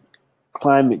from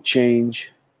climate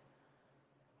change,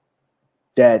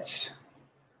 that's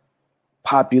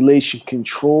population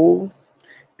control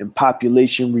and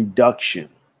population reduction.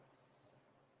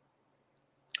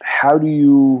 How do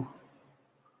you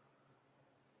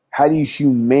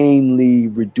humanely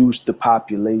reduce the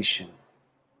population?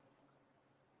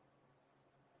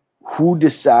 Who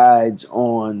decides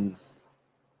on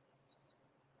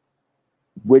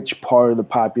which part of the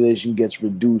population gets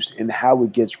reduced and how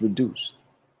it gets reduced?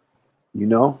 You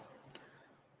know?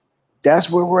 That's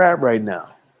where we're at right now.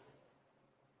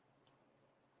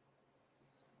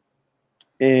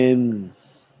 And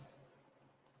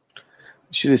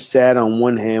shit is sad on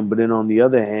one hand, but then on the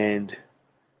other hand,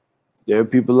 there are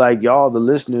people like y'all, the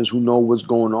listeners, who know what's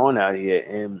going on out here.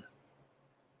 And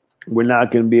we're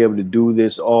not going to be able to do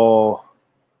this all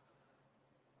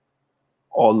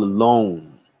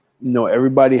alone. You know,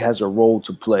 everybody has a role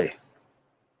to play.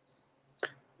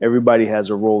 Everybody has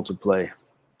a role to play.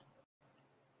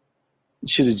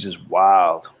 Shit is just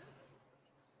wild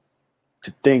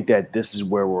to think that this is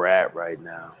where we're at right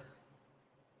now.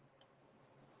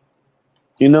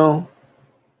 You know?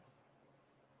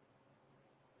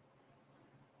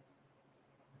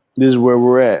 This is where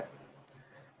we're at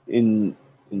in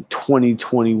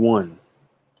 2021.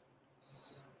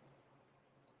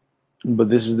 But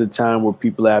this is the time where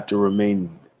people have to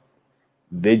remain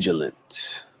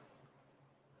vigilant.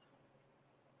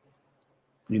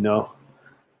 You know?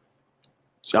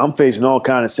 So I'm facing all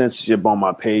kind of censorship on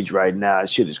my page right now.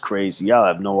 This shit is crazy. Y'all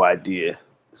have no idea.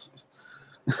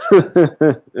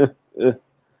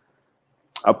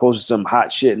 I posted some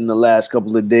hot shit in the last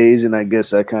couple of days, and I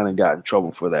guess I kind of got in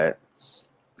trouble for that.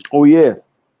 Oh, yeah.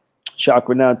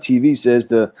 Chakra Now TV says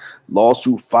the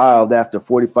lawsuit filed after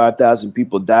 45,000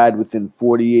 people died within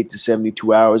 48 to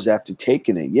 72 hours after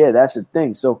taking it. Yeah, that's the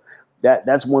thing. So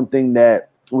that's one thing that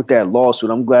with that lawsuit,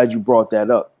 I'm glad you brought that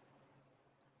up.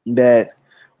 That,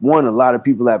 one, a lot of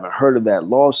people haven't heard of that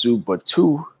lawsuit, but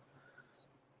two,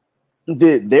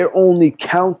 they're only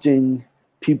counting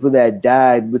people that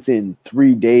died within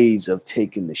 3 days of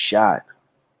taking the shot.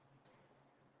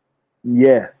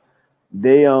 Yeah.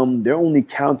 They're only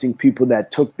counting people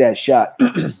that took that shot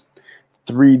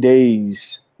 3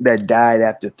 days that died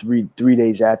after three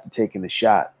days after taking the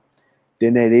shot.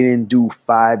 Then they didn't do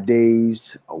 5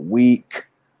 days, a week,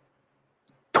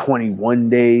 21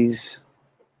 days,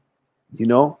 you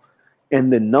know?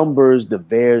 And the numbers, the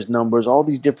VAERS numbers, all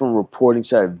these different reporting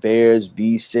sites, VAERS,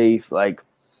 VSafe, like,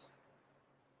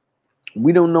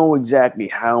 we don't know exactly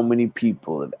how many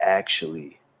people have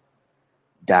actually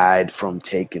died from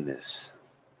taking this.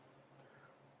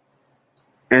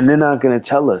 And they're not going to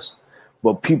tell us.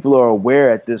 But people are aware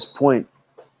at this point.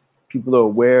 People are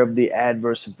aware of the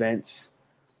adverse events.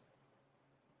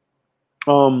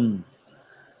 Something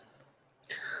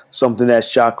that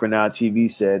Chakra Now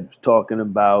TV said, talking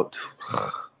about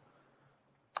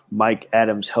Mike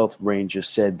Adams, health ranger,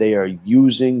 said they are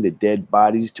using the dead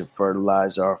bodies to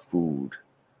fertilize our food.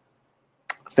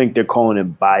 I think they're calling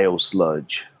it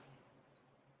biosludge.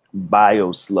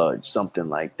 Biosludge, something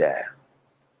like that.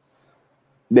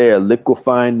 They are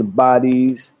liquefying the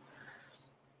bodies,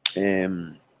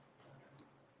 and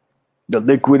the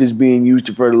liquid is being used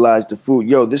to fertilize the food.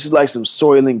 Yo, this is like some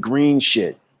Soylent Green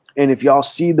shit. And if y'all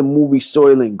see the movie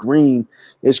Soylent Green,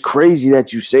 it's crazy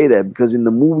that you say that, because in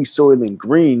the movie Soylent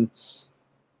Green,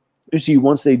 you see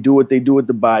once they do what they do with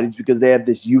the bodies, because they have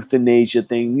this euthanasia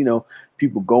thing, you know,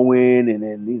 people go in and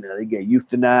then, you know, they get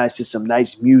euthanized to some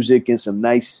nice music and some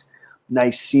nice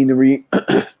scenery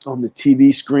on the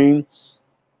TV screen.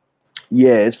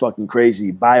 Yeah, it's fucking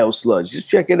crazy. Biosludge. Just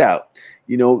check it out.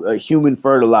 You know, a human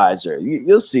fertilizer.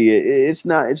 You'll see it. It's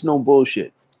no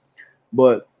bullshit.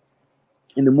 But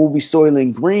in the movie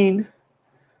Soylent Green,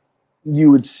 you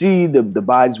would see the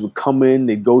bodies would come in,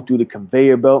 they'd go through the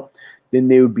conveyor belt, then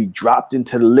they would be dropped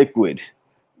into the liquid.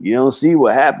 You don't see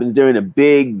what happens. They're in a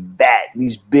big vat,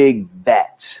 these big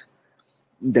vats.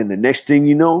 Then the next thing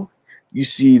you know, you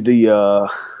see the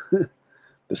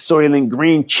the Soylent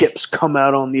Green chips come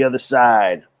out on the other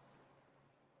side.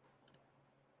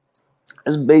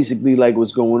 That's basically like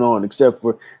what's going on, except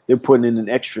for they're putting in an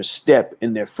extra step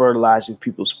and they're fertilizing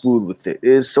people's food with it. It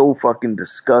is so fucking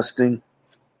disgusting.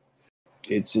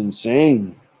 It's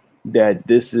insane that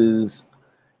this is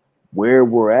where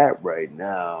we're at right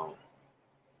now.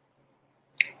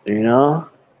 You know?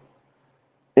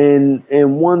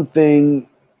 And one thing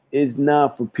is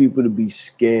not for people to be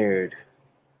scared,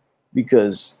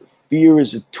 because fear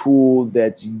is a tool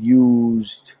that's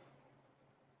used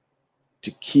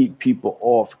to keep people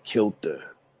off kilter.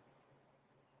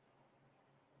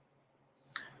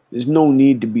 There's no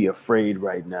need to be afraid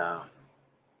right now.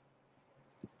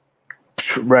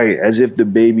 Right, as if the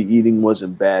baby eating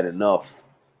wasn't bad enough.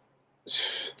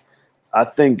 I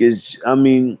think there's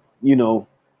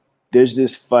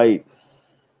this fight.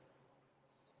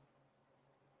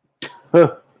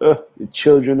 The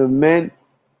Children of Men.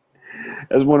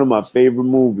 That's one of my favorite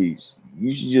movies.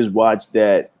 You should just watch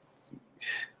that.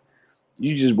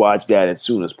 You just watch that as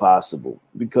soon as possible,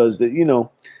 because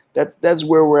that's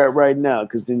where we're at right now.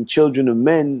 Because in Children of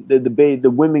Men,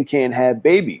 the women can't have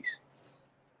babies.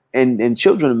 And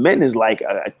Children of Men is like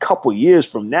a couple years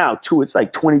from now too. It's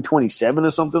like 2027 or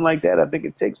something like that. I think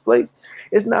it takes place.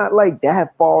 It's not like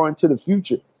that far into the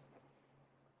future.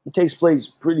 It takes place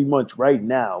pretty much right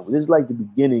now. This is like the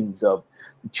beginnings of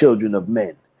the Children of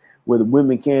Men, where the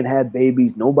women can't have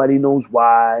babies. Nobody knows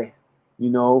why. You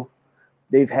know,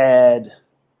 they've had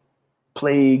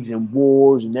plagues and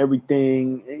wars and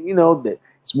everything. You know, that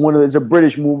it's a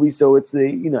British movie, so it's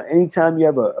anytime you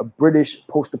have a British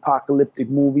post-apocalyptic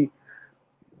movie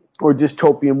or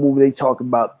dystopian movie, they talk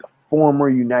about the former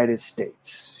United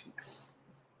States.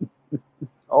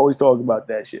 Always talk about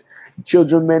that shit.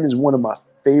 Children of Men is one of my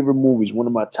favorite movies, one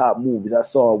of my top movies. I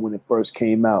saw it when it first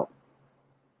came out.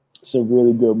 It's a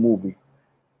really good movie.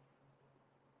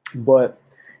 But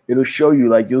it'll show you,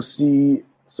 like, you'll see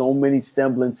so many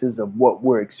semblances of what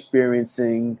we're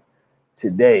experiencing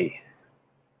today.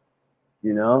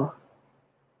 You know?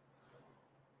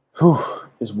 Whew,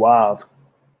 it's wild.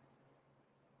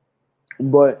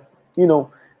 But, you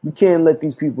can't let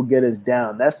these people get us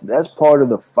down. That's part of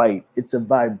the fight. It's a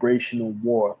vibrational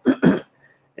war.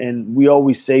 And we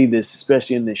always say this,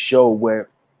 especially in this show, where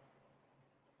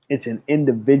it's an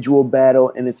individual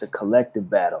battle and it's a collective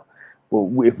battle. But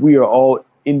if we are all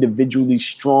individually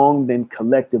strong, then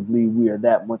collectively we are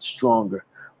that much stronger.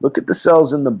 Look at the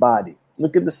cells in the body.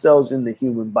 Look at the cells in the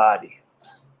human body.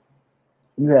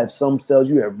 You have some cells,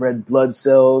 you have red blood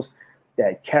cells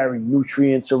that carry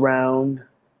nutrients around.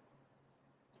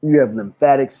 You have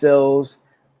lymphatic cells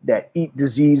that eat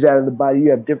disease out of the body. You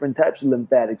have different types of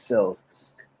lymphatic cells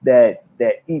that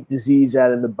eat disease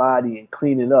out of the body and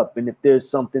clean it up. And if there's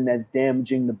something that's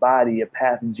damaging the body, a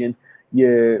pathogen,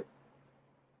 your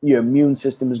immune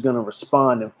system is going to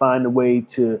respond and find a way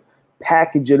to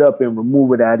package it up and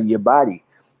remove it out of your body.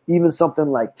 Even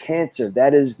something like cancer,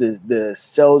 that is the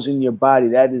cells in your body.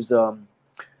 That is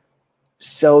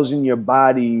cells in your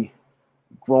body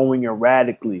growing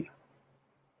erratically.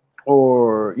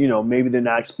 Or, maybe they're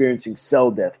not experiencing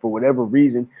cell death for whatever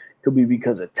reason. Could be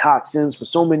because of toxins, for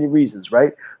so many reasons,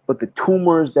 right? But the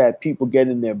tumors that people get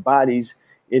in their bodies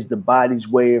is the body's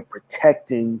way of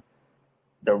protecting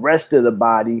the rest of the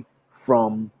body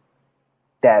from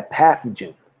that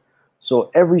pathogen.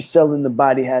 So every cell in the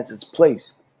body has its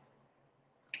place.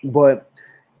 But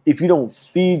if you don't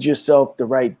feed yourself the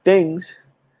right things,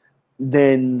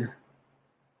 then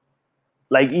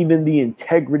like even the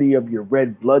integrity of your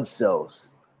red blood cells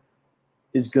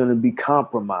is going to be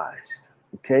compromised,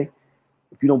 okay?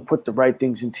 If you don't put the right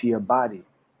things into your body.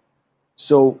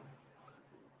 So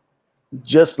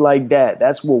just like that,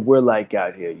 that's what we're like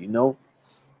out here,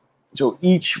 So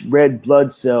each red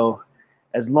blood cell,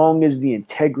 as long as the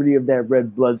integrity of that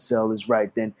red blood cell is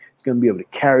right, then it's going to be able to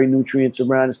carry nutrients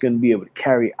around. It's going to be able to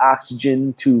carry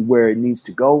oxygen to where it needs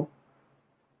to go.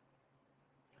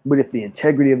 But if the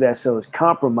integrity of that cell is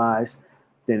compromised,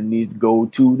 then it needs to go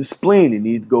to the spleen. It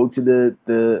needs to go to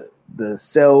the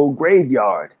cell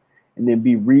graveyard and then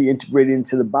be reintegrated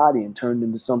into the body and turned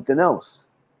into something else.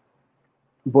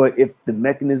 But if the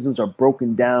mechanisms are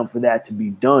broken down for that to be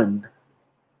done,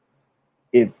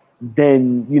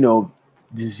 then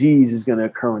disease is going to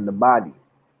occur in the body.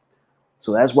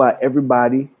 So that's why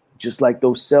everybody, just like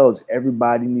those cells,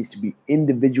 everybody needs to be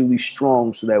individually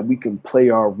strong so that we can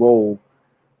play our role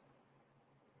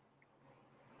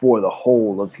for the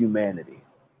whole of humanity.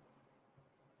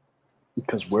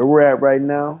 Because where we're at right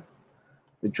now,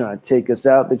 they're trying to take us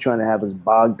out. They're trying to have us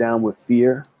bogged down with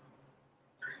fear.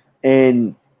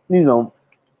 And,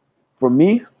 for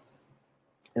me,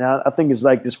 and I think it's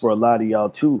like this for a lot of y'all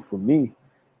too, for me,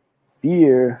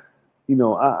 fear, I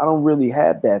don't really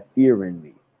have that fear in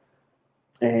me.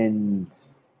 And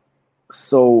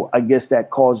so I guess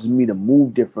that causes me to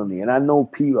move differently. And I know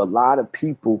a lot of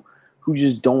people who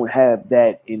just don't have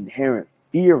that inherent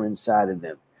fear inside of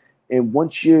them. And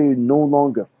once you no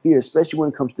longer fear, especially when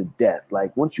it comes to death,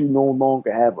 like once you no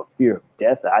longer have a fear of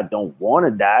death, I don't want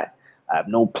to die. I have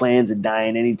no plans of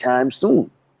dying anytime soon.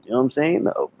 You know what I'm saying?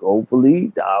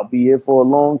 Hopefully I'll be here for a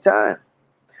long time.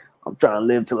 I'm trying to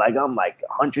live till I'm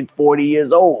 140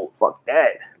 years old. Fuck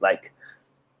that. Like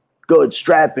good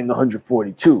strapping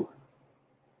 142.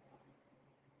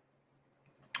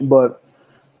 But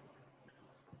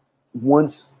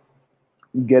once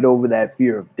you get over that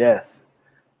fear of death,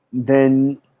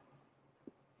 then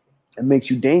it makes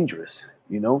you dangerous,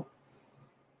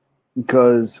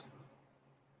 because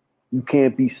you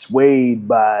can't be swayed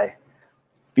by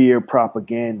fear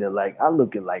propaganda. Like I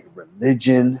look at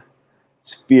religion,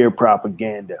 it's fear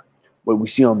propaganda. What we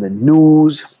see on the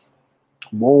news,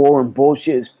 war and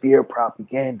bullshit is fear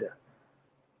propaganda.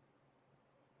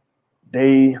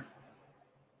 They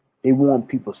want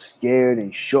people scared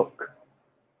and shook.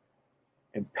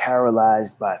 and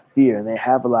paralyzed by fear. And they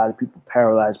have a lot of people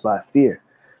paralyzed by fear.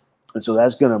 And so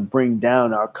that's going to bring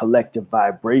down our collective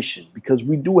vibration, because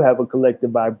we do have a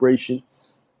collective vibration.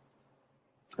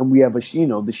 And we have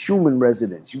the Schumann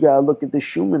resonance. You got to look at the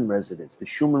Schumann resonance. The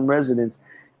Schumann resonance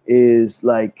is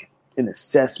like an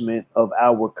assessment of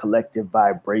our collective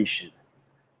vibration,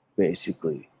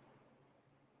 basically.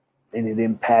 And it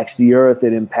impacts the earth.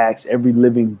 It impacts every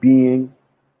living being.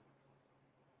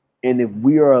 And if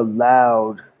we are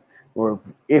allowed, or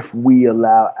if we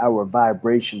allow our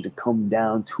vibration to come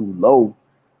down too low,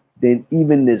 then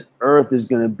even this earth is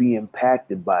going to be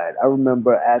impacted by it. I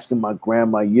remember asking my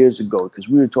grandma years ago, because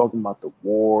we were talking about the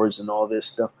wars and all this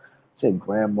stuff. I said,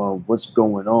 Grandma, what's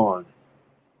going on?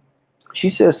 She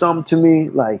said something to me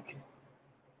like,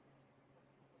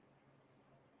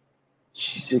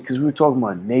 she said, because we were talking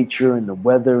about nature and the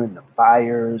weather and the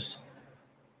fires.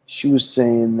 She was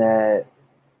saying that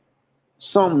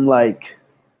something like,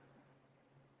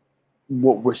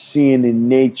 what we're seeing in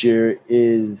nature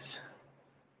is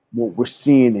what we're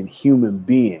seeing in human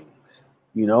beings,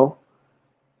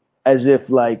 as if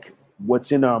like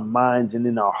what's in our minds and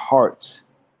in our hearts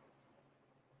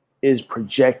is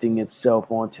projecting itself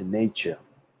onto nature.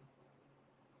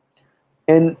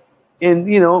 And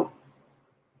in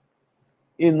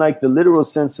like the literal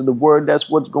sense of the word, that's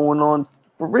what's going on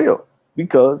for real.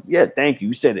 Because, thank you.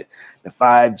 You said it. The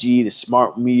 5G, the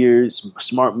smart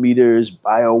meters,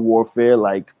 bio warfare,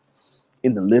 like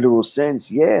in the literal sense,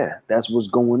 that's what's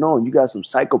going on. You got some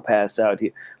psychopaths out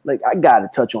here. Like, I got to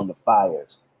touch on the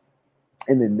fires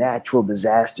and the natural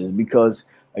disasters, because,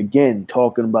 again,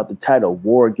 talking about the title,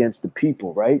 War Against the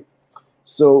People, right?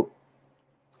 So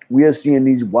we are seeing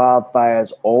these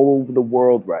wildfires all over the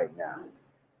world right now.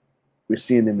 We're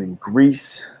seeing them in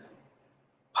Greece,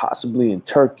 possibly in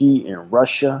Turkey, in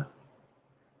Russia,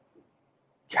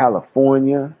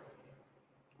 California,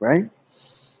 right?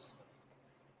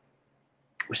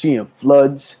 We're seeing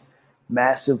floods,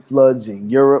 massive floods in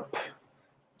Europe,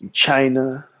 in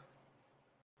China.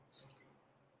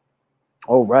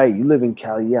 Oh, right, you live in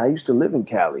Cali. Yeah, I used to live in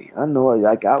Cali. I know,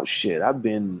 like, I've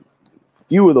been,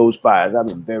 few of those fires, I've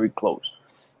been very close.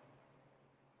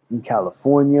 In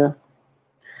California,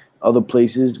 other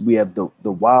places, we have the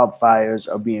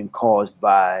wildfires are being caused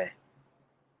by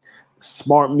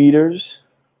smart meters.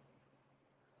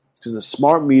 Because the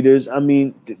smart meters, I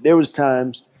mean, there was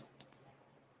times,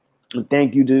 and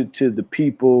thank you to the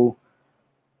people,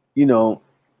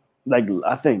 like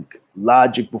I think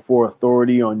Logic Before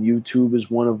Authority on YouTube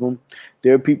is one of them.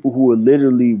 There are people who will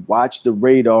literally watch the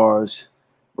radars,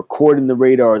 recording the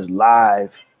radars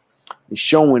live, and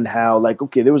showing how, like,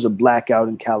 okay, there was a blackout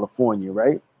in California,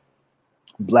 right?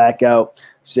 Blackout,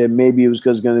 said maybe it was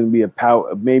because going to be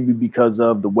maybe because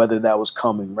of the weather that was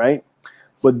coming, right?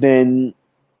 But then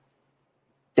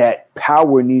that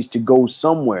power needs to go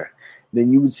somewhere.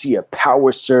 Then you would see a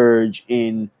power surge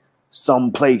in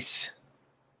some place,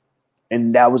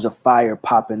 and that was a fire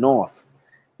popping off.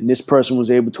 And this person was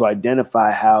able to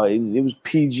identify how it was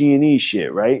PG&E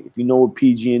shit, right? If you know what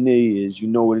PG&E is, you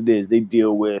know what it is. They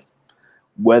deal with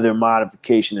weather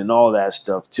modification and all that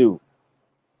stuff too.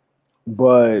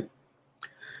 But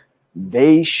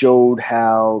they showed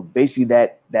how basically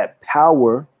that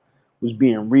power was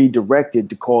being redirected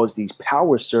to cause these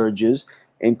power surges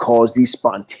and cause these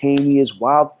spontaneous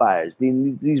wildfires.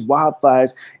 These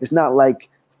wildfires, it's not like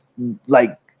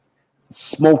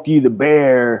Smokey the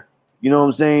Bear, you know what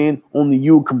I'm saying? Only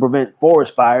you can prevent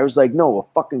forest fires. Like, no, a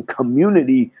fucking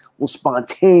community will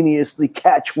spontaneously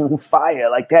catch on fire.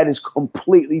 Like, that is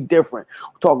completely different.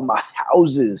 We're talking about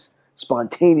houses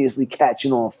spontaneously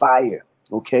catching on fire,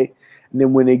 okay? And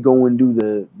then when they go and do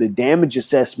the damage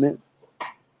assessment,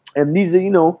 and these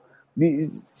are,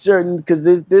 these certain, because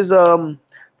there's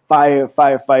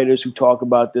firefighters who talk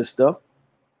about this stuff.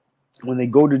 When they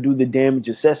go to do the damage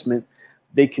assessment,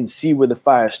 they can see where the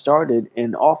fire started,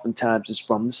 and oftentimes it's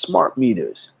from the smart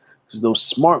meters. Because those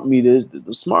smart meters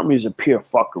are pure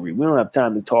fuckery. We don't have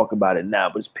time to talk about it now,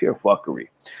 but it's pure fuckery.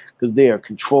 Because they are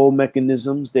control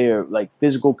mechanisms. They are like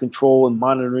physical control and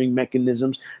monitoring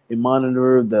mechanisms. They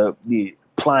monitor the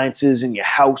appliances in your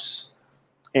house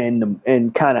and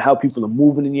kind of how people are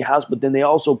moving in your house. But then they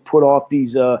also put off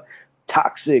these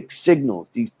toxic signals.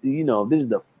 These, this is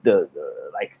the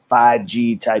like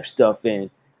 5G type stuff, and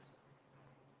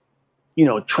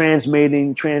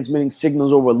transmitting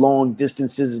signals over long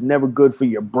distances is never good for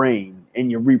your brain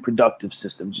and your reproductive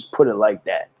system. Just put it like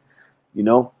that.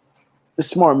 The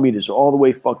smart meters are all the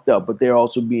way fucked up, but they're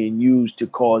also being used to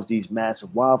cause these massive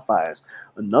wildfires.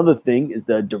 Another thing is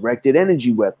the directed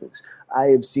energy weapons. I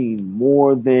have seen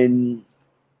more than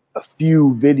a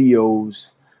few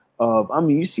videos of, I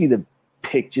mean, you see the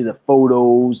picture, the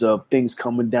photos of things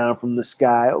coming down from the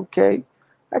sky. Okay,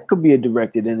 that could be a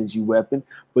directed energy weapon.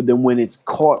 But then when it's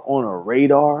caught on a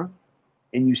radar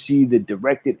and you see the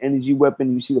directed energy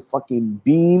weapon, you see the fucking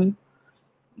beam,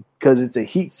 because it's a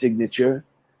heat signature,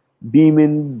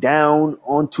 beaming down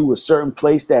onto a certain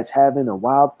place that's having a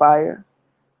wildfire.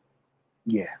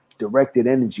 Yeah, directed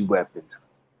energy weapons.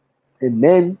 And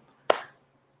then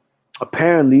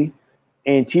apparently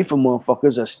Antifa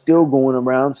motherfuckers are still going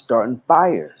around starting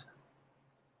fires.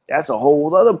 That's a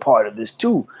whole other part of this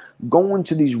too. Going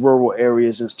to these rural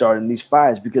areas and starting these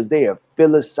fires because they are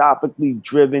philosophically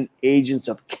driven agents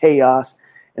of chaos,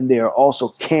 and they are also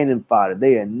cannon fodder.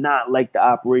 They are not like the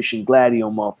Operation Gladio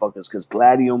motherfuckers, because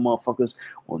Gladio motherfuckers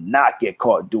will not get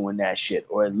caught doing that shit,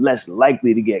 or less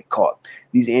likely to get caught.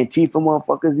 These Antifa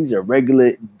motherfuckers, these are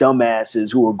regular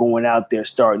dumbasses who are going out there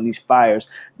starting these fires,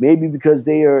 maybe because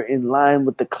they are in line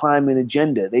with the climate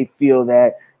agenda. They feel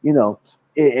that, you know,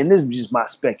 and this is just my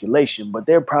speculation, but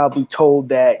they're probably told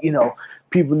that, you know,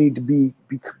 people need to be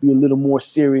a little more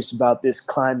serious about this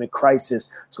climate crisis.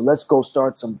 So let's go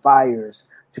start some fires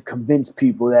to convince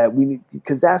people that we need,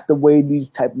 because that's the way these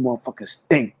type of motherfuckers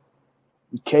think.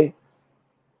 Okay?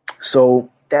 So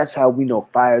that's how we know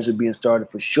fires are being started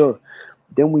for sure.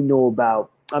 Then we know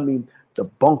about, I mean, the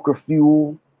bunker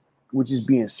fuel, which is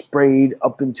being sprayed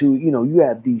up into, you know, you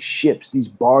have these ships, these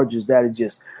barges that are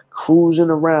just cruising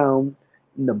around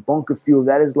in the bunker fuel.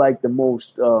 That is like the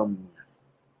most,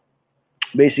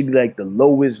 basically like the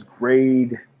lowest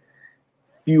grade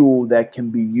fuel that can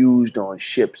be used on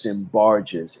ships and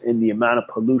barges, and the amount of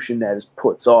pollution that it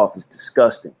puts off is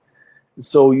disgusting. And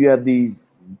so you have these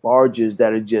barges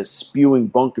that are just spewing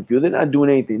bunker fuel. They're not doing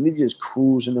anything. They're just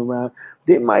cruising around.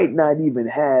 They might not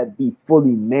even be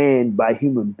fully manned by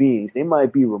human beings. They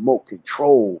might be remote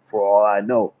control for all I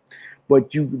know.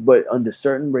 But under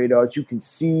certain radars, you can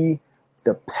see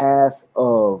the path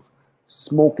of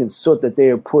smoke and soot that they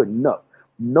are putting up.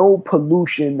 No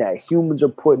pollution that humans are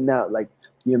putting out, like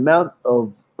the amount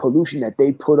of pollution that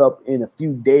they put up in a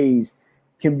few days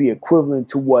can be equivalent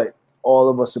to what all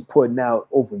of us are putting out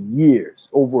over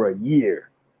a year.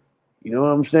 You know what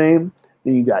I'm saying?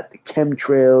 Then you got the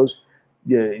chemtrails,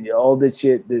 all this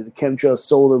shit, the chemtrails,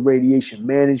 solar radiation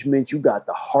management. You got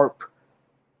the HARP,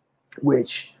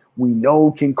 which we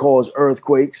know can cause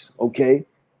earthquakes, okay?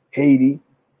 Haiti.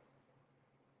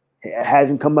 It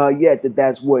hasn't come out yet that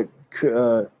that's what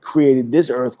created this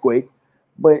earthquake,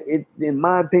 but it, in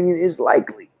my opinion, is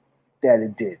likely that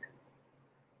it did.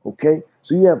 Okay,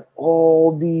 so you have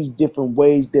all these different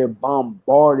ways they're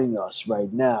bombarding us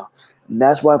right now, and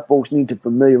that's why folks need to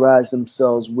familiarize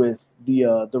themselves with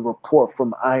the report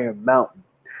from Iron Mountain.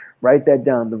 Write that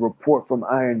down. The report from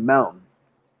Iron Mountain.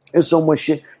 There's so much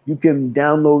shit. You can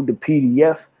download the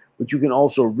PDF, but you can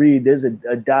also read. There's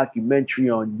a documentary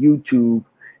on YouTube.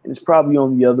 And it's probably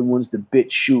on the other ones, the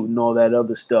BitChute and all that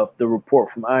other stuff, the report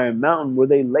from Iron Mountain, where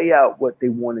they lay out what they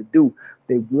want to do.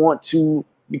 They want to,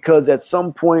 because at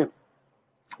some point,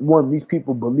 these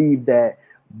people believe that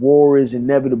war is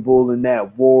inevitable and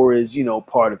that war is, you know,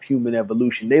 part of human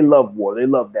evolution. They love war. They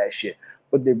love that shit.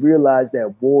 But they realize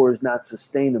that war is not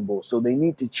sustainable. So they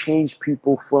need to change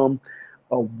people from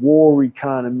a war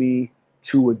economy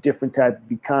to a different type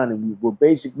of economy where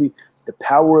basically the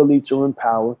power elites are in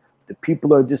power. The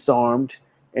people are disarmed,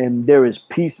 and there is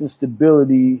peace and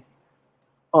stability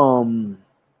in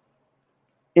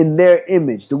their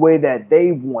image, the way that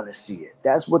they want to see it.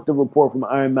 That's what the report from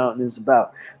Iron Mountain is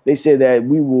about. They say that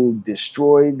we will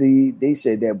destroy they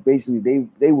say that basically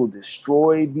they will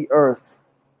destroy the earth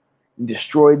and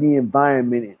destroy the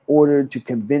environment in order to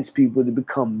convince people to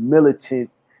become militant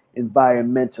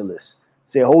environmentalists.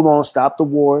 Say, hold on, stop the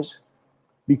wars,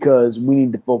 because we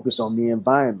need to focus on the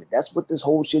environment. That's what this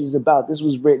whole shit is about. This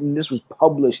was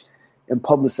published and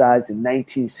publicized in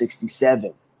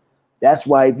 1967. That's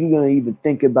why if you're going to even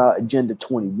think about Agenda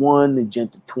 21,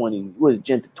 Agenda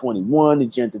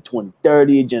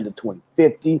 2030, Agenda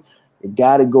 2050, you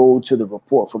got to go to the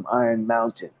report from Iron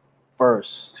Mountain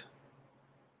first.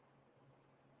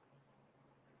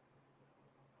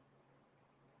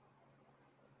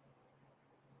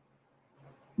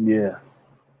 Yeah.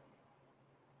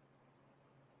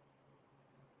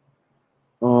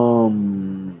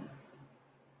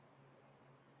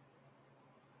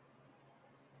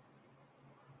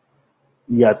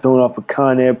 You got thrown off a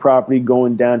Con Air property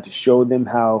going down to show them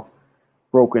how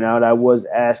broken out I was,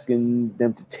 asking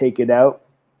them to take it out.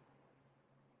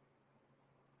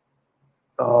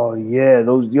 Oh yeah,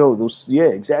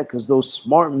 exactly. Because those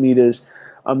smart meters,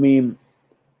 I mean,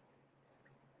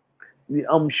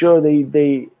 I'm sure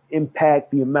they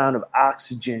impact the amount of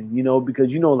oxygen,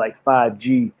 because like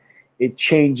 5G, it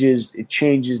changes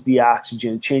the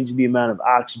oxygen, it changes the amount of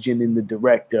oxygen in the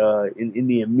direct in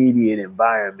the immediate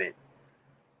environment.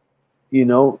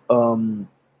 Chakra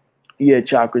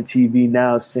TV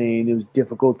now saying it was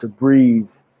difficult to breathe.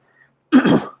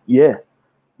 Yeah,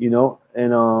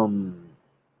 and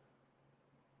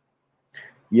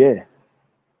yeah.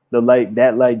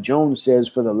 Like Jones says,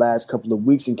 for the last couple of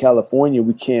weeks in California,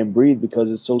 we can't breathe because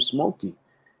it's so smoky.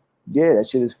 Yeah, that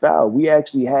shit is foul. We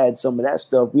actually had some of that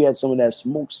stuff. We had some of that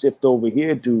smoke sift over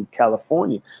here to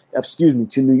California.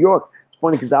 To New York. It's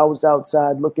funny because I was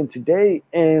outside looking today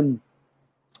and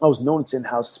I was noticing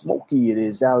how smoky it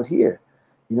is out here.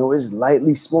 It's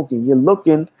lightly smoky. You're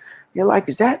looking, you're like,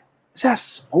 is that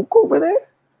smoke over there?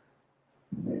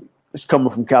 It's coming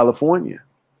from California.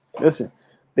 Listen.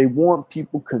 They want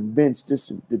people convinced.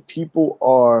 Listen, the people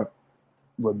are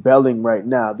rebelling right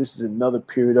now. This is another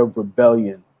period of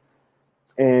rebellion.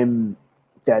 And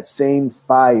that same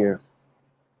fire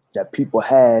that people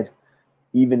had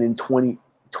even in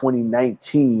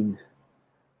 2019,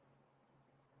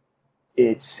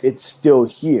 it's still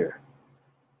here.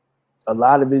 A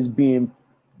lot of it is being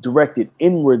directed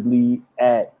inwardly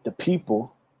at the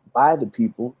people, by the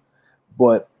people,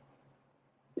 but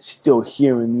it's still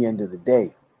here in the end of the day.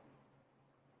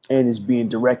 And is being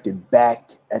directed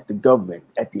back at the government,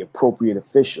 at the appropriate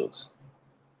officials.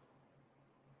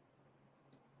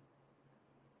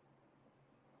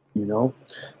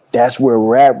 That's where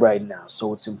we're at right now.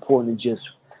 So it's important to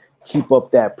just keep up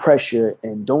that pressure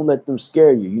and don't let them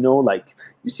scare you. Like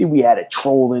you see, we had a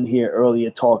troll in here earlier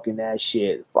talking that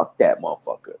shit. Fuck that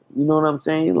motherfucker. You know what I'm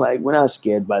saying? Like, we're not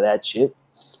scared by that shit.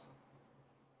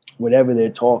 Whatever they're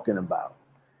talking about.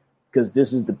 Because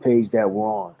this is the page that we're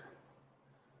on.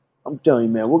 I'm telling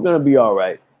you, man, we're going to be all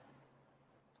right.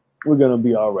 We're going to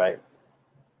be all right.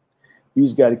 We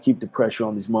just got to keep the pressure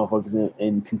on these motherfuckers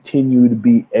and continue to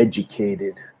be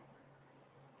educated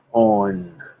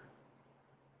on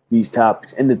these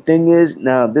topics. And the thing is,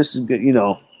 now this is good,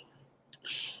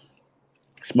 this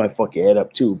might fuck your head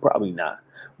up too. Probably not.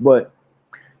 But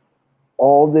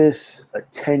all this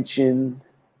attention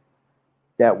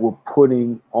that we're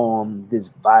putting on this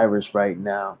virus right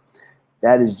now,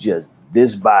 that is just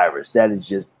this virus. That is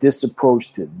just this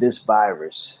approach to this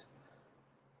virus.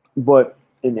 But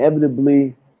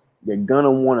inevitably, they're going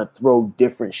to want to throw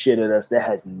different shit at us that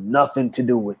has nothing to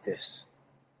do with this.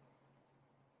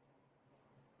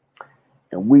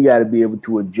 And we got to be able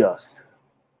to adjust.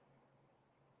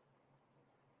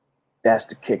 That's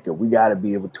the kicker. We got to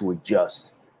be able to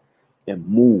adjust and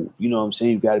move. You know what I'm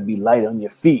saying? You got to be light on your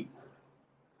feet.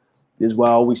 This is why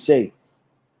I always say,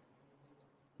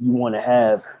 you want to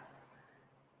have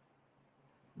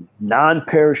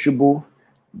non-perishable,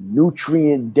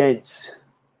 nutrient-dense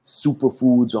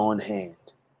superfoods on hand,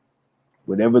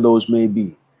 whatever those may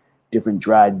be. Different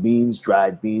dried beans.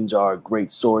 Dried beans are a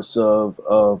great source of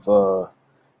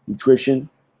nutrition.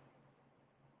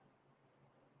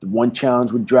 The one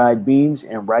challenge with dried beans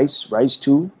and rice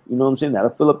too, you know what I'm saying? That'll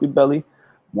fill up your belly.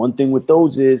 One thing with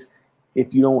those is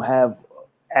if you don't have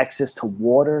access to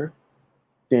water,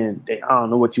 then I don't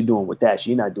know what you're doing with that. So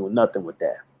you're not doing nothing with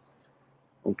that.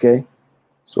 Okay?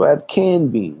 So have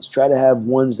canned beans. Try to have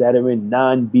ones that are in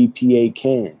non-BPA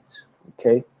cans.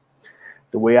 Okay?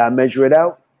 The way I measure it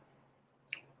out,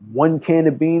 1 can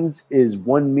of beans is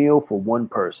 1 meal for 1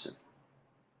 person.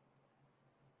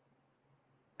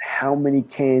 How many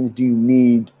cans do you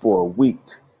need for a week?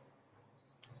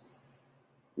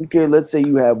 Okay, let's say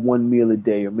you have 1 meal a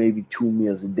day or maybe 2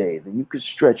 meals a day. Then you could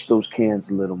stretch those cans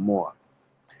a little more.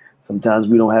 Sometimes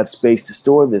we don't have space to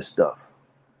store this stuff,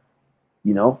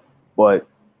 but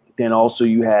then also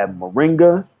you have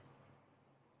moringa.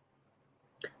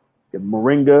 The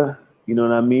moringa, you know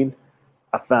what I mean?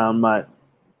 I found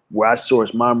where I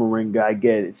source my moringa,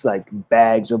 it's like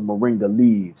bags of moringa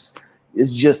leaves.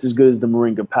 It's just as good as the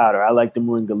moringa powder. I like the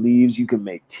moringa leaves. You can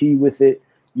make tea with it.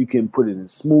 You can put it in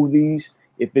smoothies.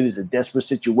 If it is a desperate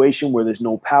situation where there's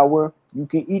no power, you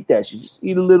can eat that shit. Just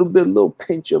eat a little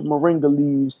pinch of moringa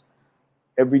leaves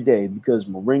every day, because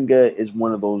moringa is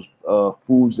one of those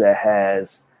foods that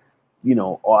has,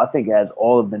 I think it has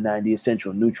all of the 90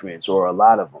 essential nutrients, or a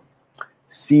lot of them.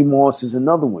 Sea moss is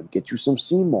another one. Get you some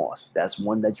sea moss. That's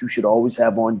one that you should always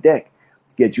have on deck.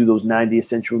 Get you those 90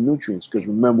 essential nutrients, because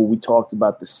remember, we talked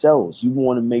about the cells. You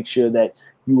want to make sure that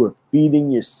you are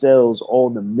feeding your cells all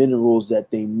the minerals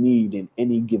that they need in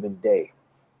any given day.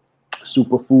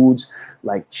 Superfoods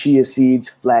like chia seeds,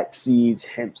 flax seeds,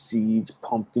 hemp seeds,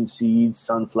 pumpkin seeds,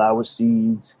 sunflower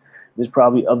seeds. There's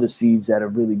probably other seeds that are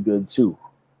really good too.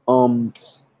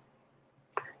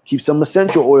 Keep some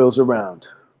essential oils around.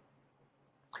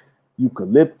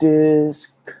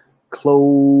 Eucalyptus,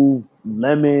 clove,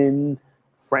 lemon,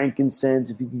 frankincense,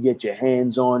 if you can get your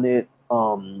hands on it,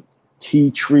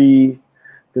 tea tree,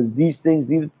 because these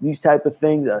type of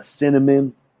things,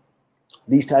 cinnamon,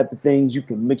 these type of things, you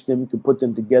can mix them, you can put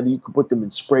them together, you can put them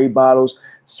in spray bottles,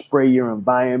 spray your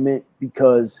environment,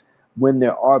 because when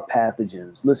there are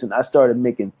pathogens, listen, I started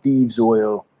making thieves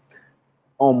oil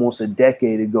almost a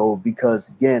decade ago because,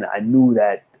 again, I knew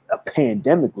that a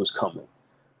pandemic was coming.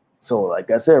 So,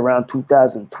 like I said, around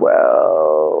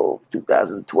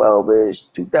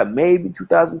 2012-ish, maybe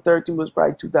 2013, but it was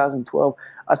probably 2012,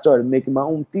 I started making my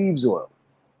own thieves oil.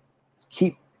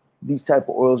 Keep these type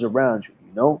of oils around you,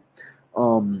 you know?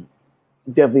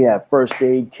 Definitely have first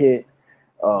aid kit,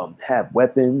 have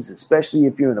weapons, especially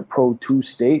if you're in a Pro 2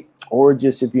 state, or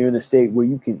just if you're in a state where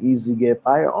you can easily get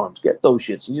firearms. Get those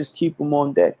shits and just keep them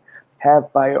on deck. Have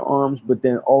firearms, but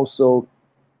then also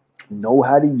know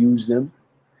how to use them.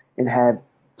 And have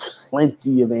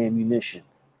plenty of ammunition,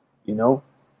 you know?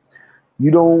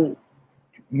 You don't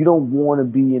want to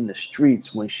be in the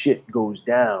streets when shit goes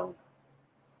down.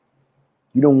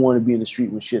 You don't want to be in the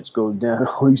street when shit goes down.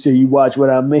 You say you watch what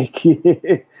I make.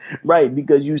 Right,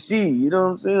 because you see, you know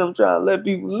what I'm saying? I'm trying to let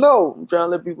people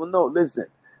know. Listen,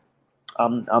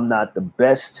 I'm not the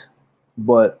best,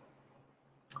 but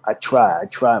I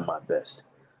try my best.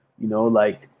 You know,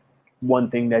 like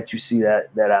one thing that you see that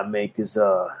I make is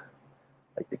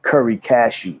like the curry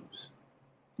cashews.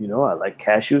 You know, I like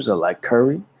cashews. I like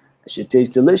curry. That shit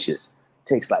tastes delicious. It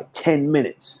takes like 10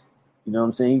 minutes. You know what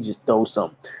I'm saying? You just throw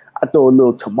some. I throw a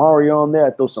little tamari on there.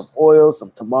 I throw some oil,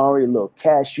 some tamari, a little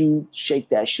cashew. Shake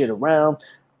that shit around.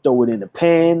 Throw it in the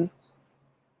pan.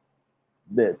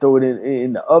 Throw it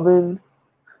in the oven.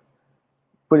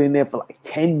 Put it in there for like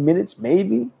 10 minutes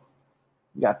maybe.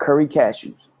 You got curry cashews.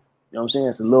 You know what I'm saying?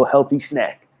 It's a little healthy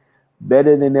snack.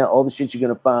 Better than that, all the shit you're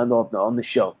going to find on the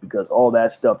shelf, because all that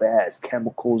stuff, it has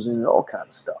chemicals in it, all kind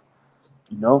of stuff,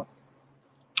 you know?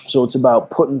 So it's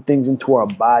about putting things into our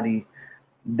body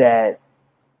that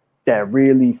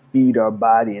really feed our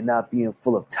body and not being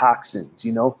full of toxins,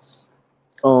 you know?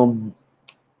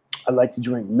 I like to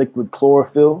drink liquid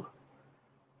chlorophyll,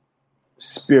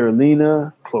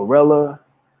 spirulina, chlorella.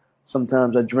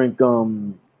 Sometimes I drink,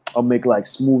 I'll make like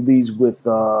smoothies with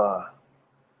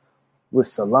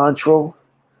cilantro.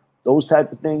 Those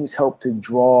type of things help to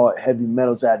draw heavy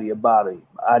metals out of your body.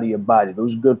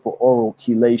 Those are good for oral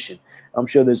chelation. I'm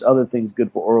sure there's other things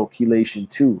good for oral chelation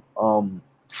too.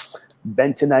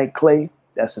 Bentonite clay,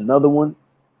 that's another one.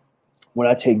 When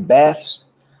I take baths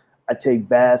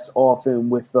often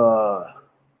with so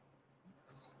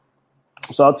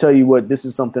I'll tell you what, this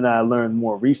is something I learned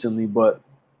more recently, but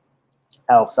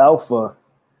alfalfa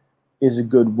is a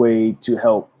good way to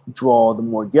help draw the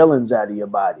Morgellons out of your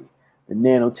body, the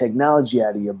nanotechnology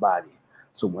out of your body.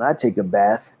 So when I take a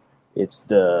bath, it's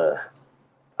the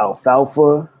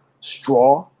alfalfa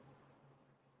straw,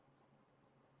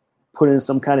 put in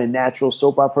some kind of natural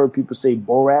soap. I've heard people say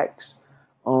borax.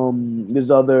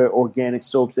 There's other organic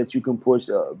soaps that you can put,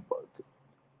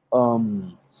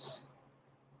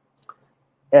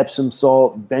 Epsom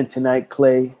salt, bentonite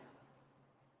clay,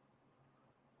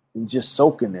 and just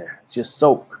soak in there. Just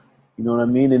soak. You know what I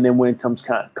mean? And then when it comes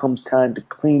time to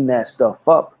clean that stuff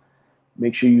up,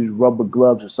 make sure you use rubber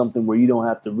gloves or something where you don't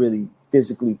have to really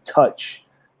physically touch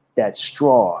that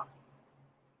straw.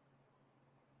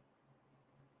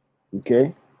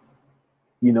 Okay?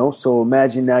 You know, so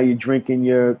imagine now you're drinking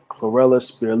your chlorella,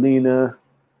 spirulina,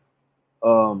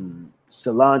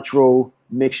 cilantro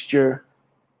mixture,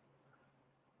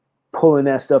 pulling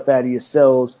that stuff out of your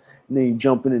cells, and then you're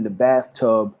jumping in the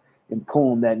bathtub and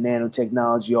pulling that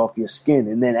nanotechnology off your skin.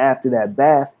 And then after that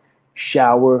bath,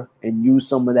 shower and use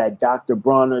some of that Dr.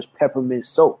 Bronner's peppermint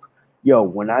soap. Yo,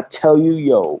 when I tell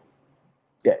you,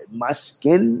 that my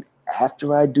skin,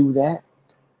 after I do that,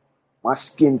 my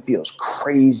skin feels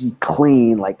crazy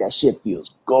clean. Like that shit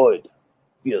feels good.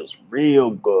 Feels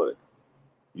real good.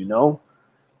 You know?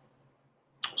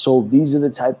 So these are the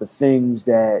type of things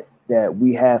that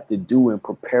we have to do and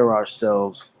prepare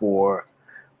ourselves for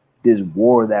this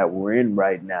war that we're in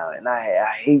right now. And I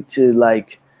hate to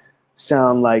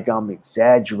sound like I'm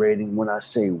exaggerating when I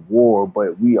say war,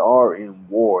 but we are in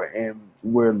war, and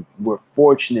we're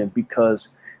fortunate because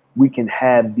we can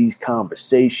have these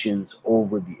conversations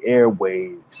over the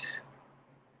airwaves.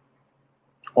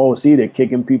 Oh, see, they're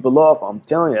kicking people off. I'm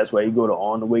telling you, that's why you go to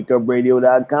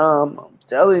onthewakeupradio.com. I'm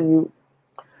telling you.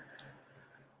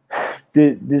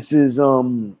 This is,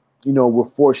 we're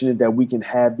fortunate that we can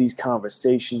have these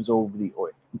conversations over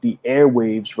the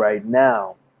airwaves right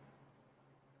now.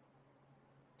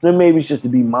 And maybe it's just to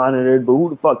be monitored, but who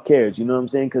the fuck cares? You know what I'm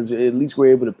saying? Because at least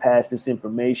we're able to pass this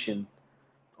information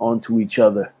on to each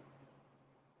other.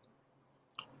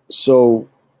 So,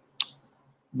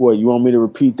 boy, you want me to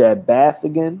repeat that bath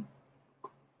again?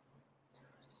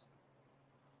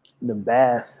 The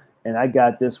bath, and I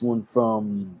got this one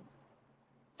from,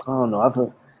 I don't know, I've heard,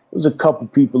 it was a couple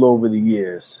people over the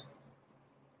years.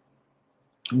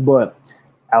 But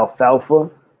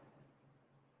alfalfa,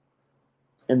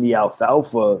 and the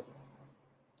alfalfa,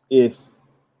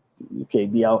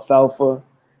 the alfalfa,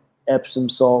 Epsom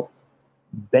salt,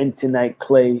 bentonite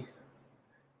clay,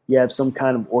 you have some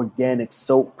kind of organic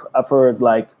soap. I've heard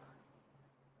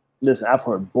I've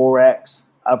heard borax,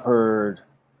 I've heard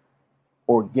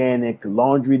organic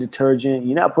laundry detergent.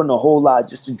 You're not putting a whole lot,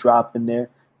 just a drop in there.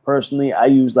 Personally, I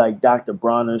use like Dr.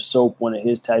 Bronner's soap, one of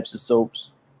his types of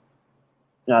soaps.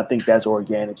 And I think that's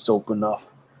organic soap enough.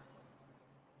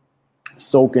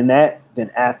 Soak in that.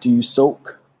 Then after you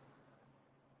soak,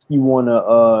 you want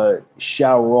to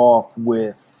shower off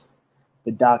with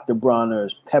the Dr.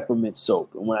 Bronner's peppermint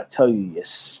soap. And when I tell you, your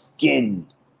skin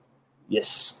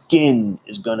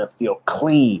is going to feel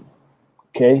clean.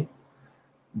 Okay?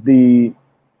 The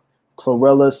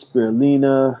chlorella,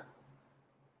 spirulina,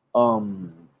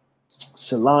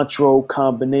 cilantro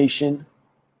combination,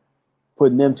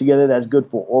 putting them together, that's good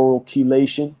for oral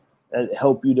chelation. That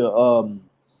help you to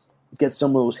get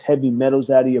some of those heavy metals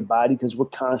out of your body, because we're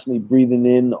constantly breathing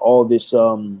in all this,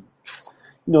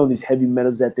 these heavy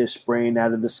metals that they're spraying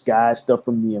out of the sky, stuff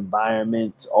from the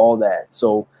environment, all that.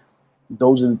 So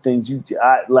those are the things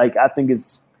I think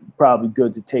it's probably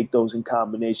good to take those in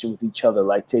combination with each other.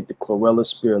 Like take the chlorella,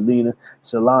 spirulina,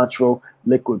 cilantro,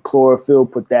 liquid chlorophyll,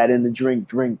 put that in the drink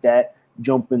that,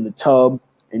 jump in the tub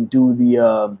and do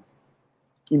the,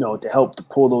 to help to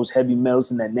pull those heavy metals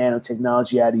and that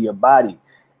nanotechnology out of your body.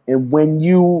 And when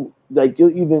you,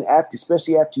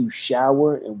 especially after you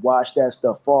shower and wash that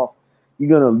stuff off, you're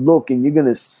going to look and you're going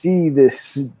to see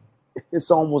this,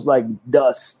 it's almost like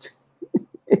dust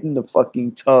in the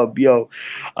fucking tub. Yo,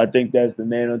 I think that's the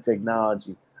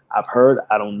nanotechnology. I've heard,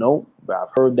 I don't know, but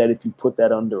I've heard that if you put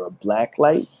that under a black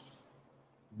light,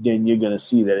 then you're going to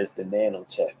see that it's the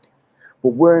nanotech. But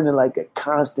we're in a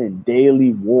constant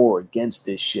daily war against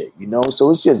this shit,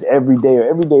 So it's just every day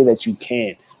that you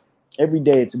can. Every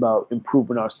day it's about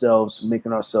improving ourselves,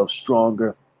 making ourselves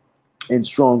stronger and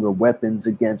stronger weapons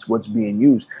against what's being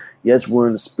used. Yes, we're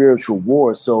in a spiritual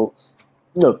war. So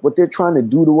look, what they're trying to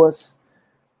do to us,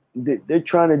 they're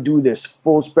trying to do this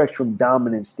full spectrum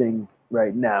dominance thing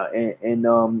right now. And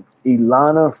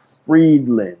Ilana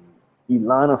Friedland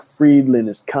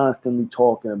is constantly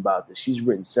talking about this. She's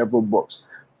written several books.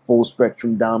 Full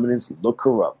Spectrum Dominance. Look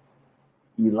her up.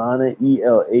 Ilana,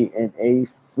 Elana,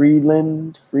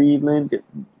 Friedland.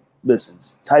 Listen,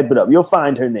 type it up. You'll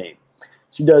find her name.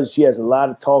 She has a lot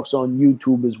of talks on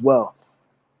YouTube as well.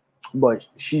 But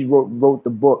she wrote the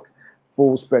book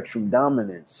Full Spectrum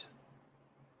Dominance.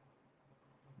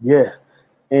 Yeah.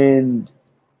 And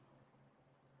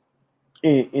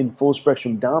in Full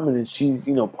Spectrum Dominance, she's,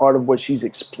 part of what she's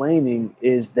explaining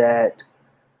is that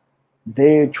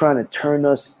they're trying to turn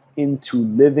us into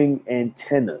living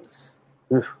antennas.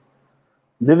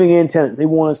 Living antennas. They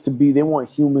want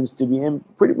humans to be, and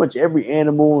pretty much every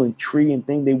animal and tree and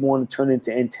thing they want to turn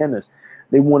into antennas.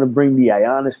 They want to bring the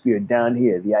ionosphere down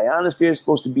here. The ionosphere is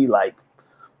supposed to be like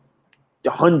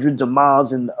the hundreds of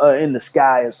miles in the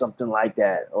sky or something like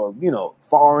that, or,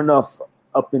 far enough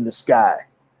up in the sky.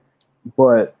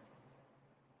 But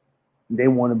they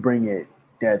want to bring it,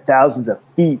 there are thousands of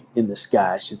feet in the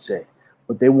sky, I should say.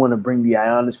 But they want to bring the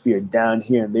ionosphere down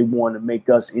here, and they want to make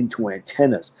us into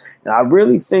antennas. And I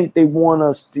really think they want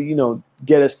us to,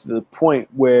 get us to the point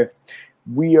where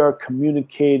we are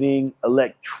communicating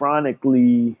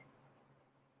electronically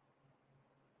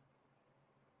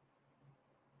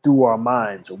through our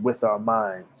minds or with our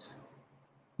minds,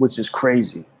 which is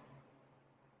crazy.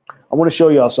 I want to show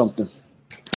y'all something.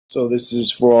 So this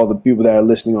is for all the people that are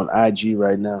listening on IG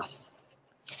right now.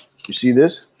 You see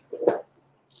this?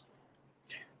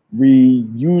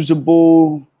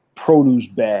 Reusable produce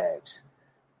bags.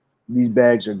 These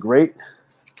bags are great.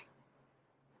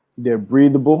 They're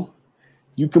breathable.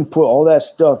 You can put all that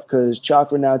stuff, because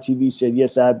Chakra Now TV said,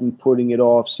 yes, I've been putting it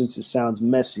off since it sounds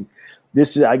messy.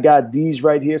 I got these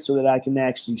right here so that I can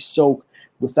actually soak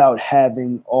without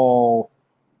having all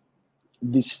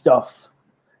this stuff.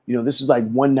 This is like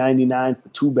 $1.99 for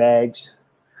 2 bags.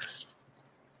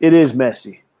 It is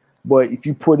messy. But if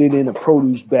you put it in a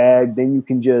produce bag, then you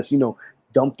can just,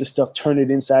 dump the stuff, turn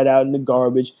it inside out in the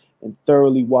garbage, and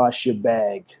thoroughly wash your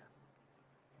bag.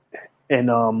 And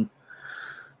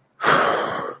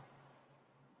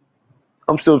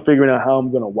I'm still figuring out how I'm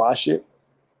going to wash it,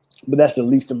 but that's the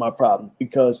least of my problem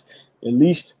because at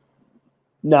least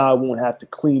now I won't have to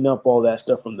clean up all that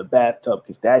stuff from the bathtub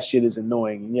because that shit is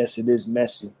annoying. And yes, it is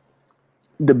messy.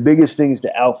 The biggest thing is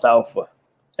the alfalfa.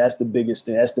 That's the biggest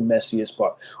thing. That's the messiest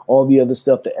part. All the other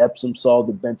stuff, the Epsom salt,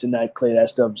 the bentonite clay, that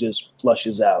stuff just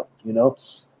flushes out, you know?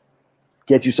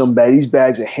 Get you some bags. These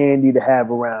bags are handy to have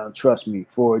around, trust me,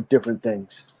 for different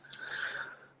things.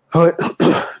 But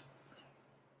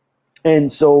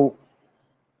and so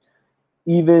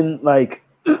even like,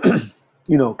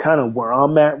 you know, kind of where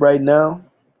I'm at right now,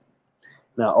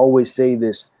 and I always say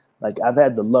this, like I've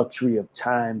had the luxury of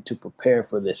time to prepare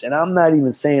for this. And I'm not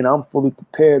even saying I'm fully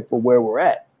prepared for where we're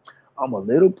at. I'm a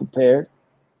little prepared,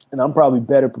 and I'm probably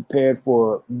better prepared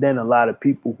for than a lot of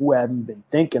people who haven't been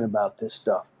thinking about this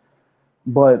stuff.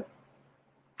 But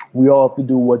we all have to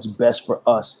do what's best for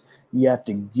us. You have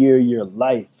to gear your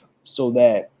life so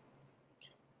that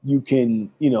you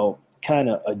can, you know, kind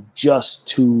of adjust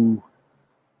to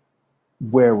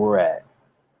where we're at.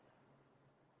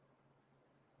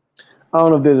 I don't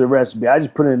know if there's a recipe. I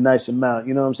just put in a nice amount.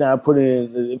 You know what I'm saying? I put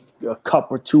in a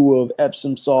cup or two of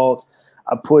Epsom salt.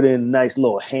 I put in a nice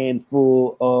little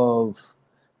handful of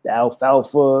the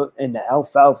alfalfa and the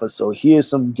alfalfa. So here's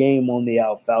some game on the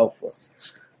alfalfa.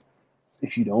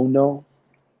 If you don't know,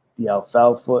 the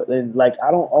alfalfa, and like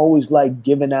I don't always like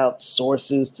giving out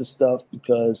sources to stuff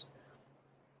because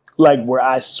like where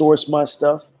I source my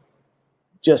stuff,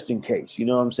 just in case, you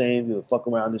know what I'm saying? The fuck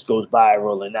around, this goes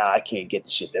viral and now I can't get the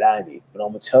shit that I need. But I'm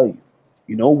gonna tell you,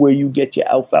 you know where you get your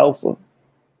alfalfa?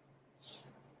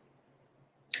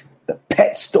 The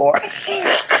pet store.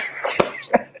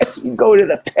 You go to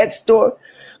the pet store,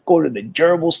 go to the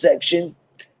gerbil section,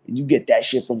 and you get that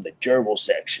shit from the gerbil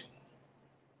section.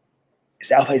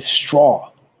 It's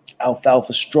straw,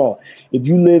 alfalfa straw. If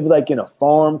you live like in a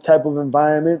farm type of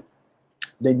environment,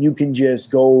 then you can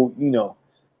just go, you know,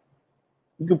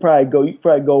 you could probably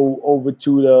go over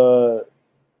to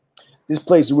this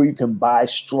place where you can buy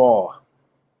straw.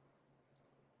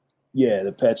 Yeah,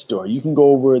 the pet store. You can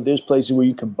go over, there's places where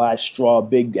you can buy straw,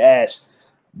 big ass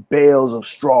bales of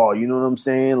straw. You know what I'm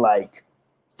saying? Like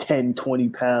 10, 20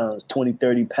 pounds, 20,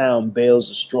 30 pound bales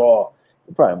of straw.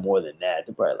 They're probably more than that.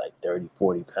 They're probably like 30,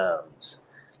 40 pounds.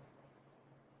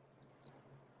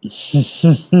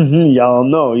 Y'all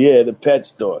know, yeah, the pet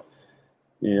store.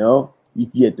 You know, you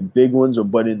can get the big ones,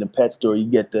 but in the pet store, you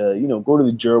get the, you know, go to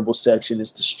the gerbil section.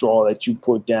 It's the straw that you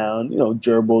put down, you know,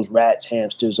 gerbils, rats,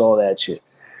 hamsters, all that shit.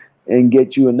 And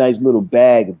get you a nice little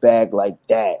bag, a bag like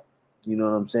that. You know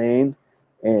what I'm saying?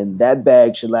 And that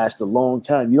bag should last a long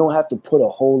time. You don't have to put a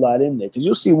whole lot in there. Because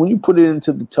you'll see when you put it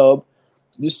into the tub,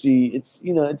 you see it's,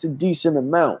 you know, it's a decent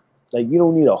amount. Like you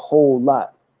don't need a whole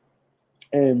lot.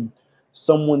 And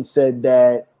someone said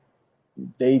that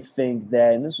they think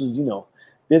that, and this was, you know,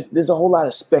 there's a whole lot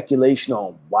of speculation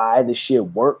on why the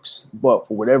shit works, but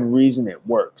for whatever reason, it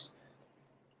works.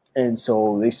 And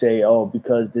so they say, oh,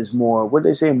 because there's more, what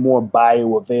they say, more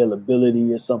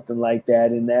bioavailability or something like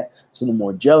that in that. So the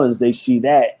Morgellons, they see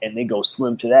that and they go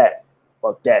swim to that.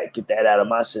 Fuck that, get that out of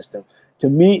my system. To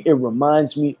me, it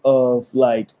reminds me of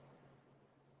like,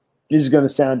 this is going to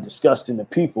sound disgusting to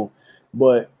people,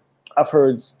 but I've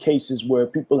heard cases where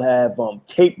people have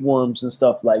tapeworms and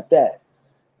stuff like that.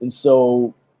 And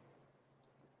so,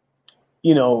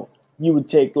 you know, you would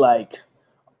take like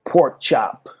pork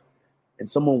chop and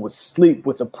someone would sleep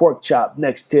with a pork chop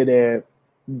next to their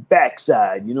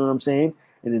backside. You know what I'm saying?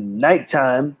 And in the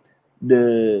nighttime,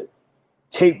 the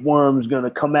tapeworm's going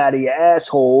to come out of your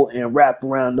asshole and wrap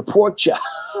around the pork chop.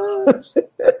 This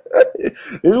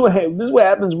is what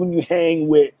happens when you hang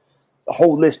with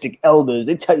holistic elders.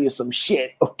 They tell you some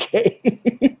shit, okay?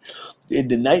 In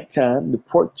the nighttime, the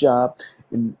pork chop,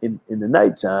 in the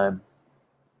nighttime,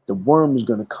 the worm is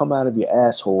going to come out of your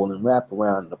asshole and wrap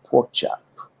around the pork chop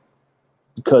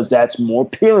because that's more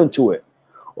appealing to it.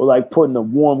 Or like putting a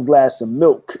warm glass of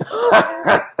milk.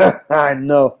 I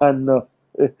know.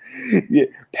 Yeah,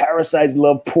 parasites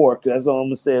love pork. That's all I'm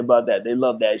going to say about that. They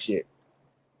love that shit.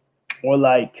 Or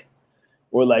like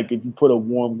if you put a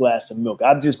warm glass of milk.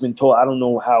 I've just been told, I don't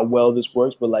know how well this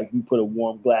works, but like you put a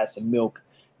warm glass of milk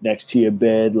next to your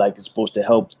bed, like it's supposed to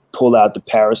help pull out the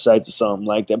parasites or something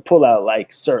like that. Pull out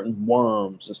like certain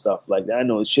worms and stuff like that. I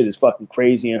know this shit is fucking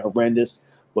crazy and horrendous,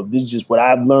 but this is just what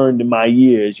I've learned in my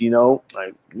years, you know?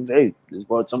 Like, hey, this is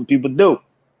what some people do.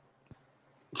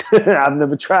 I've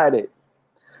never tried it.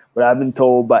 But I've been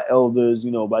told by elders,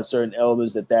 you know, by certain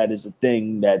elders that is a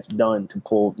thing that's done to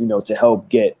pull, you know, to help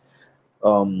get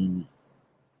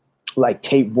like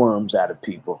tapeworms out of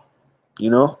people, you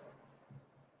know?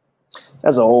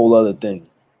 That's a whole other thing.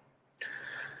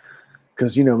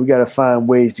 because we got to find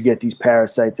ways to get these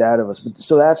parasites out of us. But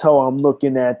so that's how I'm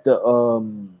looking at the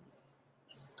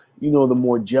the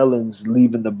Morgellons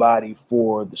leaving the body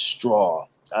for the straw.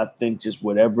 I think just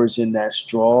whatever's in that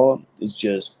straw is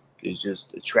just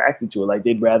attracted to it. Like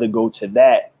they'd rather go to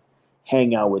that,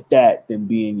 hang out with that, than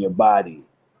be in your body,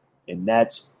 and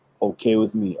that's okay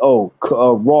with me. Oh,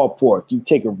 raw pork. You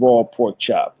take a raw pork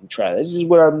chop and try that. This is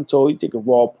what I've been told. You take a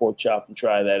raw pork chop and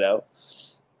try that out.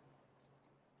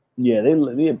 Yeah,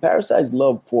 the parasites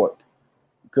love pork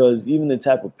because even the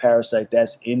type of parasite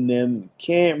that's in them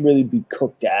can't really be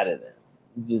cooked out of them.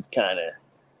 It just kind of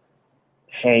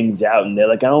hangs out in there.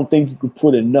 Like I don't think you could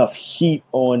put enough heat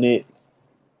on it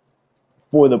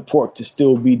for the pork to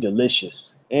still be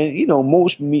delicious. And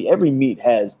most meat, every meat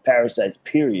has parasites,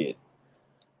 period.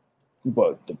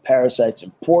 But the parasites in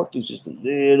pork is just a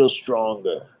little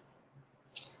stronger.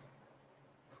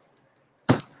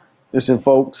 Listen,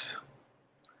 folks,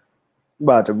 I'm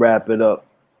about to wrap it up.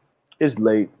 It's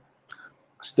late.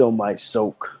 I still might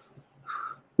soak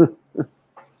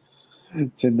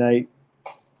tonight.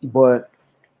 But,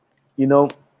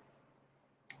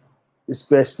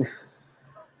 especially...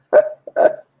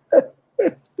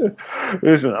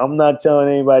 Listen, I'm not telling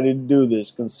anybody to do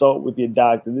this. Consult with your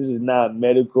doctor. This is not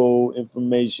medical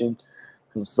information.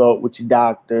 Consult with your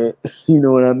doctor. You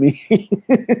know what I mean?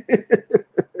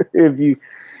 If you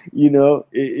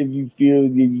feel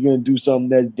you're gonna do something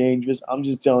that's dangerous, I'm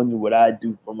just telling you what I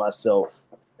do for myself.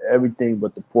 Everything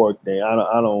but the pork thing. I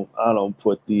don't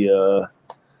put the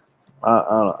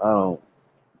I don't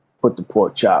put the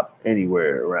pork chop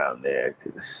anywhere around there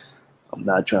because I'm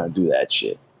not trying to do that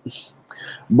shit.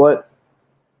 But,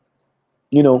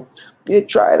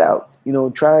 try it out.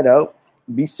 Try it out.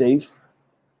 Be safe.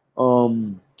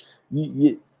 You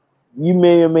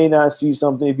may or may not see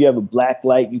something. If you have a black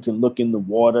light, you can look in the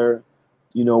water.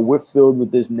 We're filled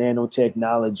with this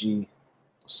nanotechnology.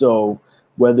 So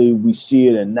whether we see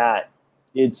it or not,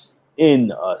 it's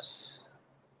in us.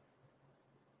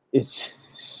 I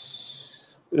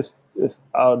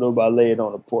don't know about laying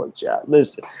on a pork chop.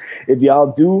 Listen, if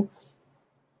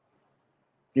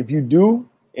you do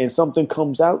and something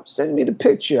comes out, send me the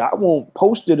picture. I won't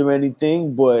post it or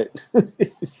anything, but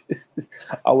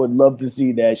I would love to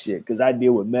see that shit because I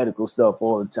deal with medical stuff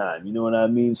all the time. You know what I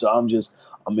mean? So I'm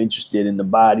interested in the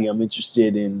body. I'm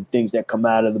interested in things that come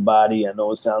out of the body. I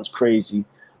know it sounds crazy,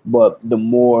 but the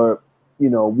more,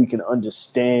 we can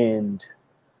understand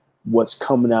what's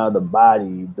coming out of the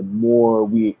body, the more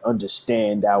we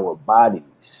understand our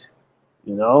bodies,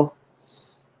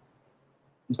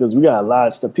 because we got a lot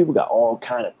of stuff. People got all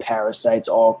kind of parasites,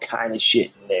 all kind of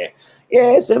shit in there.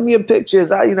 Yeah, send me a pictures.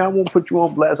 I won't put you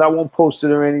on blast. I won't post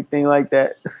it or anything like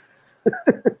that.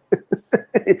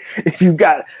 If you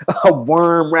got a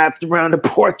worm wrapped around the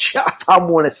pork chop, I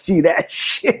want to see that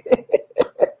shit.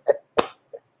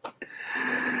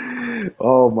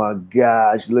 Oh my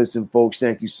gosh. Listen, folks,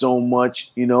 thank you so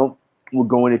much. We're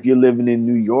going, if you're living in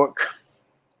New York,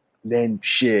 then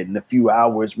shit, in a few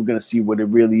hours, we're going to see what it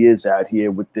really is out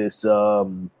here with this,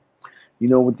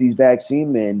 with these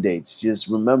vaccine mandates. Just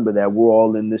remember that we're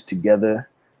all in this together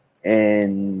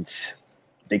and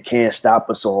they can't stop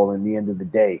us all in the end of the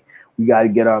day. We got to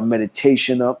get our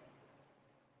meditation up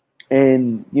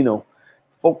and,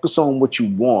 focus on what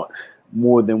you want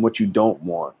more than what you don't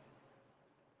want.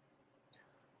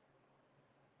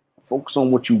 Focus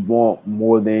on what you want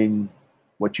more than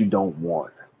what you don't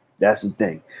want. That's the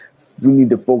thing. We need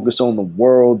to focus on the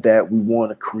world that we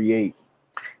want to create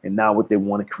and not what they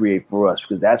want to create for us,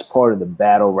 because that's part of the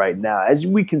battle right now, as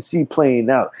we can see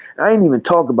playing out. I ain't even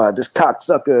talk about this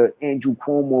cocksucker Andrew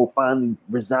Cuomo finally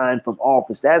resigned from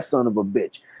office. That son of a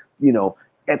bitch.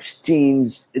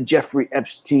 Jeffrey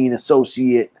Epstein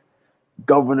associate,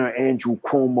 Governor Andrew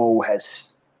Cuomo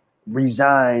has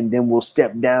resigned and will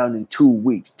step down in 2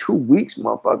 weeks. 2 weeks,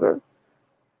 motherfucker?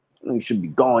 He should be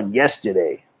gone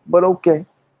yesterday. But okay,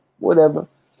 whatever.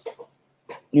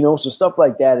 So stuff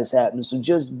like that is happening. So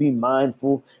just be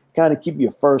mindful, kind of keep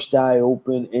your first eye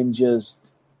open and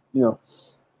just,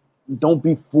 don't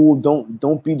be fooled.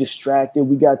 Don't be distracted.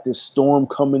 We got this storm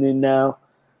coming in now,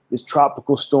 this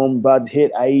tropical storm about to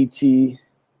hit Haiti.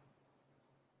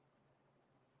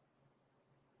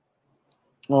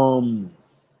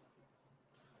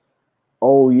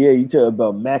 Oh yeah, you talk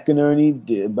about McInerney.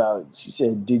 She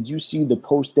said, did you see the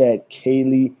post that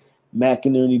Kayleigh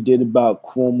McInerney did about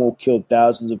Cuomo killed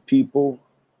thousands of people?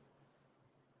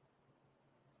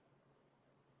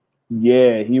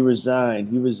 Yeah, he resigned.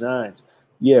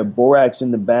 Yeah, borax in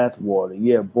the bathwater.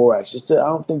 Yeah, borax. I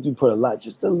don't think you put a lot,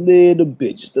 just a little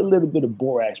bit of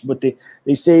borax. But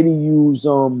they say to use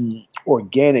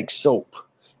organic soap.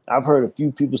 I've heard a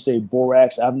few people say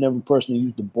borax. I've never personally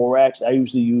used the borax. I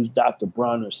usually use Dr.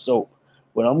 Bronner's soap.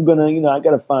 But I'm going to, I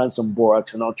got to find some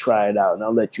borax and I'll try it out and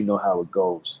I'll let you know how it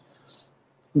goes.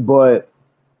 But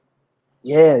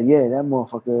yeah, that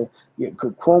motherfucker. Yeah,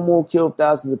 Cuomo killed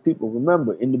thousands of people.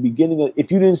 Remember, in the beginning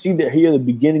if you didn't see that here, the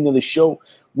beginning of the show,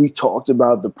 we talked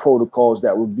about the protocols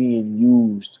that were being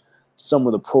used, some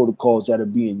of the protocols that are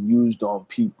being used on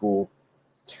people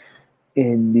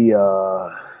in the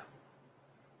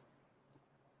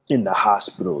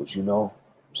hospitals,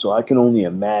 So I can only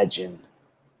imagine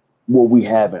what we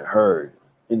haven't heard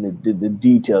and the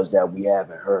details that we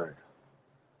haven't heard.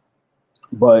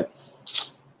 But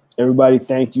everybody,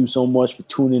 thank you so much for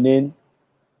tuning in.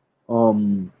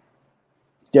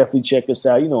 Definitely check us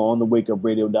out, on the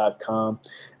wakeupradio.com.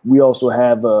 We also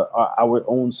have our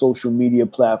own social media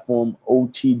platform,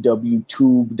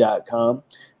 otwtube.com.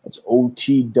 That's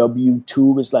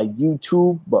OTWTube. It's like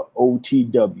YouTube, but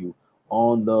OTW,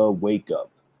 on the Wake Up.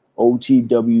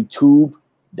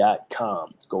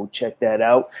 otwtube.com. Go check that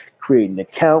out. Create an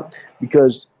account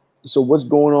so what's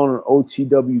going on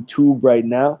OTWTube right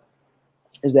now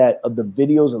is that of the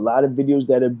videos, a lot of videos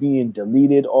that are being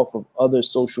deleted off of other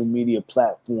social media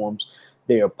platforms,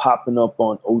 they are popping up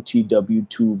on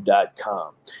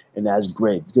otwtube.com. And that's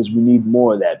great because we need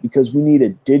more of that, because we need a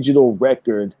digital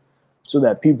record so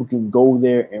that people can go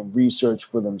there and research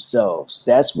for themselves.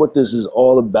 That's what this is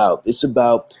all about. It's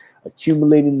about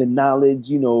accumulating the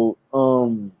knowledge,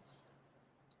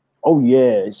 Oh,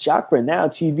 yeah, Chakra Now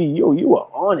TV. Yo, you are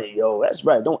on it, yo. That's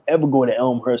right. Don't ever go to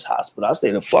Elmhurst Hospital. I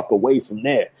stay the fuck away from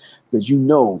there because you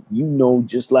know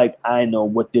just like I know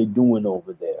what they're doing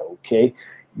over there, okay?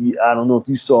 I don't know if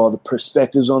you saw the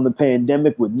perspectives on the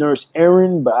pandemic with Nurse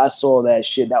Erin, but I saw that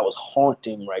shit. That was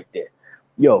haunting right there.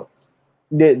 Yo,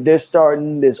 they're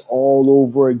starting this all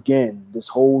over again, this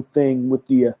whole thing with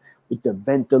the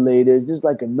ventilators. This is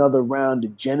like another round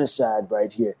of genocide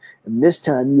right here. And this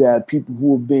time you have people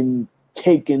who have been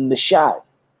taking the shot.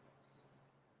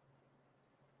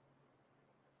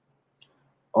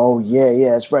 Oh, yeah,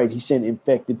 that's right. He sent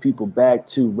infected people back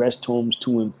to rest homes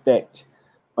to infect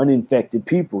uninfected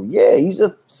people. Yeah, he's a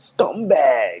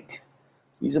scumbag.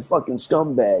 He's a fucking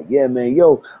scumbag. Yeah, man.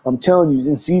 Yo, I'm telling you.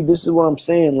 And see, this is what I'm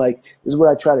saying. Like, this is what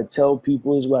I try to tell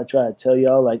people. This is what I try to tell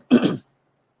y'all. Like, the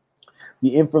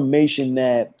information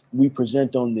that we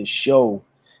present on this show,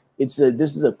 this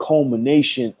is a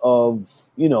culmination of,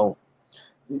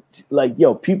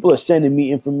 people are sending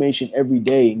me information every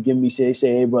day and say,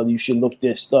 hey, brother, you should look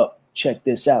this up. Check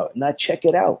this out. And I check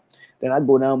it out. Then I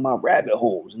go down my rabbit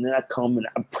holes and then I come and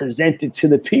I present it to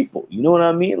the people. You know what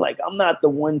I mean? Like, I'm not the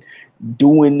one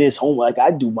doing this homework. Like, I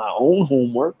do my own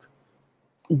homework,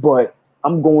 but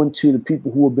I'm going to the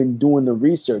people who have been doing the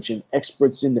research and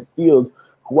experts in the field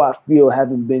who I feel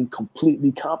haven't been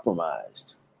completely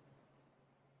compromised.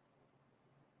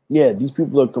 Yeah, these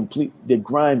people are they're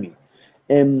grimy.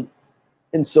 And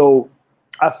so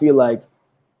I feel like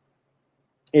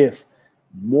if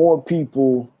more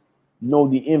people know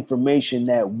the information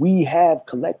that we have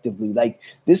collectively, like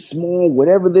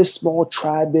whatever this small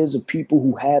tribe is of people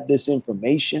who have this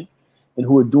information and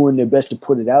who are doing their best to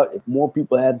put it out, if more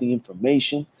people have the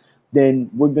information,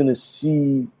 then we're going to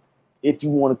see, if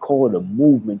you want to call it a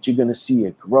movement, you're going to see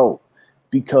it grow,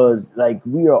 because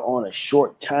we are on a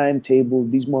short timetable.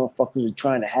 These motherfuckers are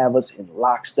trying to have us in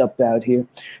lockstep out here.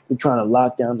 They're trying to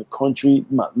lock down the country.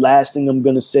 My last thing I'm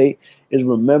going to say is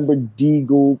remember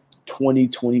Deagle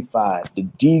 2025, the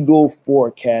Deagle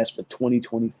forecast for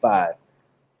 2025.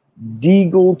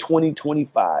 Deagle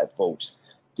 2025, folks.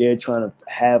 They're trying to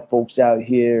have folks out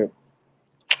here.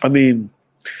 I mean,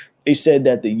 they said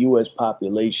that the U.S.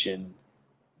 population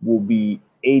will be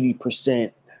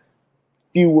 80%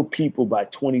 fewer people by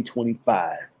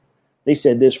 2025. They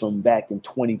said this from back in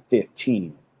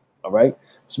 2015. All right.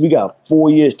 So we got 4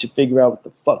 years to figure out what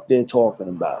the fuck they're talking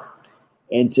about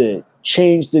and to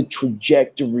change the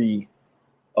trajectory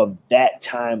of that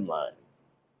timeline.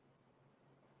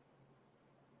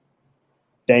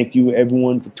 Thank you,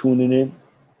 everyone, for tuning in.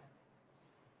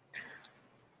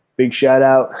 Big shout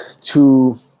out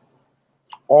to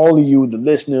all of you, the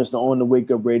listeners, the On the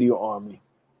Wake Up Radio Army.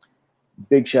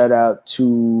 Big shout out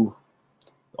to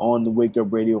the On the Wake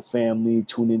Up Radio family.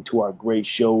 Tune into our great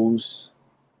shows.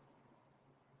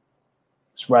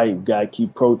 That's right. We got to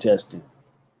keep protesting.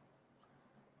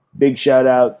 Big shout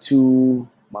out to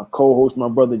my co-host, my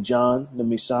brother John, the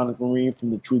Masonic Marine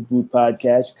from the Truth Booth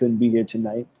podcast. Couldn't be here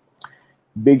tonight.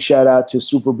 Big shout out to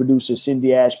super producer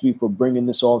Cindy Ashby for bringing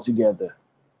this all together.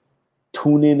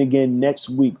 Tune in again next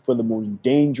week for the most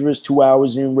dangerous 2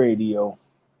 hours in radio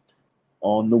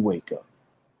on the Wake Up.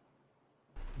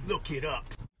 Look it up.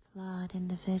 Flawed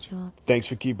individual. Thanks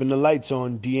for keeping the lights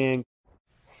on, Deang.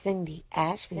 Cindy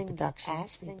Ashby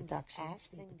Productions.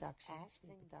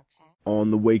 On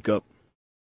the wake up.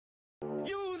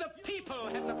 You, the people,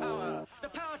 have the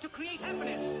power to create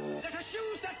happiness. Let us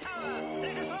use that power.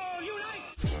 Let us all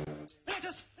unite. Let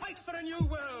us fight for a new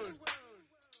world.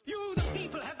 You, the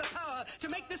people, have the power to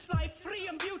make this life free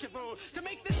and beautiful, to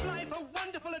make this life a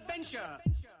wonderful adventure.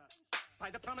 By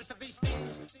the promise of these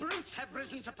things, brutes have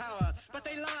risen to power, but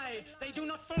they lie. They do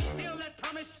not fulfill that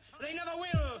promise. They never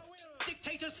will.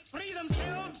 Dictators free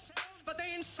themselves, but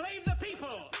they enslave the people.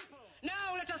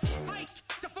 Now let us fight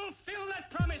to fulfill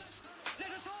that promise. Let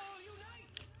us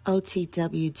all unite.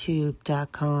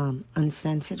 OTWTube.com,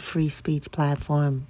 uncensored free speech platform.